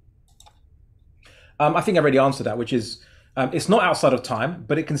 I think I already answered that, which is it's not outside of time,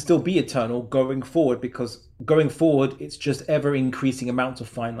 but it can still be eternal going forward, because going forward, it's just ever increasing amounts of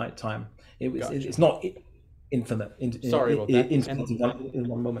finite time. Gotcha. It's not infinite. Sorry about that. Infinite in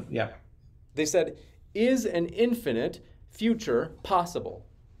one moment. Yeah. They said, is an infinite future possible?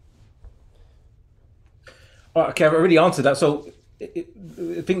 Okay, I've already answered that. So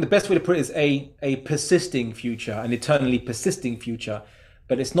I think the best way to put it is a persisting future, an eternally persisting future.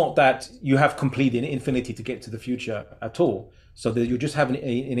 But it's not that you have completed infinity to get to the future at all. So that you just have an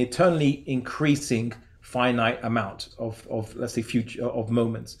eternally increasing finite amount of let's say future of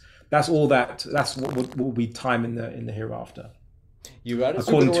moments. That's all that. That's what will be time in the hereafter. You got it.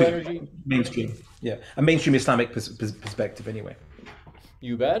 According to energy? Mainstream, yeah, a mainstream Islamic perspective, anyway.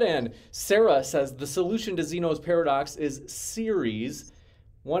 You bet. And Sarah says the solution to Zeno's paradox is series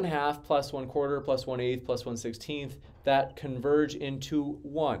 1/2 plus 1/4 plus 1/8 plus 1/16 that converge into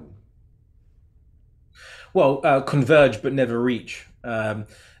one. Well, converge but never reach.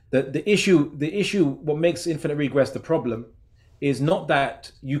 The issue, what makes infinite regress the problem, is not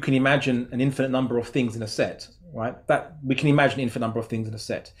that you can imagine an infinite number of things in a set, right? That we can imagine an infinite number of things in a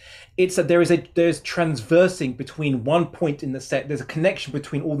set. It's that there's transversing between one point in the set. There's a connection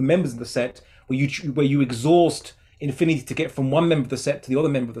between all the members of the set where you exhaust infinity to get from one member of the set to the other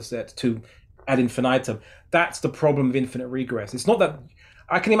member of the set to ad infinitum. That's the problem of infinite regress. It's not that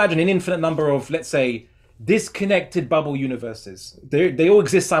I can imagine an infinite number of, let's say, disconnected bubble universes. They all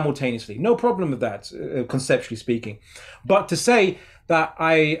exist simultaneously. No problem with that, conceptually speaking. But to say that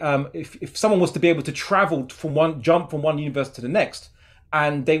if someone was to be able to travel jump from one universe to the next,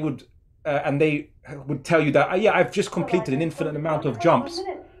 and they would tell you that, yeah, I've just completed an infinite amount of jumps,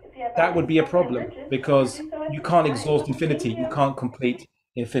 that would be a problem, because you can't exhaust infinity. You can't complete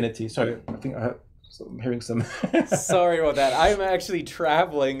infinity. Sorry, I think I'm hearing some. Sorry about that. I'm actually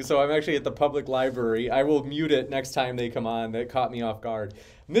traveling, so I'm actually at the public library. I will mute it next time they come on. That caught me off guard.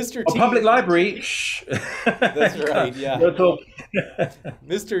 Mr. T. Public library. Shh. That's right. Yeah. No talk.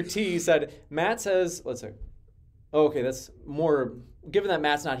 Mr. T said, Matt says, let's see. Oh, okay, that's more. Given that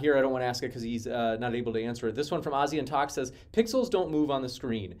Matt's not here, I don't want to ask it because he's not able to answer it. This one from Ozzy and Talk says, pixels don't move on the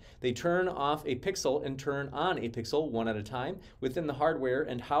screen. They turn off a pixel and turn on a pixel one at a time within the hardware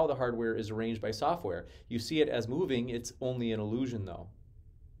and how the hardware is arranged by software. You see it as moving. It's only an illusion, though.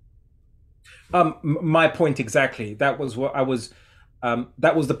 My point exactly. That was what I was.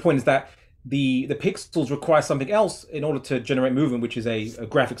 That was the point, is that the pixels require something else in order to generate movement, which is a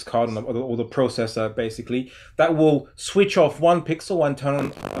graphics card or the processor, basically, that will switch off one pixel and turn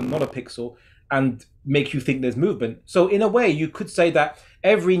on another pixel and make you think there's movement. So in a way, you could say that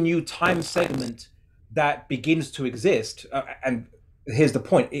every new time segment that begins to exist, and here's the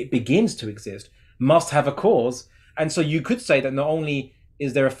point, it begins to exist, must have a cause. And so you could say that not only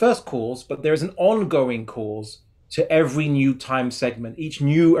is there a first cause, but there is an ongoing cause to every new time segment. Each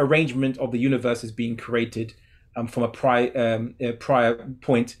new arrangement of the universe is being created from a prior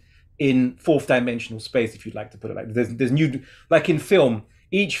point in fourth dimensional space, if you'd like to put it like that. There's new, like in film,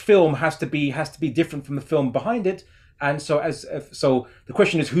 each film has to be different from the film behind it. And so so the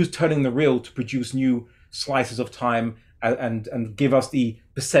question is, who's turning the reel to produce new slices of time and give us the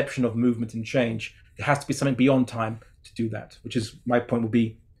perception of movement and change? It has to be something beyond time to do that, which is my point, will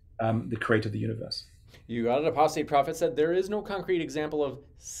be the creator of the universe. You got it. Apostate Prophet said there is no concrete example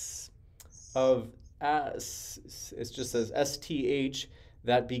of it just says STH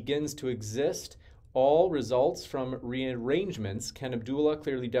that begins to exist. All results from rearrangements. Can Abdullah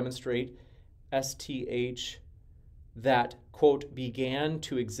clearly demonstrate STH that, quote, began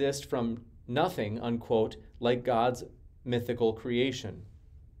to exist from nothing, unquote, like God's mythical creation?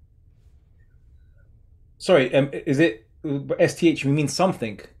 Sorry, is it STH? You mean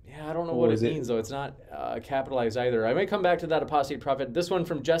something? Yeah, I don't know what it means, though. It's not capitalized either. I might come back to that, Apostate Prophet. This one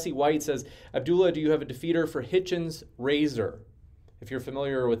from Jesse White says, Abdullah, do you have a defeater for Hitchens' razor? If you're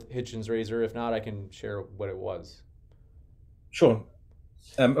familiar with Hitchens' razor, if not, I can share what it was. Sure.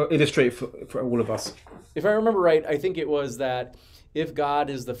 Illustrate for all of us. If I remember right, I think it was that if God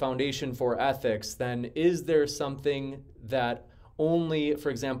is the foundation for ethics, then is there something that only, for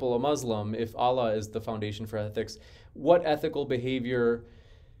example, a Muslim, if Allah is the foundation for ethics, what ethical behavior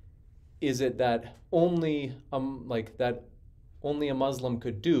is it that only only a Muslim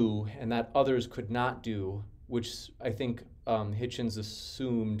could do and that others could not do? Which I think Hitchens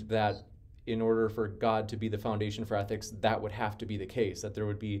assumed that in order for God to be the foundation for ethics, that would have to be the case, that there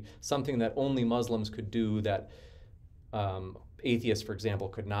would be something that only Muslims could do that atheists, for example,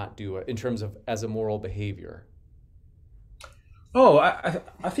 could not do in terms of as a moral behavior. Oh,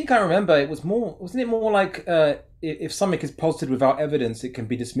 I think I remember. It was more, wasn't it more like if something is posited without evidence, it can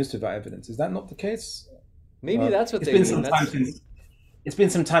be dismissed without evidence. Is that not the case? Maybe that's what It's they been mean. some time That's since it's been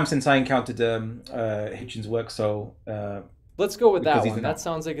some time since I encountered Hitchens' work, so Let's go with because that he's one. That now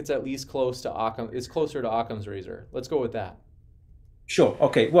sounds like it's at least close to Occam. It's closer to Occam's razor. Let's go with that. sure.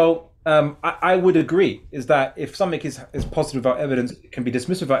 Okay. Well, I would agree is that if something is posited without evidence, it can be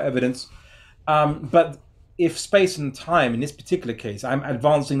dismissed without evidence. But if space and time, in this particular case, I'm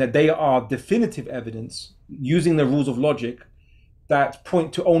advancing that they are definitive evidence using the rules of logic that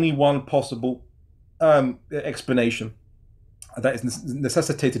point to only one possible explanation that is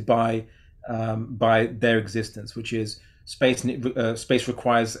necessitated by their existence, which is space. Space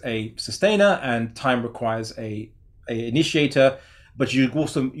requires a sustainer, and time requires a initiator. But you can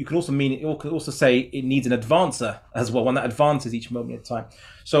also mean you can also say it needs an advancer as well, one that advances each moment in time.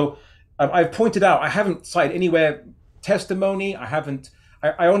 So I've pointed out I haven't cited anywhere testimony. I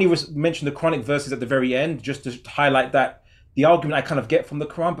only mentioned the Quranic verses at the very end just to highlight that the argument I kind of get from the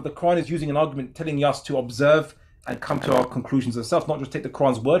Quran, but the Quran is using an argument telling us to observe and come to our conclusions ourselves, not just take the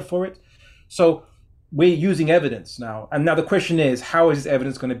Quran's word for it. So we're using evidence now. And now the question is, how is this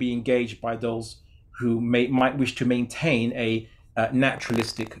evidence going to be engaged by those who might wish to maintain a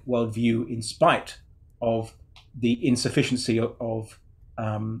naturalistic worldview in spite of the insufficiency of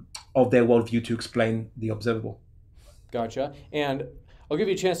their worldview to explain the observable? Gotcha. And I'll give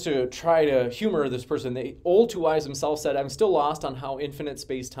you a chance to try to humor this person. The old two wise himself said, I'm still lost on how infinite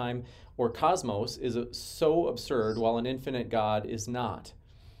space-time or cosmos is so absurd while an infinite God is not.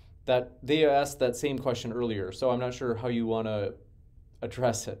 That they asked that same question earlier, so I'm not sure how you want to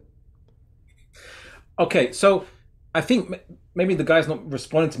address it. Okay, so I think maybe the guy's not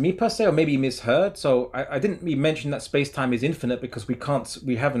responding to me per se, or maybe he misheard. So I didn't mention that space time is infinite because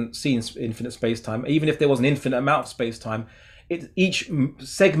we haven't seen infinite space time. Even if there was an infinite amount of space time, each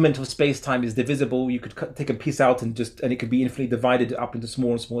segment of space time is divisible. You could take a piece out and it could be infinitely divided up into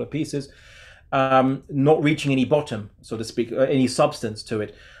smaller and smaller pieces, not reaching any bottom, so to speak, or any substance to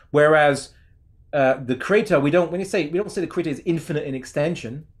it. Whereas the creator, we don't say the creator is infinite in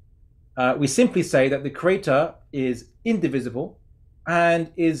extension. We simply say that the creator is indivisible and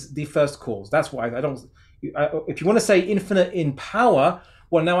is the first cause. That's why I don't. If you want to say infinite in power,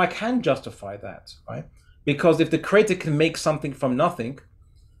 well, now I can justify that, right? Because if the creator can make something from nothing,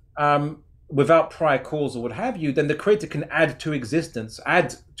 without prior cause or what have you, then the creator can add to existence,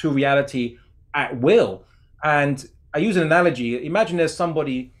 add to reality at will. And I use an analogy. Imagine there's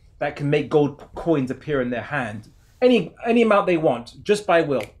somebody that can make gold coins appear in their hand, any amount they want, just by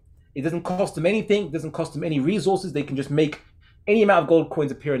will. It doesn't cost them anything. It doesn't cost them any resources. They can just make any amount of gold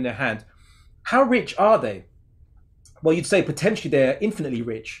coins appear in their hand. How rich are they? Well, you'd say potentially they're infinitely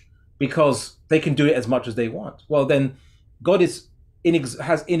rich because they can do it as much as they want. Well, then God has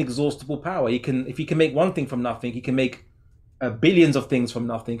inexhaustible power. If he can make one thing from nothing, he can make billions of things from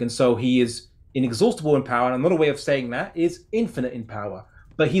nothing. And so he is inexhaustible in power. And another way of saying that is infinite in power.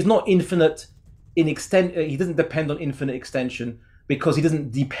 But he's not infinite in extent. He doesn't depend on infinite extension, because he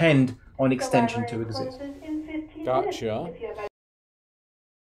doesn't depend on extension to exist. Gotcha.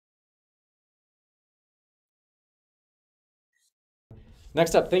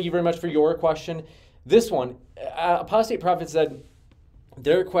 Next up, thank you very much for your question. This one, Apostate Prophet said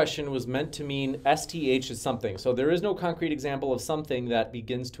their question was meant to mean STH is something. So there is no concrete example of something that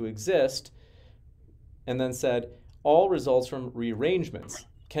begins to exist, and then said all results from rearrangements.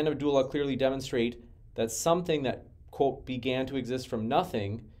 Can Abdullah clearly demonstrate that something that, quote, began to exist from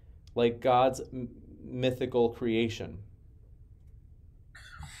nothing, like God's mythical creation?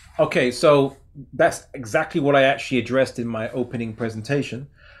 Okay, so that's exactly what I actually addressed in my opening presentation.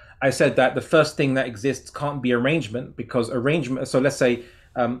 I said that the first thing that exists can't be arrangement, because arrangement, so let's say,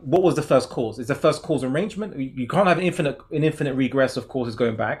 what was the first cause? Is the first cause arrangement? You can't have an infinite regress of causes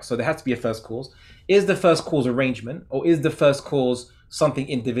going back, so there has to be a first cause. Is the first cause arrangement, or is the first cause something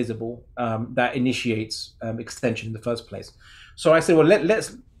indivisible that initiates extension in the first place? So I said, well,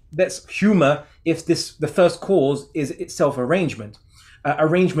 let's humor if the first cause is itself arrangement.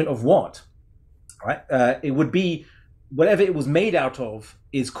 Arrangement of what? Right? It would be whatever it was made out of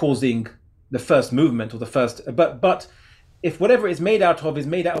is causing the first movement or the first. But if whatever it's made out of is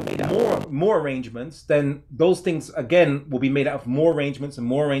made out of more arrangements, then those things again will be made out of more arrangements and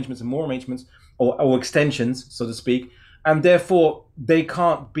more arrangements and more arrangements, or extensions, so to speak. And therefore, they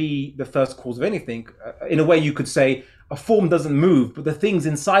can't be the first cause of anything. In a way, you could say a form doesn't move, but the things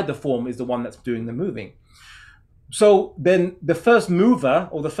inside the form is the one that's doing the moving. So then the first mover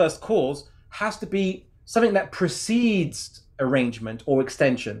or the first cause has to be something that precedes arrangement or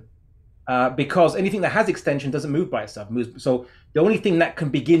extension. because anything that has extension doesn't move by itself. So the only thing that can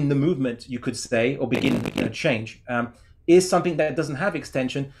begin the movement, you could say, or begin change, is something that doesn't have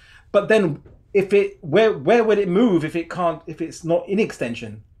extension. But then, where would it move if it's not in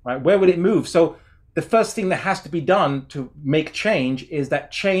extension, right? Where would it move? So the first thing that has to be done to make change is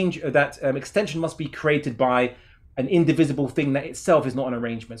that extension must be created by an indivisible thing that itself is not an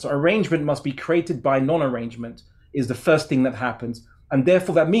arrangement. So arrangement must be created by non-arrangement is the first thing that happens. And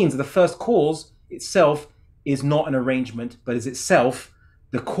therefore that means that the first cause itself is not an arrangement, but is itself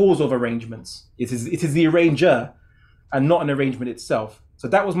the cause of arrangements. It is the arranger and not an arrangement itself. So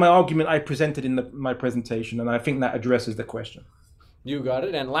that was my argument I presented in my presentation, and I think that addresses the question. You got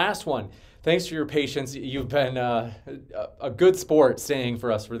it. And last one. Thanks for your patience. You've been a good sport staying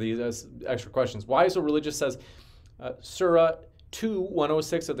for us for these extra questions. Why So Religious says, Surah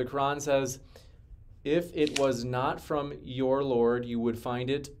 2:106 of the Quran says, if it was not from your Lord, you would find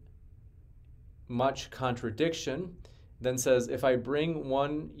it much contradiction. Then says, if I bring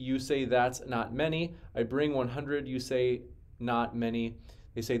one, you say that's not many. I bring 100, you say not many.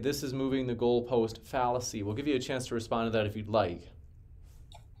 They say this is moving the goalpost fallacy. We'll give you a chance to respond to that if you'd like.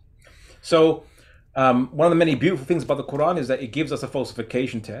 So one of the many beautiful things about the Quran is that it gives us a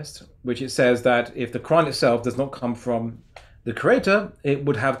falsification test, which it says that if the Quran itself does not come from the Creator, it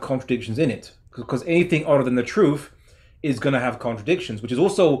would have contradictions in it. Because anything other than the truth is going to have contradictions, which is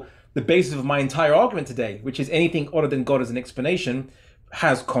also the basis of my entire argument today, which is anything other than God as an explanation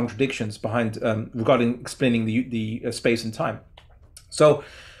has contradictions behind regarding explaining the space and time. So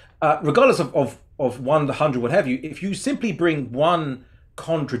regardless of 100, what have you, if you simply bring one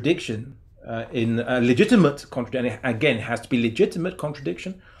contradiction in a legitimate contradiction, and again, it has to be legitimate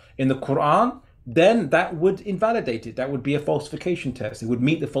contradiction in the Quran, then that would invalidate it. That would be a falsification test. It would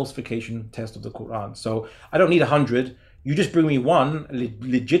meet the falsification test of the Quran. So I don't need 100. You just bring me one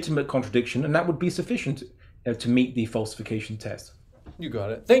legitimate contradiction, and that would be sufficient to meet the falsification test. You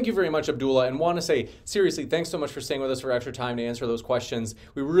got it. Thank you very much, Abdullah. And want to say, seriously, thanks so much for staying with us for extra time to answer those questions.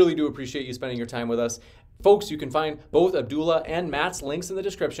 We really do appreciate you spending your time with us. Folks, you can find both Abdullah and Matt's links in the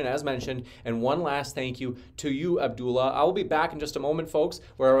description, as mentioned. And one last thank you to you, Abdullah. I will be back in just a moment, folks,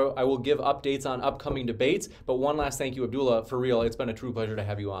 where I will give updates on upcoming debates. But one last thank you, Abdullah. For real, it's been a true pleasure to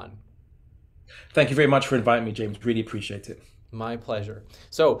have you on. Thank you very much for inviting me, James. Really appreciate it. My pleasure.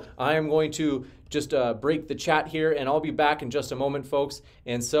 So I am going to just break the chat here, and I'll be back in just a moment, folks.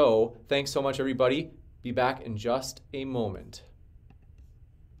 And so thanks so much, everybody. Be back in just a moment.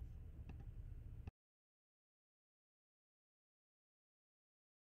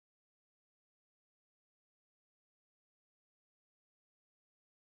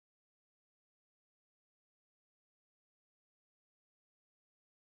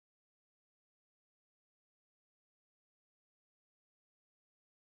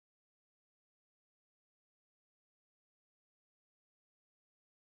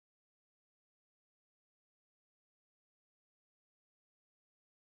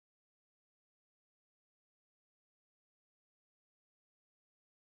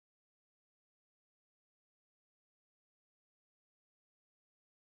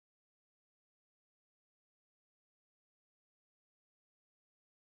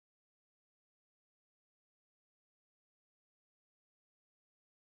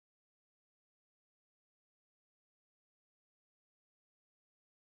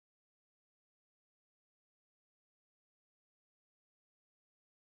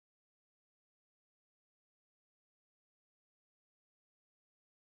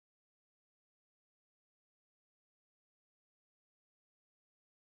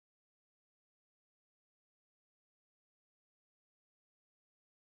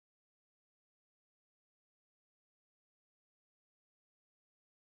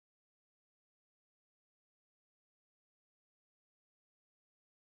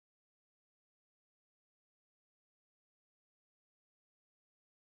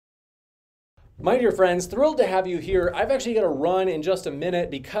 My dear friends, thrilled to have you here. I've actually got to run in just a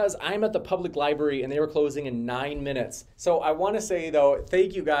minute because I'm at the public library and they were closing in 9 minutes. So I want to say, though,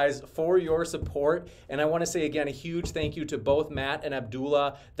 thank you guys for your support. And I want to say, again, a huge thank you to both Matt and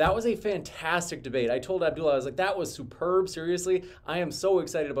Abdullah. That was a fantastic debate. I told Abdullah, I was like, that was superb. Seriously, I am so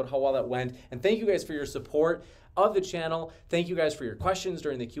excited about how well that went. And thank you guys for your support of the channel. Thank you guys for your questions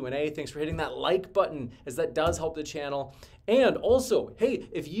during the Q&A. Thanks for hitting that like button, as that does help the channel. And also, hey,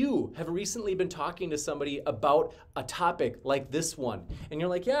 if you have recently been talking to somebody about a topic like this one, and you're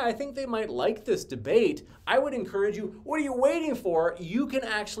like, yeah, I think they might like this debate, I would encourage you, what are you waiting for? You can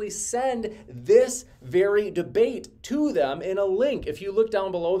actually send this very debate to them in a link. If you look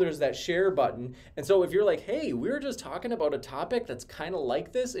down below, there's that share button. And so if you're like, hey, we're just talking about a topic that's kind of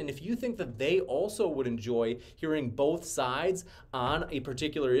like this, and if you think that they also would enjoy hearing both sides on a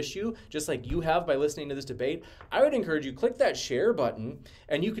particular issue, just like you have by listening to this debate, I would encourage you, click that share button,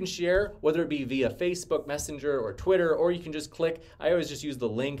 and you can share, whether it be via Facebook Messenger or Twitter, or you can just click, I always just use the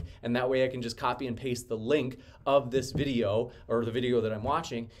link, and that way I can just copy and paste the link of this video, or the video that I'm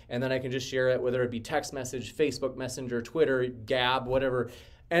watching, and then I can just share it, whether it be text message, Facebook Messenger, Twitter, Gab, whatever.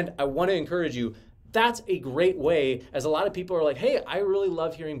 And I want to encourage you, that's a great way, as a lot of people are like, hey, I really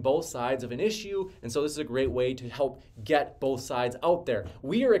love hearing both sides of an issue, and so this is a great way to help get both sides out there.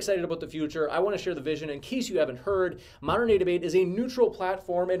 We are excited about the future. I want to share the vision. In case you haven't heard, Modern Day Debate is a neutral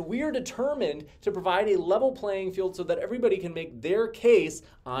platform, and we are determined to provide a level playing field so that everybody can make their case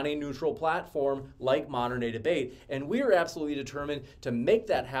on a neutral platform like Modern Day Debate. And we are absolutely determined to make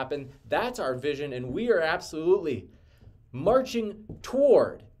that happen. That's our vision, and we are absolutely marching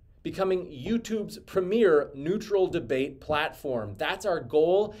toward becoming YouTube's premier neutral debate platform. That's our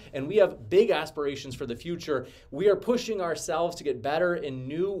goal, and we have big aspirations for the future. We are pushing ourselves to get better in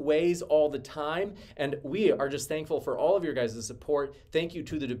new ways all the time, and we are just thankful for all of your guys' support. Thank you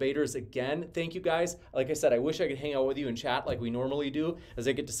to the debaters again. Thank you guys. Like I said, I wish I could hang out with you and chat like we normally do, as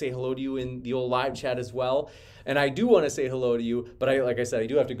I get to say hello to you in the old live chat as well. And I do want to say hello to you, but like I said, I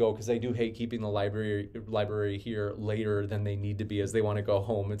do have to go because I do hate keeping the library here later than they need to be, as they want to go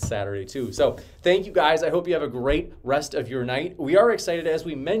home. It's Saturday too. So thank you guys. I hope you have a great rest of your night. We are excited, as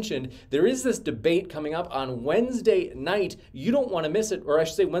we mentioned, there is this debate coming up on Wednesday night. You don't want to miss it, or I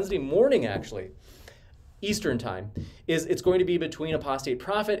should say Wednesday morning actually. Eastern time, it's going to be between apostate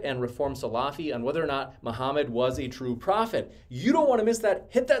prophet and Reform Salafi on whether or not Muhammad was a true prophet. You don't want to miss that.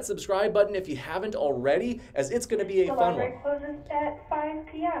 Hit that subscribe button if you haven't already, as it's going to be a fun one. The library closes at 5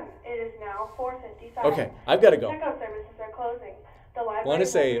 p.m. It is now 4:55. Okay, I've got to go. Checkout services are closing. The library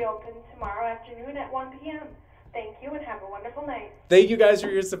will be open tomorrow afternoon at 1 p.m. Thank you and have a wonderful night. Thank you guys for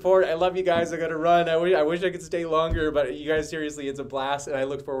your support. I love you guys. I got to run. I wish I could stay longer, but you guys, seriously, it's a blast, and I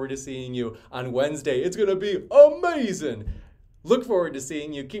look forward to seeing you on Wednesday. It's going to be amazing. Look forward to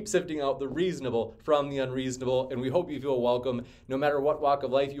seeing you. Keep sifting out the reasonable from the unreasonable, and we hope you feel welcome no matter what walk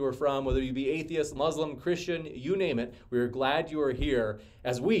of life you are from, whether you be atheist, Muslim, Christian, you name it. We are glad you are here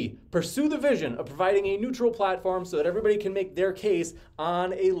as we pursue the vision of providing a neutral platform so that everybody can make their case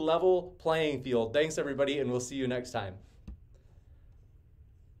on a level playing field. Thanks, everybody, and we'll see you next time.